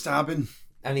go with stabbing,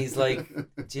 and he's like,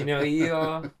 "Do you know who you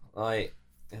are?" Like,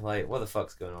 what the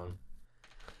fuck's going on?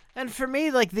 And for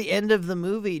me, like, the end of the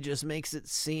movie just makes it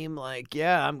seem like,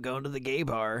 yeah, I'm going to the gay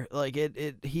bar. Like,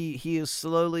 he has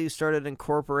slowly started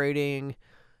incorporating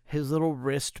his little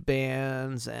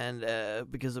wristbands, and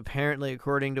because apparently,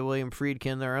 according to William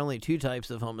Friedkin, there are only two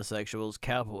types of homosexuals: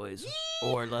 cowboys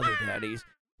or leather daddies.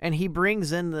 And he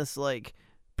brings in this, like,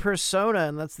 persona,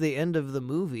 and that's the end of the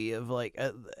movie of, like,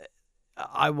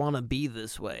 I want to be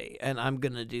this way, and I'm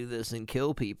going to do this and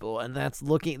kill people. And that's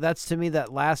to me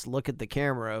that last look at the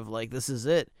camera of, like, this is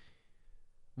it.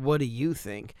 What do you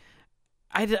think?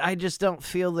 I just don't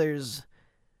feel there's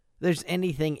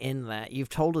anything in that. You've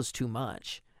told us too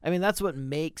much. I mean, that's what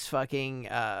makes fucking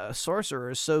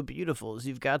Sorcerer so beautiful, is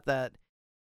you've got that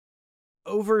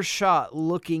overshot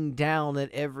looking down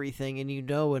at everything, and you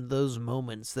know in those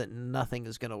moments that nothing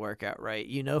is going to work out right.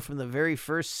 You know from the very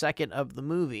first second of the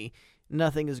movie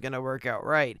nothing is going to work out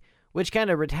right, which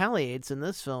kind of retaliates in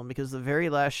this film because the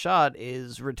very last shot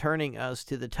is returning us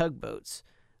to the tugboats.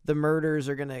 The bodies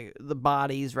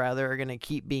are going to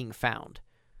keep being found.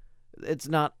 It's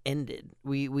not ended.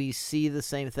 We see the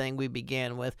same thing we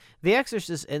began with. The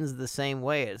Exorcist ends the same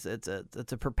way. It's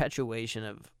a perpetuation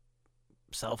of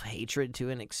self-hatred to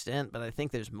an extent, but I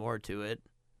think there's more to it.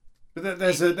 But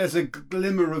there's a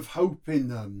glimmer of hope in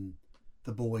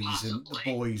the boys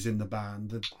in the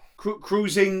band.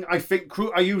 Cruising, I think,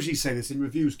 I usually say this in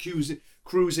reviews,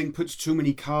 Cruising puts too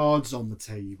many cards on the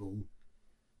table.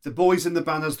 The boys in the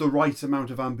band has the right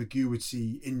amount of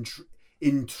ambiguity,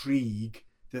 intrigue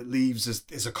that leaves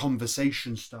as a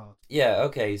conversation start. Yeah,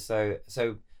 okay, so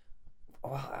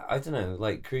well, I don't know,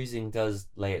 like, Cruising does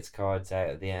lay its cards out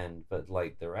at the end, but,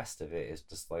 like, the rest of it is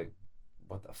just like,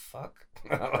 what the fuck?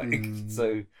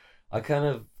 So I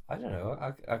don't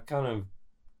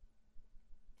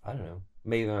know,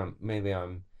 maybe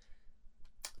I'm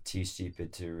too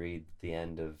stupid to read the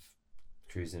end of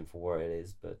Cruising for what it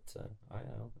is, but I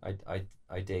don't know,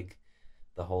 I dig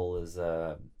the whole as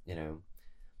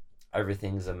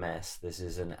everything's a mess. This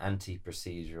is an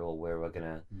anti-procedural where we're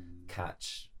gonna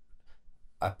catch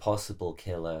a possible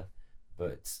killer,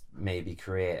 but maybe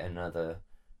create another,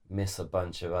 miss a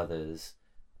bunch of others,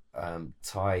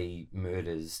 tie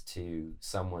murders to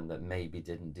someone that maybe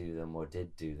didn't do them or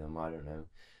did do them, I don't know,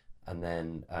 and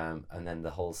then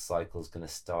the whole cycle's gonna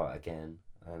start again,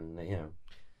 and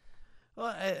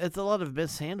well, it's a lot of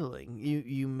mishandling.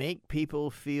 You make people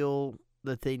feel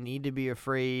that they need to be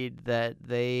afraid, that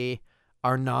they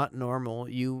are not normal.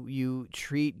 You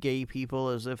treat gay people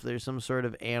as if they're some sort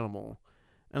of animal.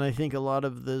 And I think a lot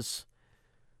of this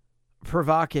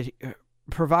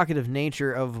provocative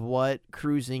nature of what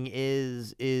Cruising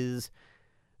is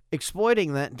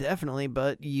exploiting that, definitely,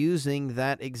 but using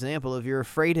that example of you're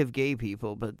afraid of gay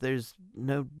people, but there's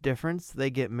no difference. They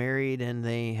get married and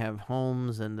they have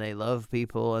homes and they love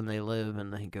people and they live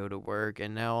and they go to work,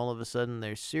 and now all of a sudden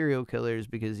they're serial killers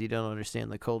because you don't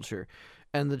understand the culture.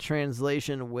 And the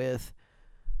translation with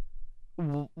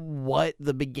what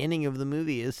the beginning of the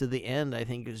movie is to the end, I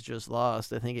think, is just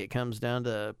lost. I think it comes down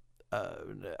to,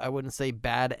 I wouldn't say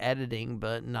bad editing,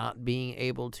 but not being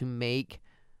able to make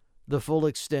the full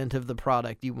extent of the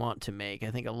product you want to make.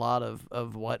 I think a lot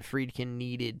of what Friedkin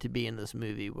needed to be in this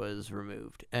movie was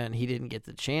removed, and he didn't get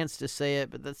the chance to say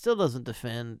it, but that still doesn't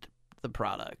defend the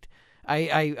product.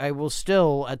 I will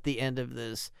still, at the end of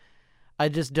this, I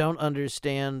just don't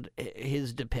understand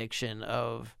his depiction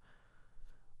of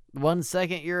 1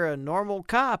 second you're a normal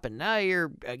cop and now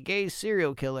you're a gay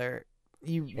serial killer.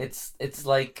 It's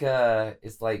like Al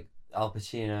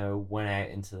Pacino went out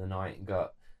into the night and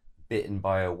got bitten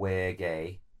by a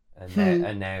were-gay,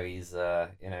 and now he's now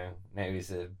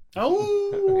he's a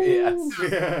yes.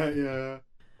 yeah.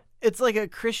 It's like a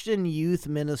Christian youth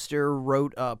minister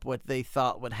wrote up what they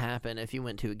thought would happen if you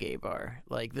went to a gay bar.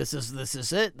 Like, this is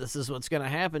it. This is what's going to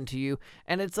happen to you.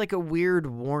 And it's like a weird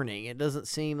warning. It doesn't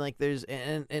seem like there's...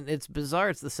 And it's bizarre.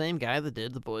 It's the same guy that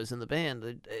did The Boys in the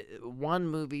Band. One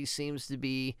movie seems to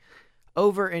be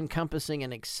over-encompassing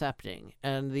and accepting,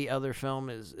 and the other film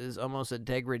is almost a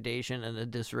degradation and a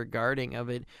disregarding of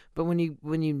it. But when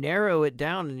you narrow it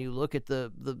down and you look at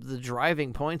the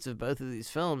driving points of both of these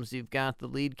films, you've got the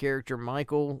lead character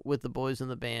Michael with The Boys in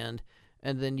the Band,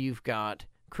 and then you've got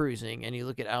Cruising, and you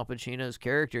look at Al Pacino's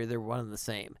character, they're one and the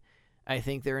same. I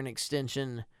think they're an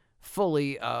extension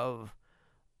fully of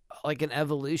like an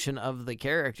evolution of the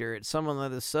character. It's someone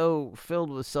that is so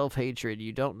filled with self-hatred,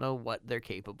 you don't know what they're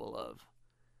capable of.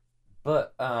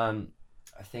 But I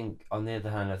think, on the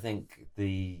other hand, I think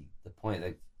the point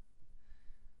that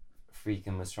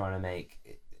Friedkin was trying to make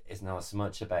is not so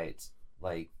much about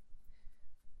like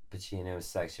Pacino's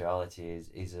sexuality.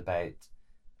 Is about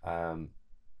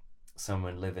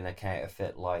someone living a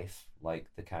counterfeit life, like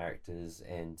the characters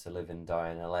in To Live and Die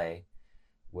in LA,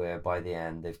 where by the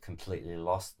end they've completely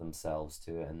lost themselves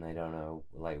to it and they don't know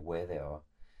like where they are.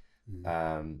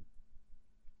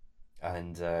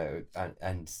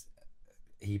 And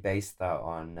he based that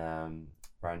on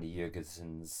Randy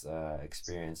Jurgensen's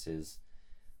experiences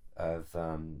of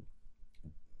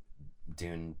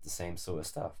doing the same sort of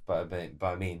stuff, but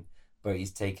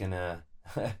he's taken a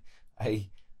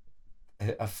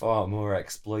far more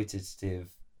exploitative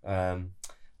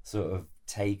sort of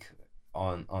take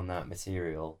on that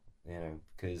material,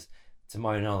 because to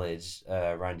my knowledge,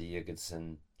 Randy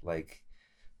Jurgensen like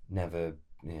never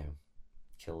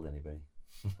killed anybody.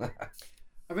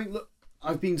 I think, look,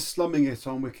 I've been slumming it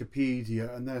on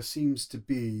Wikipedia, and there seems to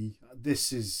be,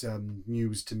 this is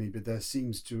news to me, but there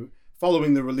seems to,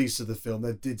 following the release of the film,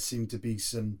 there did seem to be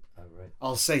some,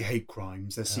 I'll say hate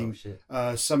crimes. There seemed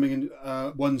something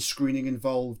one screening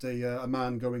involved a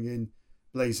man going in,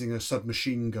 blazing a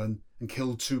submachine gun and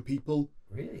killed 2 people.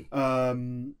 Really?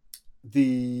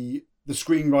 The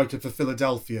screenwriter for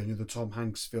Philadelphia, the Tom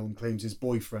Hanks film, claims his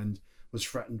boyfriend was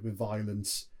threatened with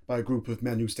violence by a group of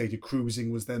men who stated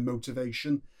cruising was their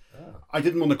motivation. I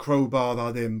didn't want to crowbar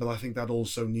that in, but I think that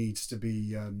also needs to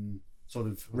be sort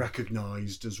of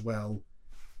recognised as well.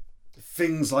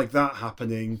 Things like that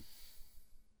happening,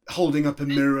 holding up a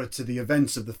mirror to the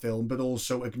events of the film, but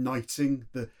also igniting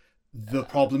the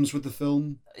problems with the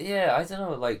film. Yeah, I don't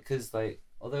know, like, because like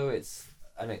although it's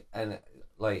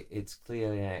it's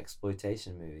clearly an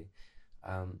exploitation movie.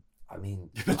 I mean,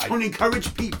 but don't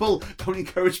encourage people. Don't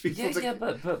encourage people. Yeah,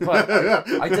 but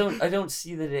I don't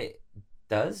see that it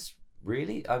does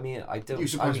really. I mean, I don't. You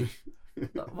surprise me.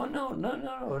 Well,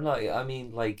 no. Like, I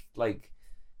mean, like, I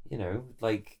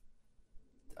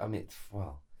mean,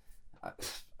 well,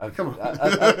 come on.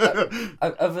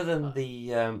 Other than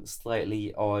the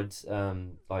slightly odd,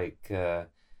 like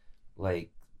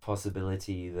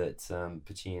possibility that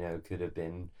Pacino could have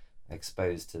been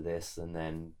exposed to this and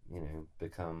then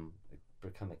become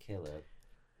a killer.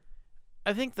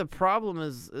 I think the problem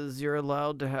is you're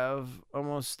allowed to have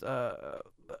almost a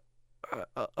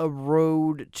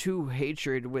road to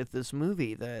hatred with this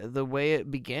movie. The way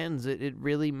it begins, it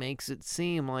really makes it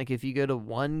seem like if you go to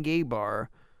one gay bar,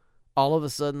 all of a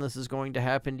sudden this is going to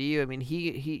happen to you. I mean,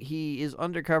 he is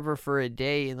undercover for a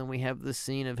day, and then we have this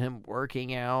scene of him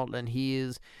working out, and he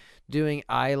is doing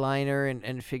eyeliner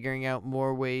and figuring out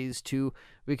more ways to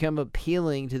become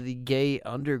appealing to the gay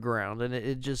underground, and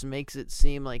it just makes it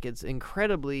seem like it's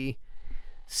incredibly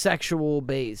sexual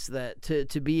base, that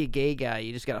to be a gay guy,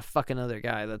 you just gotta fuck another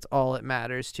guy. That's all it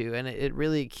matters to. And it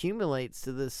really accumulates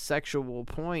to this sexual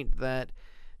point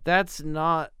that's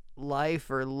not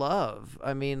life or love.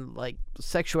 I mean, like,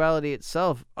 sexuality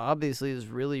itself obviously is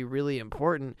really, really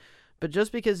important, but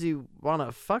just because you want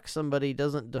to fuck somebody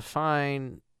doesn't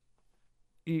define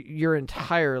your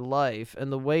entire life.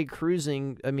 And the way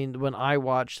Cruising, I mean, when I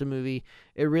watched the movie,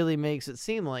 it really makes it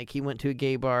seem like he went to a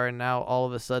gay bar and now all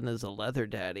of a sudden is a leather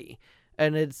daddy.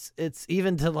 And it's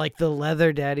even to, like, the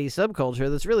leather daddy subculture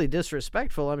that's really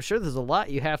disrespectful. I'm sure there's a lot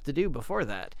you have to do before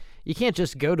that. You can't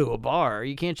just go to a bar.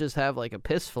 You can't just have, like, a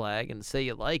piss flag and say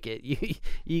you like it.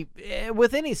 You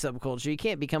with any subculture, you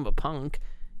can't become a punk.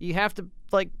 You have to,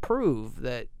 like, prove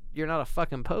that you're not a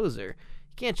fucking poser.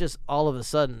 You can't just all of a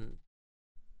sudden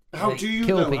How do you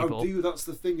kill know? people. How do you? That's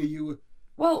the thing. Are you?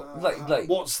 Well, like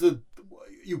what's the?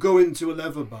 You go into a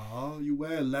leather bar. You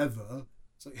wear leather.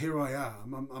 It's like, here I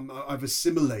am. I've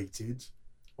assimilated.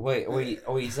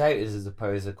 He's out as a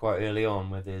poser quite early on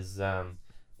with his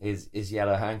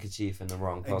yellow handkerchief in the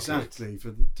wrong pocket. Exactly,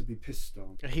 to be pissed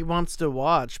on. He wants to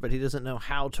watch, but he doesn't know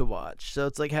how to watch. So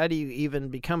it's like, how do you even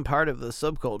become part of the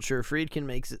subculture? Friedkin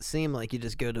makes it seem like you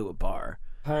just go to a bar.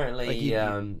 Apparently,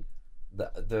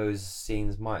 those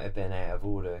scenes might have been out of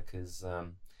order because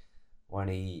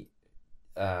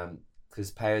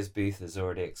because Powers Booth has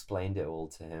already explained it all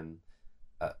to him.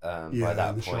 By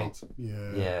that point,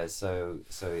 so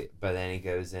but then he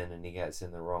goes in and he gets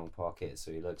in the wrong pocket,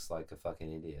 so he looks like a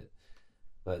fucking idiot.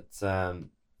 But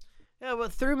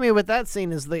what threw me with that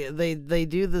scene is they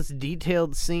do this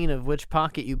detailed scene of which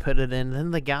pocket you put it in. Then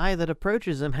the guy that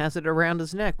approaches him has it around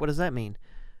his neck. What does that mean?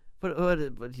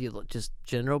 What you look, just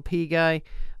general P guy?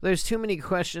 There's too many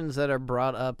questions that are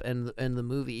brought up in the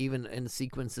movie, even in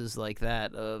sequences like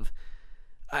that of,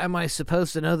 am I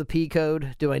supposed to know the P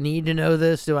code? Do I need to know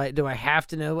this? Do I have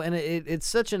to know? And it's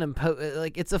such an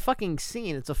it's a fucking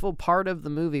scene. It's a full part of the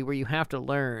movie where you have to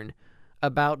learn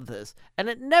about this, and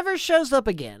it never shows up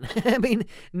again. I mean,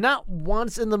 not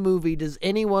once in the movie does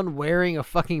anyone wearing a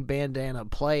fucking bandana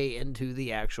play into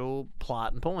the actual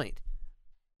plot and point.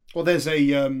 Well, there's a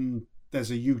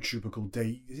YouTuber called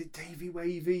Davey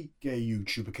Wavy, gay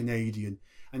YouTuber, Canadian.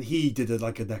 And he did a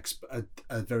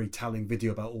very telling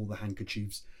video about all the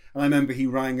handkerchiefs. And I remember he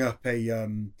rang up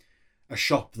a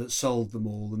shop that sold them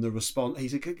all, and the response, he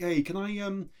said, "Hey, can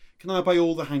I buy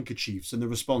all the handkerchiefs?" And the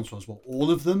response was, "Well, all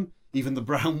of them, even the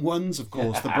brown ones, of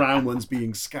course." The brown ones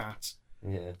being scat,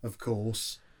 of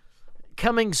course.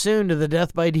 Coming soon to the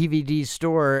Death by DVD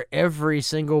store, every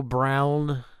single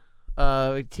brown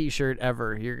t-shirt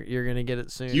ever. You're gonna get it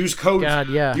soon. Use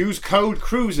code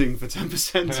Cruising for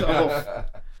 10% off.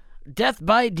 Death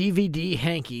by DVD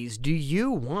hankies. Do you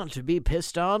want to be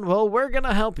pissed on? Well, we're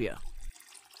gonna help you.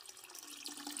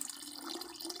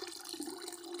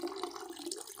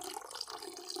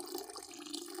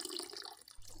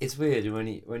 It's weird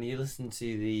when you listen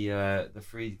to the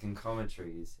Friedkin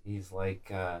commentaries. He's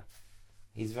like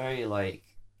he's very, like,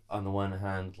 on the one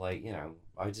hand, like, you know,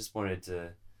 I just wanted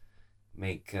to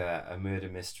make a murder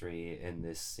mystery in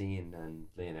this scene, and,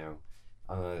 you know,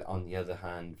 on the other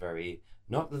hand, very,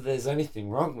 not that there's anything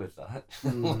wrong with that,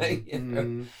 like, you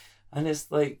know, and it's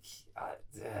like,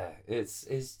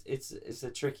 it's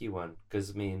a tricky one,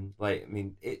 because I mean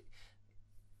it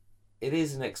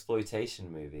is an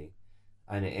exploitation movie,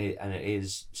 and it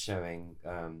is showing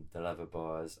the leather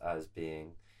bars as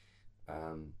being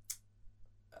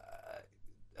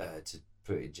to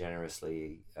put it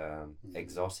generously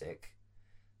exotic.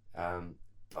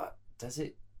 But does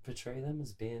it portray them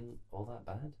as being all that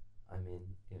bad? I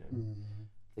mean, you know,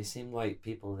 they seem like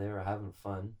people there are having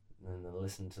fun, and they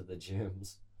listen to the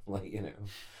Germs, like, you know,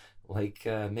 like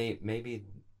maybe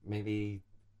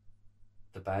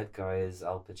the bad guy is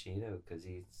Al Pacino because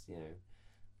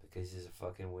he's a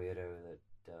fucking weirdo that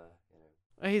you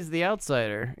know. He's the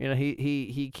outsider. You know,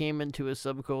 he came into a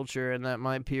subculture, and that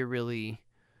might be a really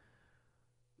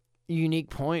unique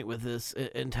point with this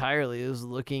entirely, is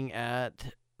looking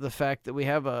at the fact that we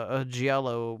have a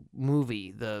giallo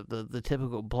movie, the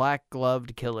typical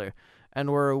black-gloved killer, and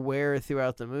we're aware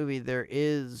throughout the movie there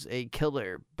is a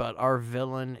killer, but our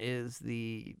villain is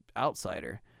the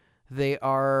outsider. They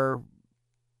are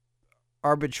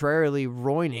arbitrarily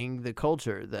ruining the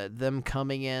culture, that them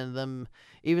coming in, them,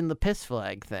 even the piss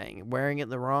flag thing, wearing it in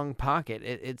the wrong pocket,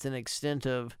 it's an extent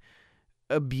of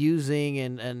abusing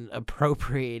and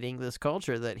appropriating this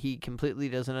culture that he completely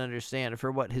doesn't understand for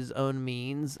what his own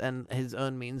means, and his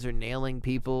own means are nailing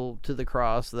people to the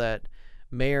cross that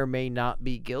may or may not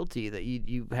be guilty. That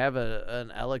you have an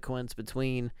eloquence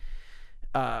between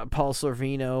Paul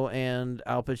Sorvino and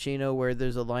Al Pacino, where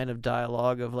there's a line of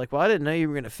dialogue of like, well, I didn't know you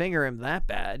were going to finger him that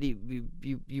bad.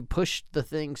 You pushed the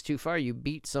things too far. You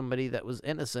beat somebody that was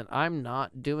innocent. I'm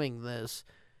not doing this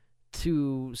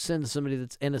to send somebody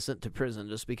that's innocent to prison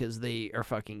just because they are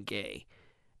fucking gay.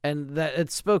 And that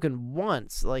it's spoken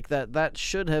once, like that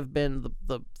should have been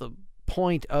the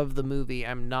point of the movie.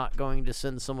 I'm not going to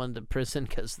send someone to prison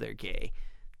because they're gay.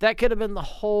 That could have been the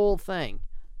whole thing.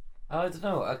 I don't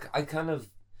know. I kind of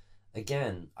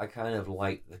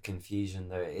like the confusion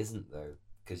there isn't, though,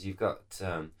 because you've got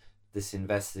this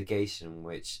investigation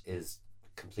which is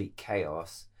complete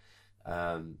chaos,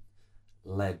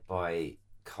 led by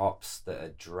cops that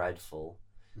are dreadful,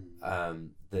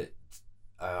 that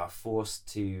are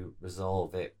forced to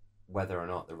resolve it, whether or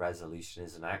not the resolution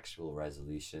is an actual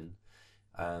resolution,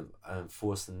 and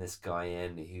forcing this guy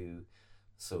in who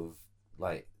sort of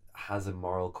like has a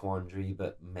moral quandary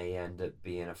but may end up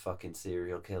being a fucking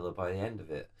serial killer by the end of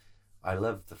it. I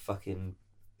love the fucking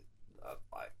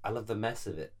I love the mess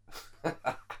of it.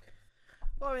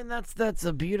 Well, I mean, that's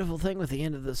a beautiful thing with the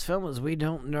end of this film is we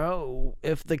don't know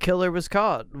if the killer was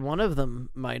caught. One of them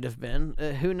might have been.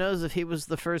 Who knows if he was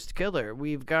the first killer?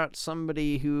 We've got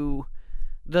somebody who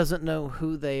doesn't know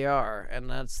who they are, and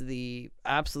that's the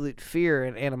absolute fear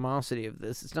and animosity of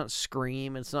this. It's not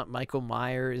Scream, it's not Michael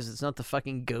Myers, it's not the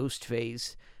fucking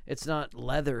Ghostface, it's not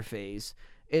Leatherface.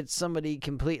 It's somebody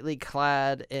completely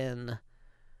clad in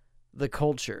the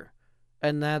culture.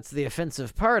 And that's the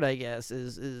offensive part, I guess,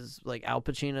 is like Al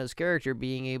Pacino's character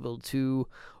being able to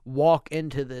walk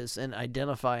into this and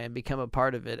identify and become a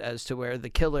part of it, as to where the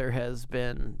killer has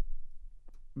been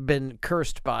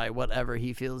cursed by whatever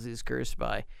he feels he's cursed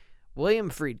by.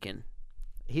 William Friedkin,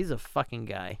 he's a fucking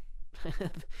guy.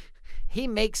 He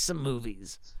makes some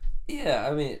movies.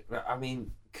 Yeah, I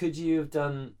mean, could you have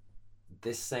done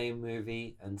this same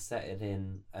movie and set it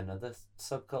in another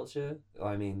subculture?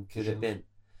 I mean, could it have been?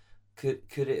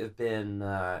 Could it have been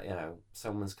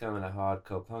someone's coming to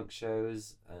hardcore punk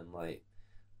shows and like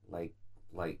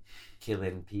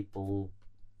killing people?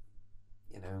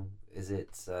 Is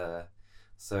it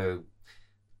so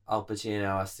Al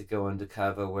Pacino has to go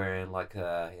undercover wearing like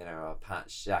a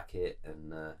patch jacket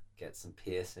and get some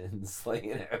piercings,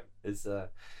 it's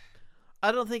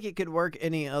I don't think it could work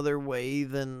any other way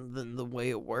than the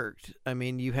way it worked. I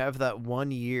mean, you have that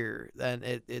 1 year, and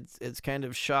it's kind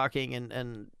of shocking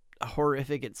and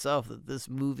horrific itself that this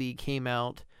movie came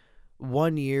out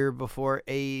 1 year before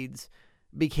AIDS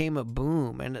became a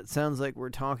boom. And it sounds like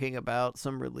we're talking about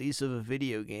some release of a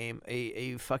video game.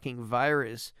 A fucking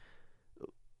virus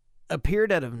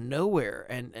appeared out of nowhere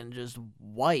and just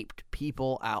wiped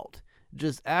people out,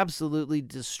 just absolutely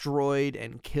destroyed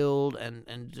and killed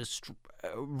and just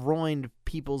ruined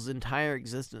people's entire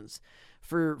existence.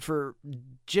 For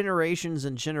generations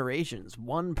and generations,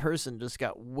 one person just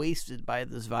got wasted by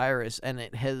this virus, and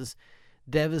it has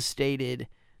devastated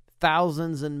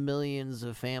thousands and millions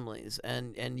of families.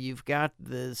 And you've got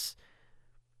this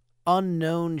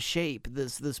unknown shape,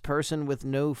 this person with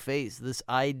no face, this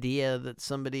idea that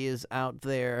somebody is out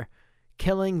there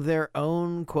killing their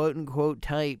own quote-unquote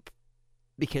type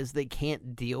because they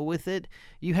can't deal with it.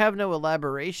 You have no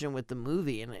elaboration with the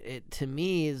movie, and it to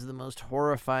me is the most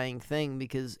horrifying thing,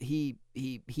 because he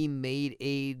made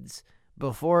AIDS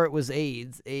before it was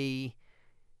AIDS a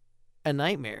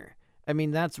nightmare. I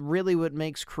mean, that's really what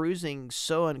makes cruising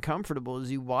so uncomfortable,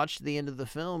 is you watch the end of the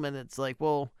film and it's like,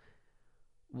 well,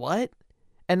 what?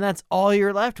 And that's all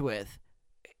you're left with.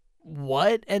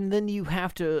 What? And then you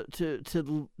have to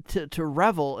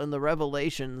revel in the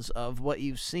revelations of what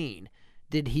you've seen.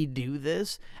 Did he do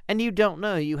this? And you don't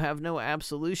know. You have no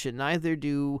absolution. Neither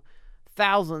do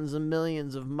thousands and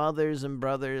millions of mothers and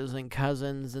brothers and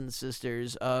cousins and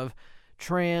sisters of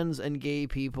trans and gay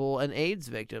people and AIDS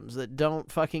victims that don't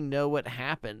fucking know what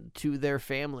happened to their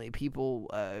family.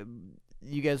 People,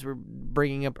 you guys were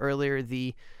bringing up earlier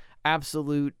the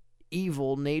absolute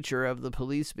evil nature of the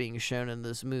police being shown in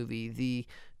this movie. The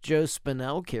Joe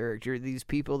Spinell character, these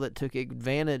people that took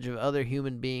advantage of other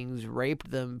human beings,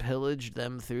 raped them, pillaged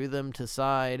them, threw them to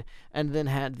side, and then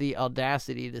had the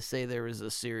audacity to say there was a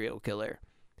serial killer.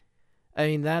 I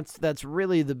mean, that's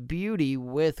really the beauty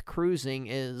with cruising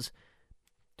is,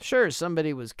 sure,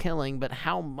 somebody was killing, but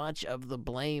how much of the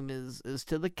blame is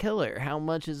to the killer? How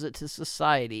much is it to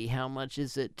society? How much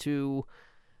is it to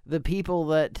the people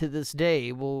that to this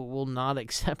day will not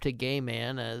accept a gay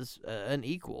man as an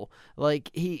equal? Like,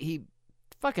 he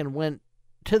fucking went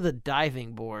to the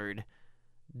diving board,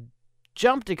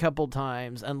 jumped a couple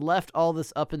times, and left all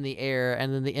this up in the air,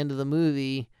 and then the end of the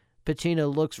movie,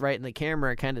 Pacino looks right in the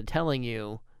camera kind of telling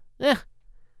you,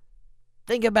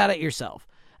 Think about it yourself.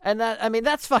 And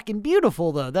that's fucking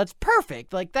beautiful, though. That's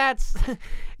perfect. Like, that's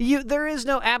there is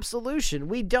no absolution.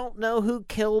 We don't know who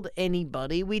killed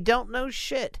anybody. We don't know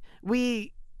shit.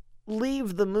 We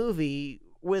leave the movie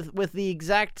with the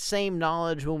exact same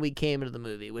knowledge when we came into the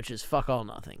movie, which is fuck all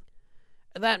nothing.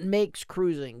 And that makes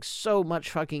Cruising so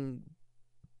much fucking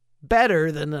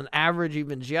better than an average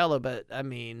Evangelion. But I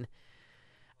mean,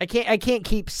 I can't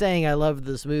keep saying I love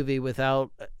this movie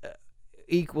without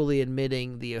equally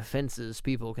admitting the offenses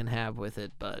people can have with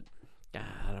it, but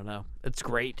I don't know. It's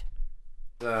great.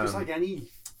 It's like any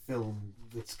film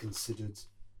that's considered,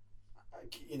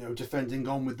 defending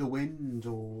Gone with the Wind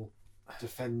or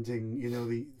defending,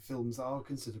 the films that are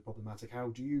considered problematic. How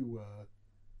do you...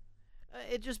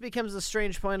 It just becomes a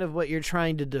strange point of what you're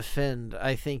trying to defend,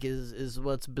 I think, is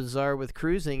what's bizarre with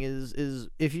Cruising, is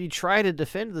if you try to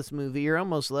defend this movie, you're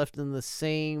almost left in the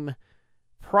same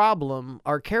problem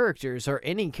our characters, or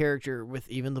any character with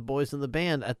even the boys in the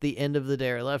band at the end of the day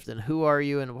are left in. Who are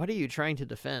you and what are you trying to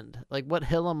defend? Like, what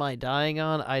hill am I dying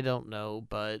on? I don't know,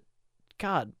 but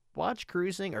God, watch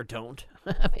Cruising or don't.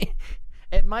 I mean,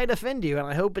 it might offend you, and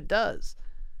I hope it does.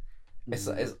 It's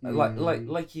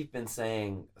like you've been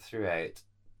saying throughout,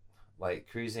 like,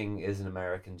 Cruising is an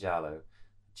American Giallo.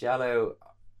 Giallo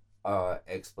are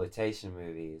exploitation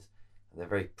movies. They're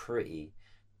very pretty,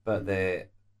 but they're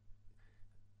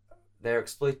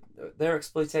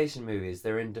exploitation movies.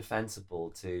 They're indefensible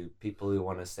to people who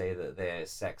want to say that they're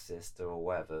sexist or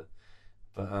whatever.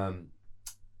 But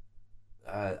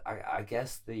I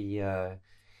guess the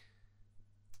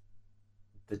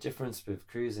difference with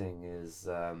Cruising is,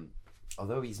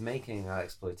 although he's making an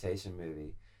exploitation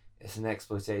movie, it's an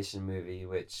exploitation movie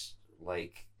which,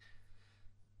 like,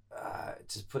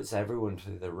 just puts everyone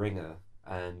through the ringer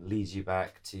and leads you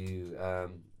back to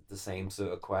the same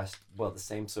sort of the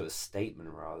same sort of statement,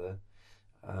 rather,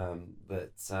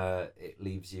 that it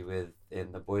leaves you with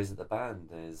in The Boys at the Band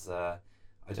is, I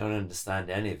don't understand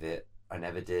any of it. I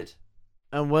never did.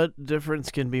 And what difference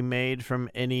can be made from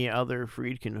any other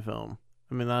Friedkin film?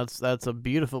 I mean, that's a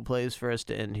beautiful place for us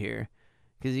to end here,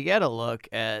 because you got to look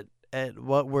at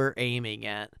what we're aiming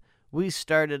at. We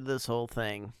started this whole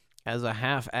thing as a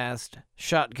half-assed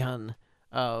shotgun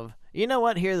of, you know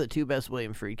what, here are the two best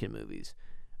William Friedkin movies.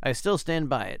 I still stand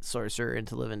by it, Sorcerer and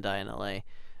To Live and Die in L.A.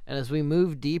 And as we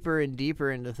move deeper and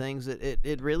deeper into things,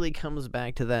 it really comes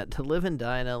back to that. To Live and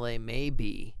Die in L.A. may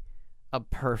be a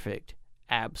perfect,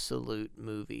 absolute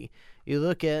movie. You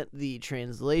look at the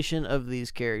translation of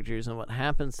these characters and what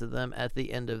happens to them at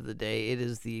the end of the day, it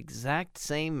is the exact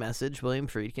same message William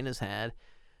Friedkin has had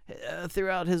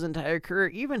throughout his entire career.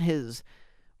 Even his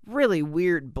really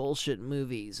weird bullshit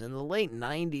movies. In the late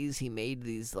 90s, he made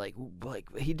these, like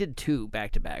he did two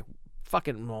back-to-back.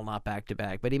 Not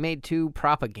back-to-back, but he made two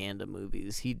propaganda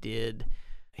movies. He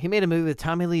made a movie with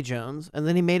Tommy Lee Jones, and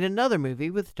then he made another movie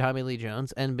with Tommy Lee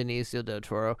Jones and Benicio del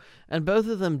Toro, and both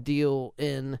of them deal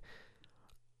in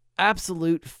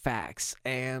absolute facts.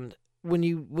 And when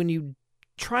you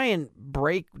try and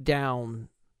break down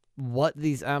what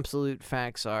these absolute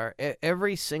facts are,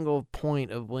 every single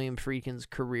point of William Friedkin's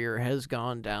career has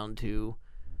gone down to,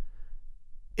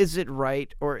 is it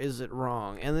right or is it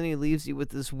wrong? And then he leaves you with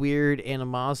this weird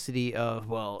animosity of,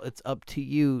 well, it's up to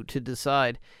you to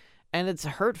decide. And it's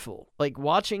hurtful. Like,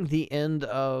 watching the end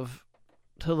of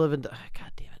To Live and Die,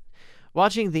 God damn it.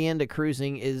 Watching the end of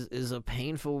Cruising is a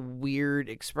painful, weird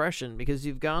expression, because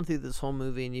you've gone through this whole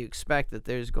movie and you expect that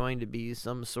there's going to be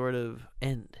some sort of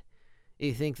end.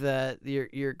 You think that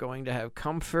you're going to have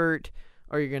comfort,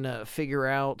 or you're going to figure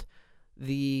out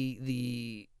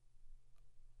the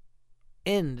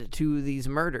end to these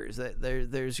murders, that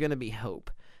there's going to be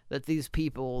hope, that these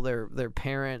people, their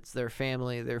parents, their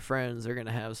family, their friends are going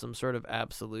to have some sort of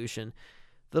absolution.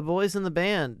 The Boys in the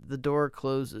Band, the door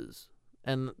closes,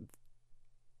 and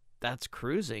that's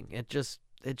Cruising. It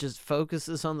just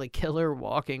focuses on the killer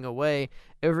walking away.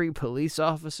 Every police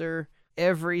officer,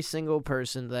 every single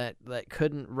person that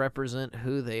couldn't represent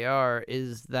who they are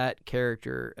is that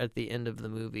character at the end of the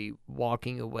movie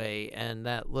walking away, and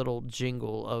that little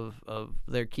jingle of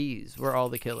their keys, we're all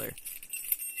the killer.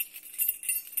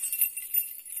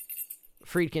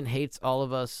 Friedkin hates all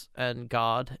of us and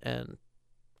God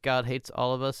hates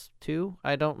all of us too?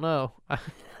 I don't know.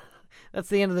 That's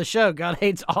the end of the show. God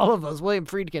hates all of us. William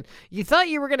Friedkin. You thought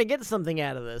you were going to get something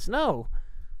out of this. No.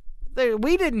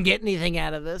 We didn't get anything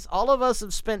out of this. All of us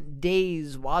have spent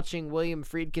days watching William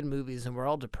Friedkin movies, and we're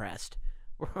all depressed.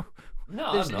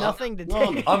 There's nothing to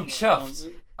take. I'm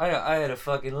chuffed. I had a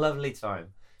fucking lovely time.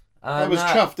 I was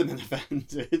chuffed and then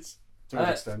offended to an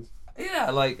extent.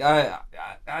 Yeah, like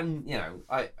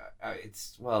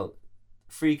it's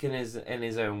Friedkin is, in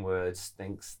his own words,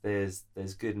 thinks there's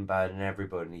good and bad in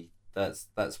everybody. That's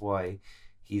why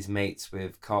he's mates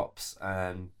with cops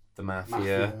and the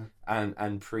mafia.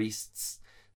 and priests.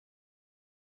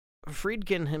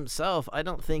 Friedkin himself, I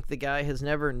don't think the guy has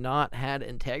never not had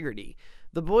integrity.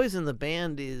 The Boys in the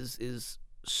Band is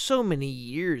so many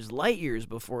years, light years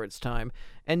before its time,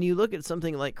 and you look at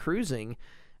something like Cruising,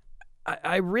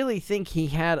 I really think he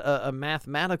had a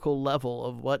mathematical level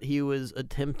of what he was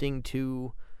attempting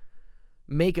to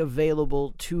make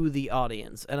available to the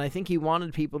audience, and I think he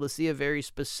wanted people to see a very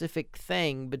specific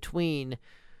thing between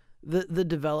the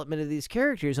development of these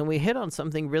characters. And we hit on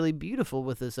something really beautiful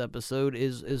with this episode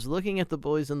is looking at the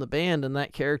Boys in the Band and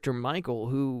that character Michael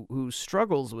who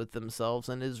struggles with themselves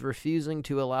and is refusing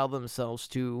to allow themselves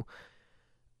to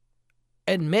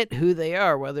admit who they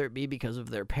are, whether it be because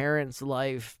of their parents'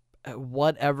 life,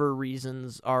 whatever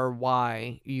reasons are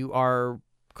why you are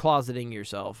closeting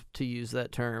yourself, to use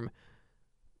that term.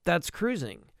 That's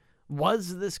Cruising.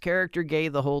 Was this character gay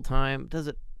the whole time? Does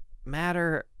it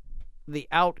matter? The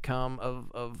outcome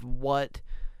of what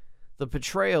the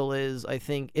portrayal is, I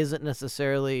think, isn't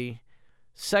necessarily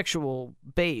sexual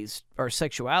based, or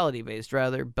sexuality based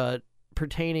rather, but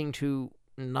pertaining to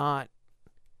not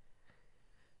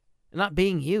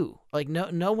being you. Like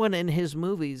no one in his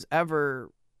movies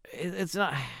ever. It's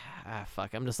not.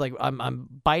 Fuck. I'm just like I'm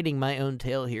biting my own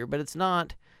tail here, but it's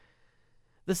not.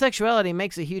 The sexuality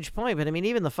makes a huge point, but I mean,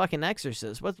 even the fucking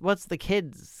Exorcist, what's the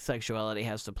kid's sexuality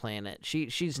has to play in it?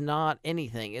 She's not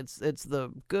anything. It's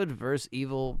the good versus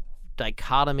evil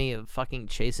dichotomy of fucking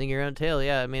chasing your own tail.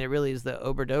 Yeah, I mean, it really is the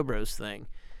Oberdobros thing.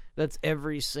 That's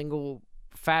every single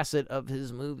facet of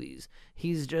his movies.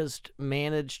 He's just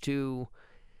managed to.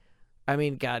 I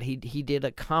mean, God, he did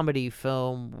a comedy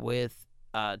film with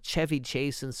Chevy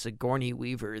Chase and Sigourney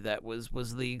Weaver that was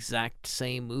the exact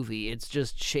same movie. It's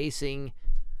just chasing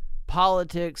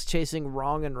politics, chasing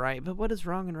wrong and right. But what is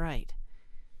wrong and right?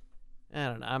 I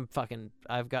don't know.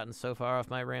 I've gotten so far off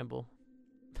my ramble.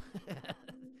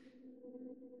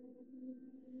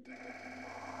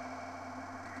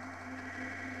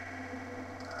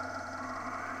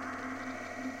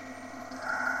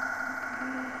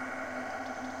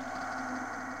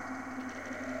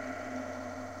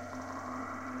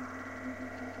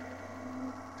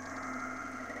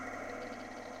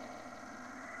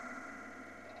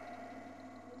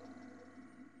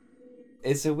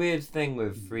 It's a weird thing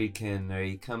with Friedkin.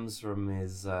 He comes from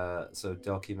his sort of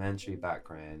documentary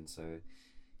background, so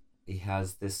he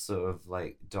has this sort of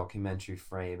like documentary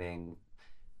framing,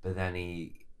 but then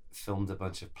he filmed a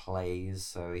bunch of plays,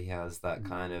 so he has that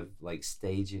kind of like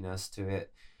staginess to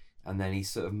it, and then he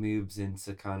sort of moves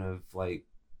into kind of like,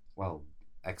 well,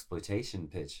 exploitation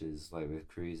pictures like with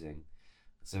Cruising.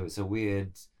 So it's a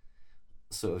weird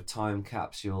sort of time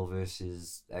capsule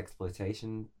versus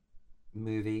exploitation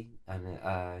movie, and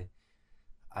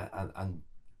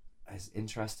it's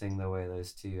interesting the way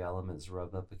those two elements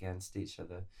rub up against each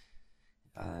other,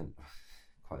 and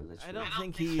quite literally. I don't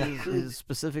think he is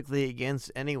specifically against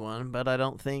anyone, but I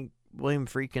don't think William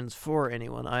Friedkin's for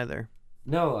anyone either.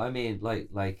 No, I mean,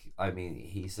 I mean,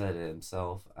 he said it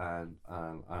himself, and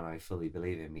I fully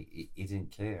believe him. He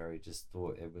didn't care. He just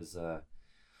thought it was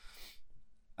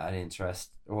an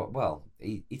interest. Well,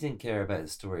 he didn't care about the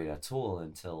story at all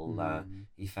until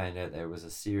he found out there was a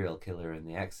serial killer in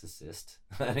The Exorcist,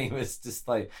 and he was just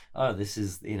like, "Oh, this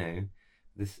is, you know,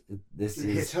 this is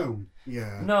hit home."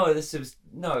 Yeah. No, it was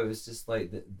just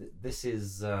like this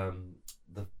is the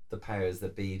powers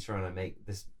that be trying to make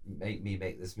me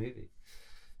make this movie,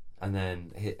 and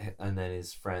then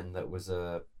his friend that was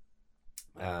a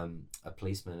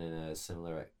policeman in a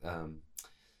similar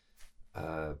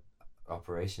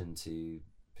operation to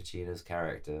Pacino's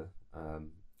character,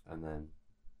 and then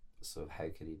sort of how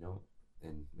could he not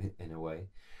in a way,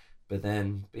 but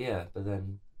then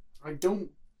I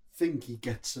don't think he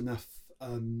gets enough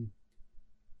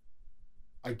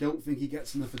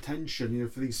attention, you know,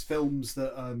 for these films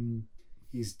that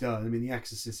he's done. I mean, The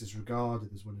Exorcist is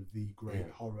regarded as one of the great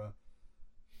horror.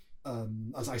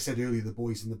 As I said earlier, The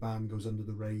Boys in the Band goes under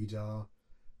the radar.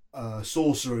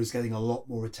 Sorcerer is getting a lot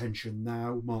more attention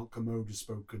now. Mark Kermode has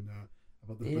spoken about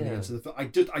the brilliance of the film.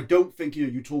 I don't think, you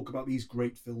know, you talk about these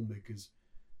great filmmakers,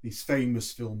 these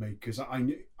famous filmmakers.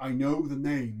 I know the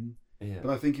name, but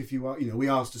I think if you are, you know, we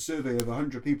asked a survey of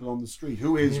 100 people on the street,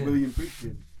 who is William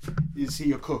Friedkin? Is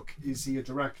he a cook? Is he a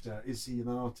director? Is he an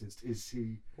artist? Is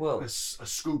he a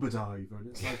scuba diver? And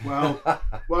it's like,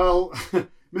 well,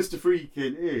 Mr.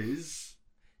 Friedkin is.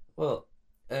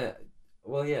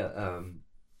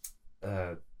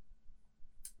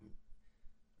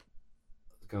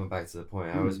 Going back to the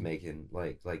point I was making,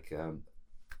 like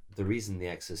the reason The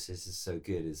Exorcist is so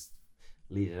good is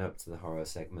leading up to the horror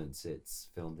segments. It's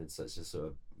filmed in such a sort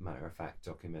of matter-of-fact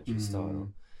documentary style.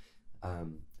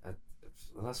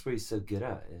 Well, that's what he's so good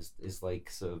at, is like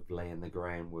sort of laying the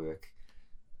groundwork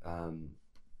to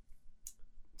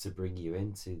bring you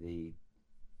into the,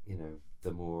 you know,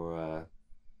 the more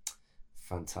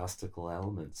fantastical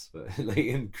elements. But like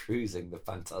in Cruising, the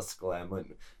fantastical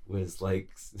element was like,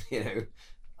 you know,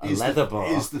 a leather bar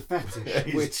is the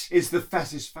fetish, which is the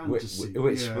fetish fantasy,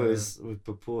 which was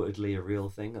purportedly a real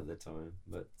thing at the time.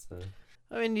 But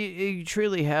I mean, you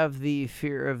truly have the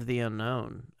fear of the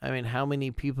unknown. I mean, how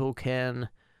many people can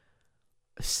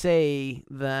say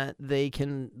that they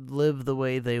can live the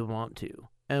way they want to?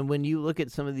 And when you look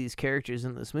at some of these characters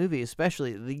in this movie,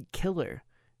 especially the killer,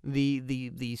 the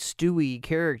Stewie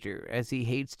character, as he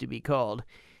hates to be called,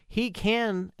 he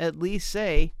can at least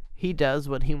say he does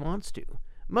what he wants to.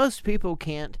 Most people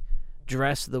can't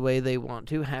dress the way they want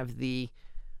to, have the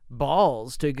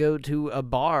balls to go to a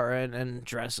bar and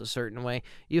dress a certain way.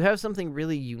 You have something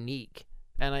really unique,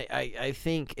 and I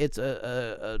think it's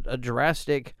a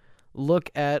drastic look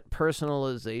at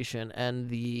personalization and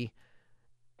the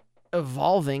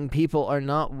evolving people are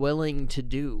not willing to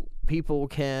do. People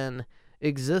can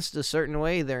exist a certain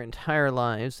way their entire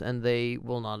lives, and they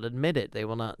will not admit it. They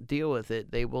will not deal with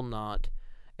it. They will not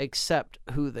accept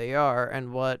who they are.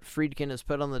 And what Friedkin has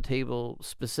put on the table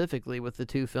specifically with the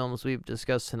two films we've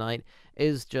discussed tonight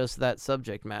is just that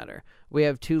subject matter. We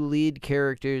have two lead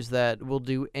characters that will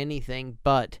do anything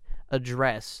but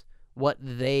address what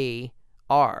they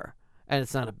are. And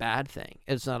it's not a bad thing.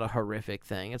 It's not a horrific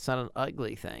thing. It's not an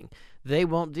ugly thing. They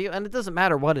won't deal, and it doesn't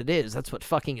matter what it is. That's what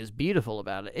fucking is beautiful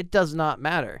about it. It does not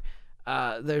matter.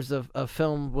 There's a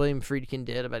film William Friedkin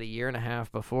did about a year and a half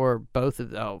before both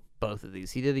of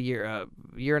these. He did a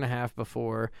year and a half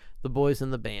before The Boys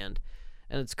in the Band,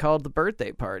 and it's called The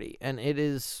Birthday Party, and it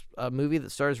is a movie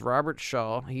that stars Robert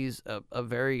Shaw. He's a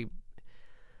very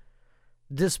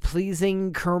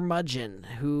displeasing curmudgeon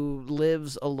who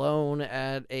lives alone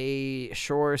at a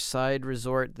shoreside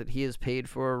resort that he has paid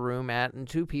for a room at, and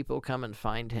two people come and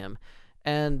find him.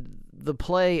 And the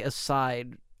play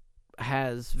aside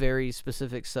has very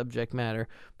specific subject matter,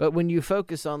 but when you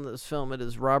focus on this film, it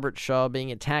is Robert Shaw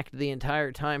being attacked the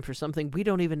entire time for something we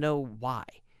don't even know why.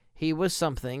 He was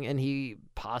something, and he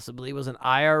possibly was an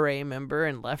IRA member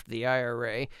and left the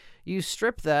IRA. You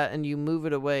strip that and you move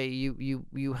it away,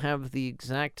 you have the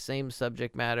exact same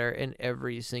subject matter in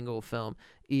every single film.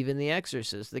 Even The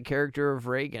Exorcist, the character of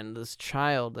Regan, this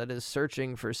child that is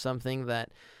searching for something that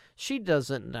she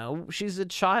doesn't know. She's a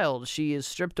child. She is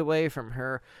stripped away from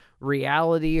her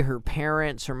reality, her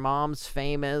parents, her mom's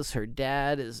famous, her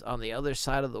dad is on the other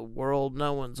side of the world,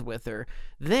 no one's with her.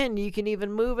 Then you can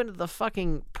even move into the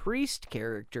fucking priest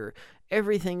character.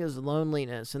 Everything is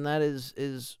loneliness, and that is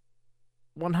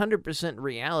 100%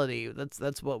 reality.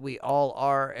 That's what we all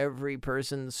are. Every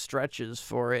person stretches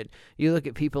for it. You look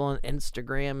at people on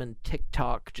Instagram and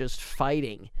TikTok just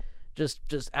fighting,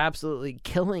 just absolutely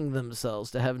killing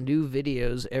themselves to have new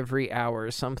videos every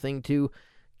hour, something to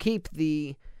keep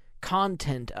the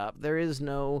content up. There is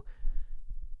no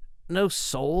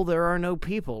soul. There are no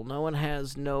people. No one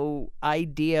has no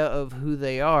idea of who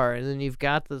they are. And then you've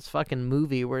got this fucking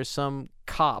movie where some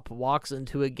cop walks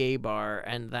into a gay bar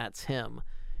and that's him.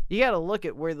 You got to look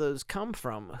at where those come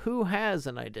from. Who has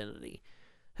an identity?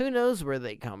 Who knows where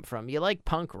they come from? You like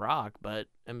punk rock, but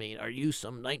I mean, are you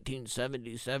some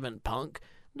 1977 punk?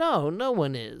 No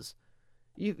one is.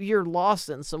 You're lost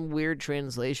in some weird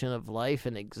translation of life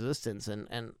and existence,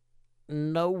 and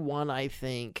no one, I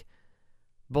think,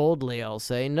 boldly I'll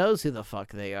say, knows who the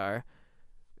fuck they are.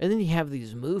 And then you have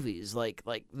these movies, like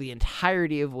the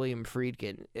entirety of William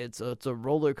Friedkin. It's a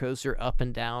roller coaster up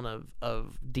and down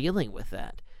of dealing with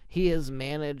that. He has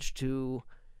managed to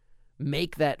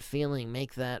make that feeling,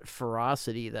 make that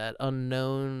ferocity, that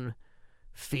unknown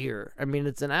fear. I mean,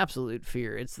 it's an absolute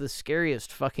fear. It's the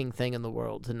scariest fucking thing in the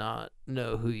world to not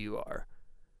know who you are.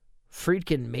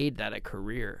 Friedkin made that a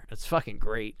career. It's fucking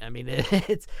great. I mean,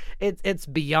 it's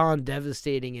beyond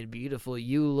devastating and beautiful.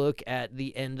 You look at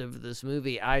the end of this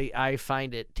movie, I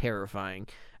find it terrifying.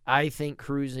 I think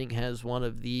Cruising has one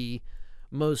of the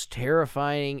most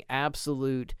terrifying,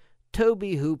 absolute Tobe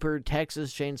Hooper,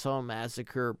 Texas Chainsaw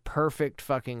Massacre, perfect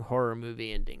fucking horror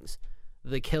movie endings.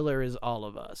 The killer is all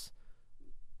of us.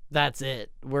 That's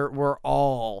it. We're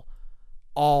all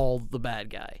the bad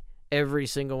guy. Every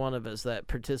single one of us that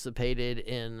participated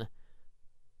in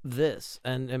this.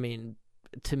 And I mean,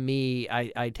 to me,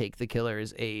 I take the killer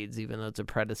as AIDS, even though it's a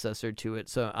predecessor to it.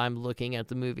 So I'm looking at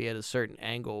the movie at a certain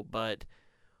angle. But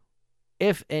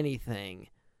if anything,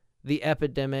 the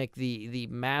epidemic, the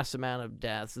mass amount of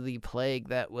deaths, the plague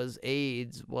that was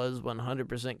AIDS was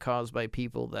 100% caused by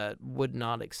people that would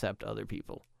not accept other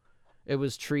people. It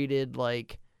was treated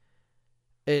like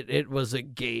it was a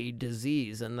gay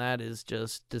disease, and that is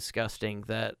just disgusting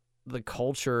that the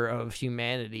culture of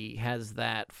humanity has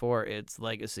that for its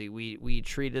legacy. We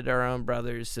treated our own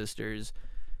brothers, sisters,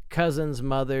 cousins,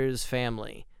 mothers,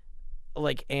 family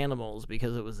like animals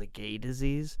because it was a gay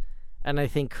disease. And I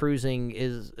think Cruising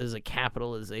is a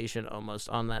capitalization almost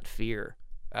on that fear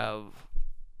of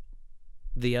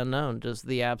the unknown, just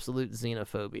the absolute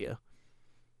xenophobia.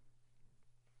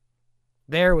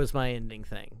 There was my ending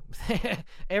thing.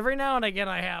 Every now and again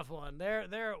I have one. There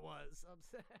it was.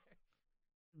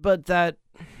 But that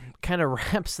kind of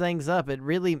wraps things up.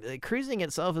 Cruising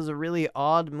itself is a really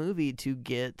odd movie to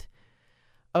get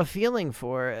a feeling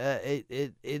for.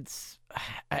 It's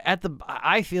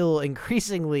I feel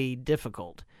increasingly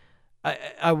difficult.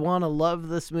 I want to love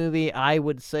this movie. I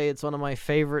would say it's one of my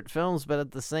favorite films, but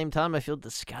at the same time, I feel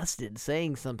disgusted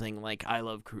saying something like I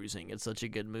love Cruising. It's such a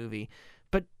good movie,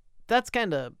 but that's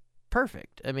kind of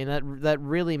perfect. I mean, that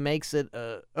really makes it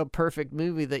a perfect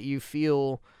movie that you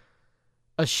feel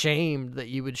ashamed that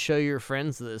you would show your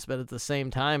friends this, but at the same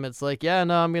time it's like, yeah,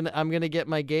 no, I'm gonna get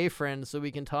my gay friends so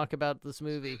we can talk about this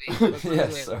movie.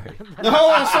 Sorry.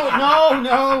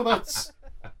 I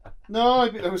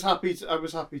was happy to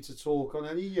talk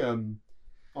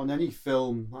on any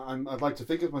film. I'd like to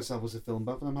think of myself as a film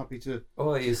buff, and I'm happy to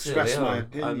express my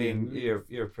opinion. I mean,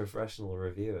 you're a professional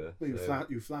reviewer. Well,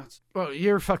 you flat. Well,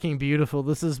 you're fucking beautiful.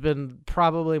 This has been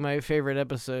probably my favorite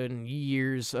episode in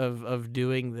years of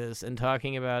doing this and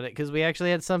talking about it, because we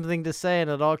actually had something to say, and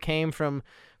it all came from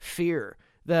fear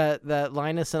that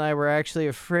Linus and I were actually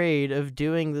afraid of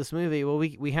doing this movie. Well,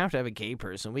 we have to have a gay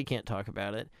person. We can't talk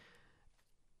about it.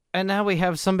 And now we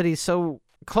have somebody so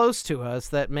close to us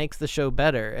that makes the show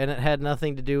better, and it had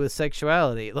nothing to do with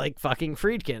sexuality, like fucking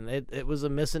Friedkin. It was a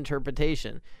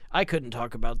misinterpretation. I couldn't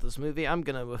talk about this movie. I'm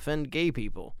gonna offend gay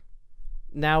people.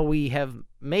 Now we have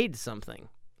made something.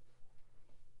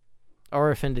 Or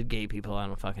offended gay people, I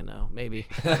don't fucking know. Maybe.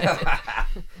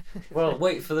 Well,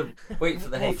 wait for the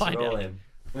hate to roll in.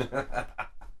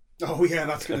 Oh yeah,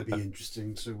 that's gonna be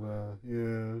interesting. So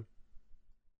yeah.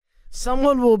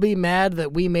 Someone will be mad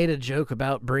that we made a joke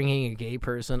about bringing a gay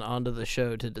person onto the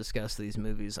show to discuss these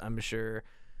movies, I'm sure.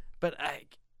 But I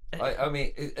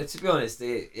mean, to be honest,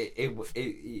 it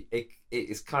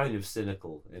is kind of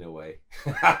cynical in a way.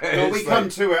 Well, we come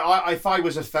to it. If I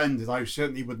was offended, I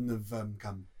certainly wouldn't have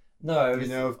come. No,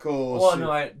 of course. Well,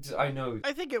 no, I know.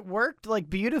 I think it worked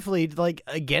beautifully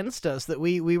against us that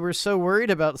we were so worried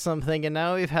about something, and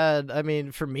now we've had, I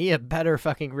mean, for me, a better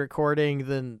fucking recording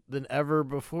than ever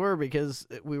before, because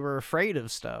we were afraid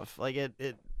of stuff.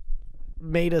 It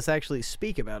made us actually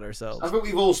speak about ourselves. I think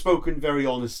we've all spoken very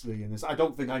honestly in this. I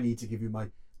don't think I need to give you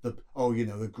the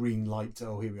green light.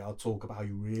 Oh, here we are. I'll talk about how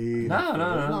you really. No,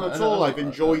 not at all. I've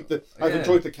enjoyed the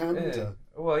candor. Yeah.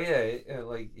 Well,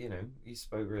 you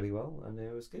spoke really well, and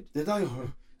it was good. Did I?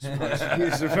 You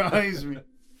surprised me.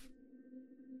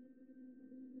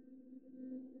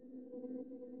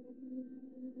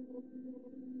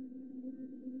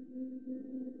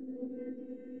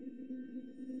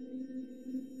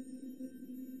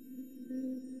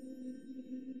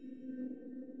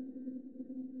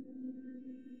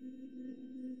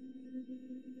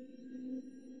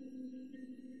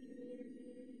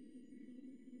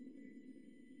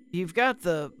 You've got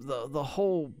the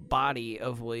whole body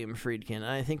of William Friedkin, and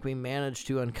I think we managed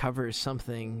to uncover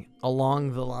something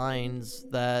along the lines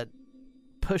that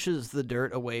pushes the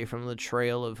dirt away from the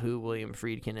trail of who William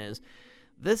Friedkin is.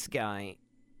 This guy,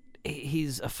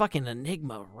 he's a fucking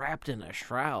enigma wrapped in a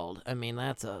shroud. I mean,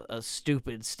 that's a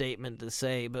stupid statement to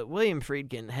say, but William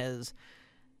Friedkin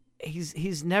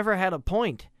he's never had a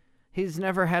point. He's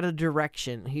never had a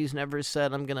direction. He's never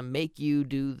said, I'm going to make you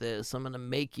do this. I'm going to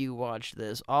make you watch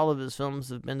this. All of his films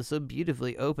have been so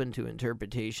beautifully open to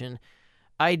interpretation.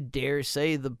 I dare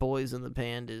say The Boys in the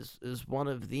Band is one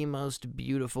of the most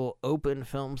beautiful open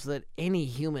films that any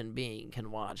human being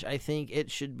can watch. I think it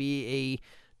should be a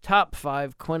top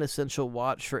 5 quintessential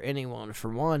watch for anyone.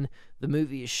 For one, the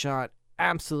movie is shot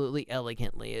absolutely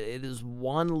elegantly. It is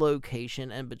one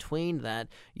location, and between that,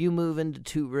 you move into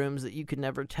 2 rooms that you could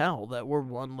never tell that were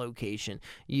one location.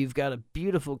 You've got a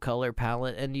beautiful color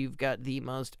palette, and you've got the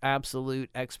most absolute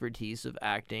expertise of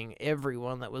acting.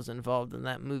 Everyone that was involved in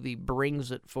that movie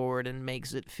brings it forward and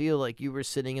makes it feel like you were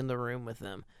sitting in the room with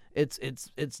them. It's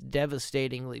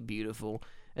devastatingly beautiful.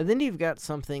 And then you've got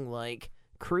something like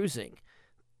Cruising,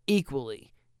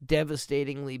 equally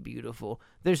devastatingly beautiful.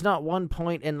 There's not one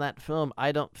point in that film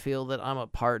I don't feel that I'm a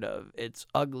part of. It's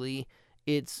ugly,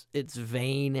 it's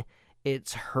vain,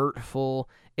 it's hurtful.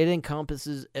 It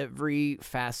encompasses every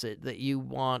facet that you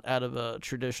want out of a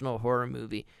traditional horror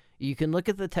movie. You can look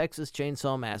at the Texas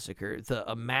Chainsaw Massacre,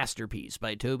 a masterpiece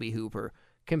by Tobe Hooper,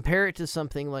 compare it to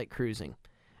something like Cruising.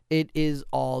 It is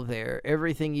all there.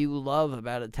 Everything you love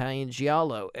about Italian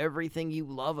giallo, everything you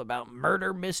love about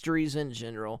murder mysteries in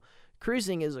general.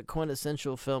 Cruising is a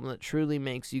quintessential film that truly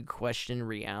makes you question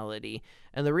reality.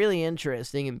 And the really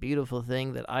interesting and beautiful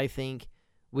thing that I think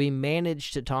we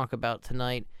managed to talk about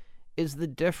tonight is the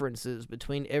differences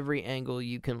between every angle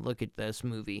you can look at this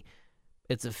movie.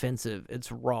 It's offensive. It's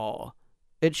raw.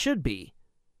 It should be.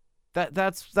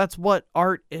 That's what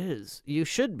art is. You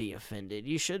should be offended.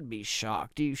 You should be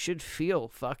shocked. You should feel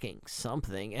fucking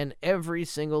something. And every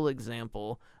single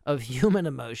example of human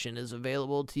emotion is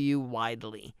available to you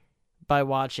widely by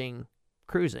watching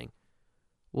Cruising,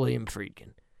 William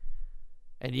Friedkin.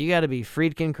 And you gotta be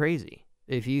Friedkin crazy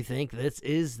if you think this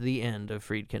is the end of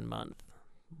Friedkin month.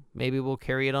 Maybe we'll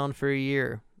carry it on for a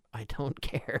year. I don't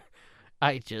care.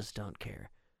 I just don't care.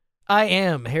 I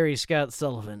am Harry Scott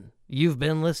Sullivan. You've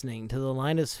been listening to the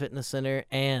Linus Fitness Center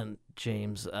and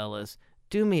James Ellis.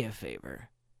 Do me a favor.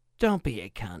 Don't be a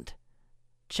cunt.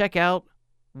 Check out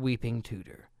Weeping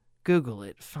Tudor. Google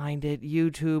it. Find it.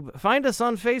 YouTube. Find us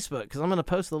on Facebook, because I'm going to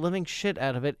post the living shit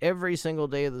out of it every single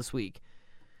day of this week.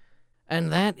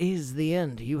 And that is the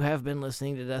end. You have been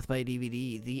listening to Death by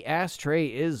DVD. The ashtray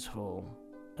is full,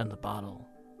 and the bottle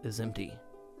is empty.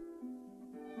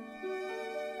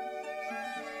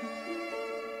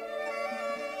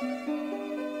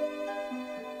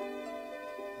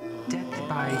 Death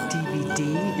by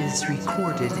DVD is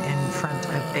recorded in front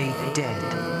of a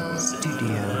dead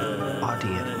studio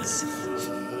audience.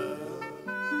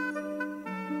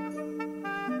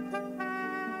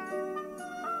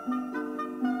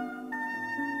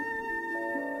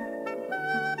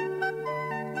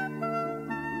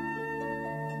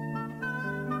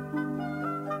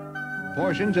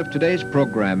 Portions of today's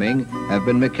programming have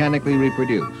been mechanically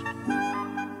reproduced.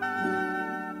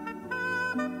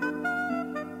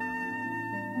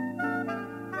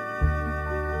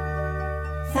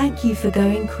 Thank you for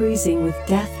going cruising with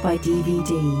Death by DVD.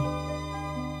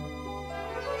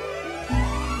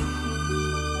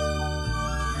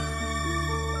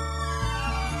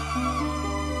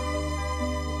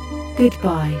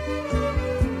 Goodbye.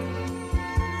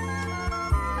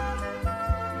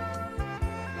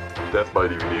 Death by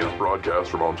DVD is broadcast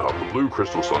from on top of Blue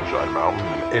Crystal Sunshine Mountain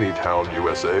in Anytown,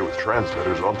 USA, with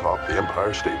transmitters on top of the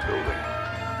Empire State Building.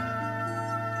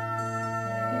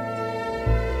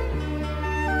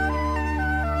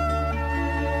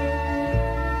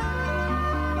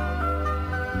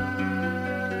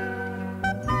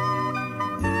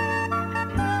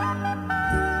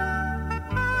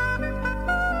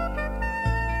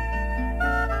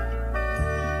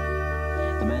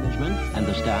 And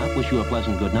the staff wish you a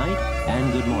pleasant good night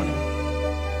and good morning.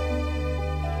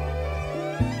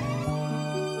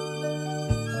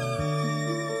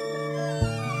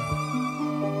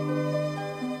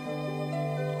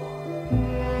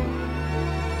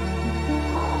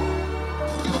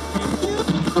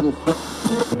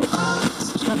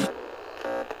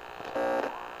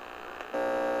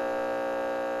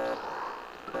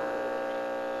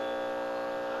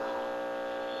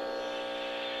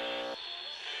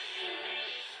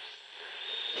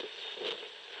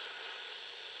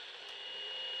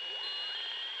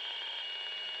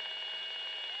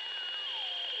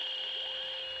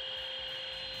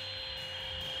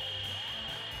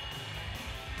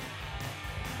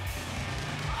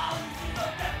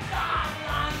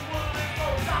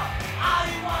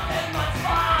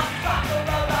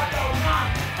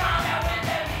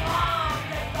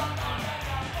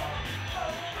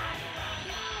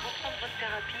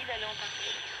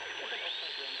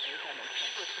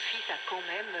 Votre fils a quand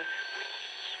même...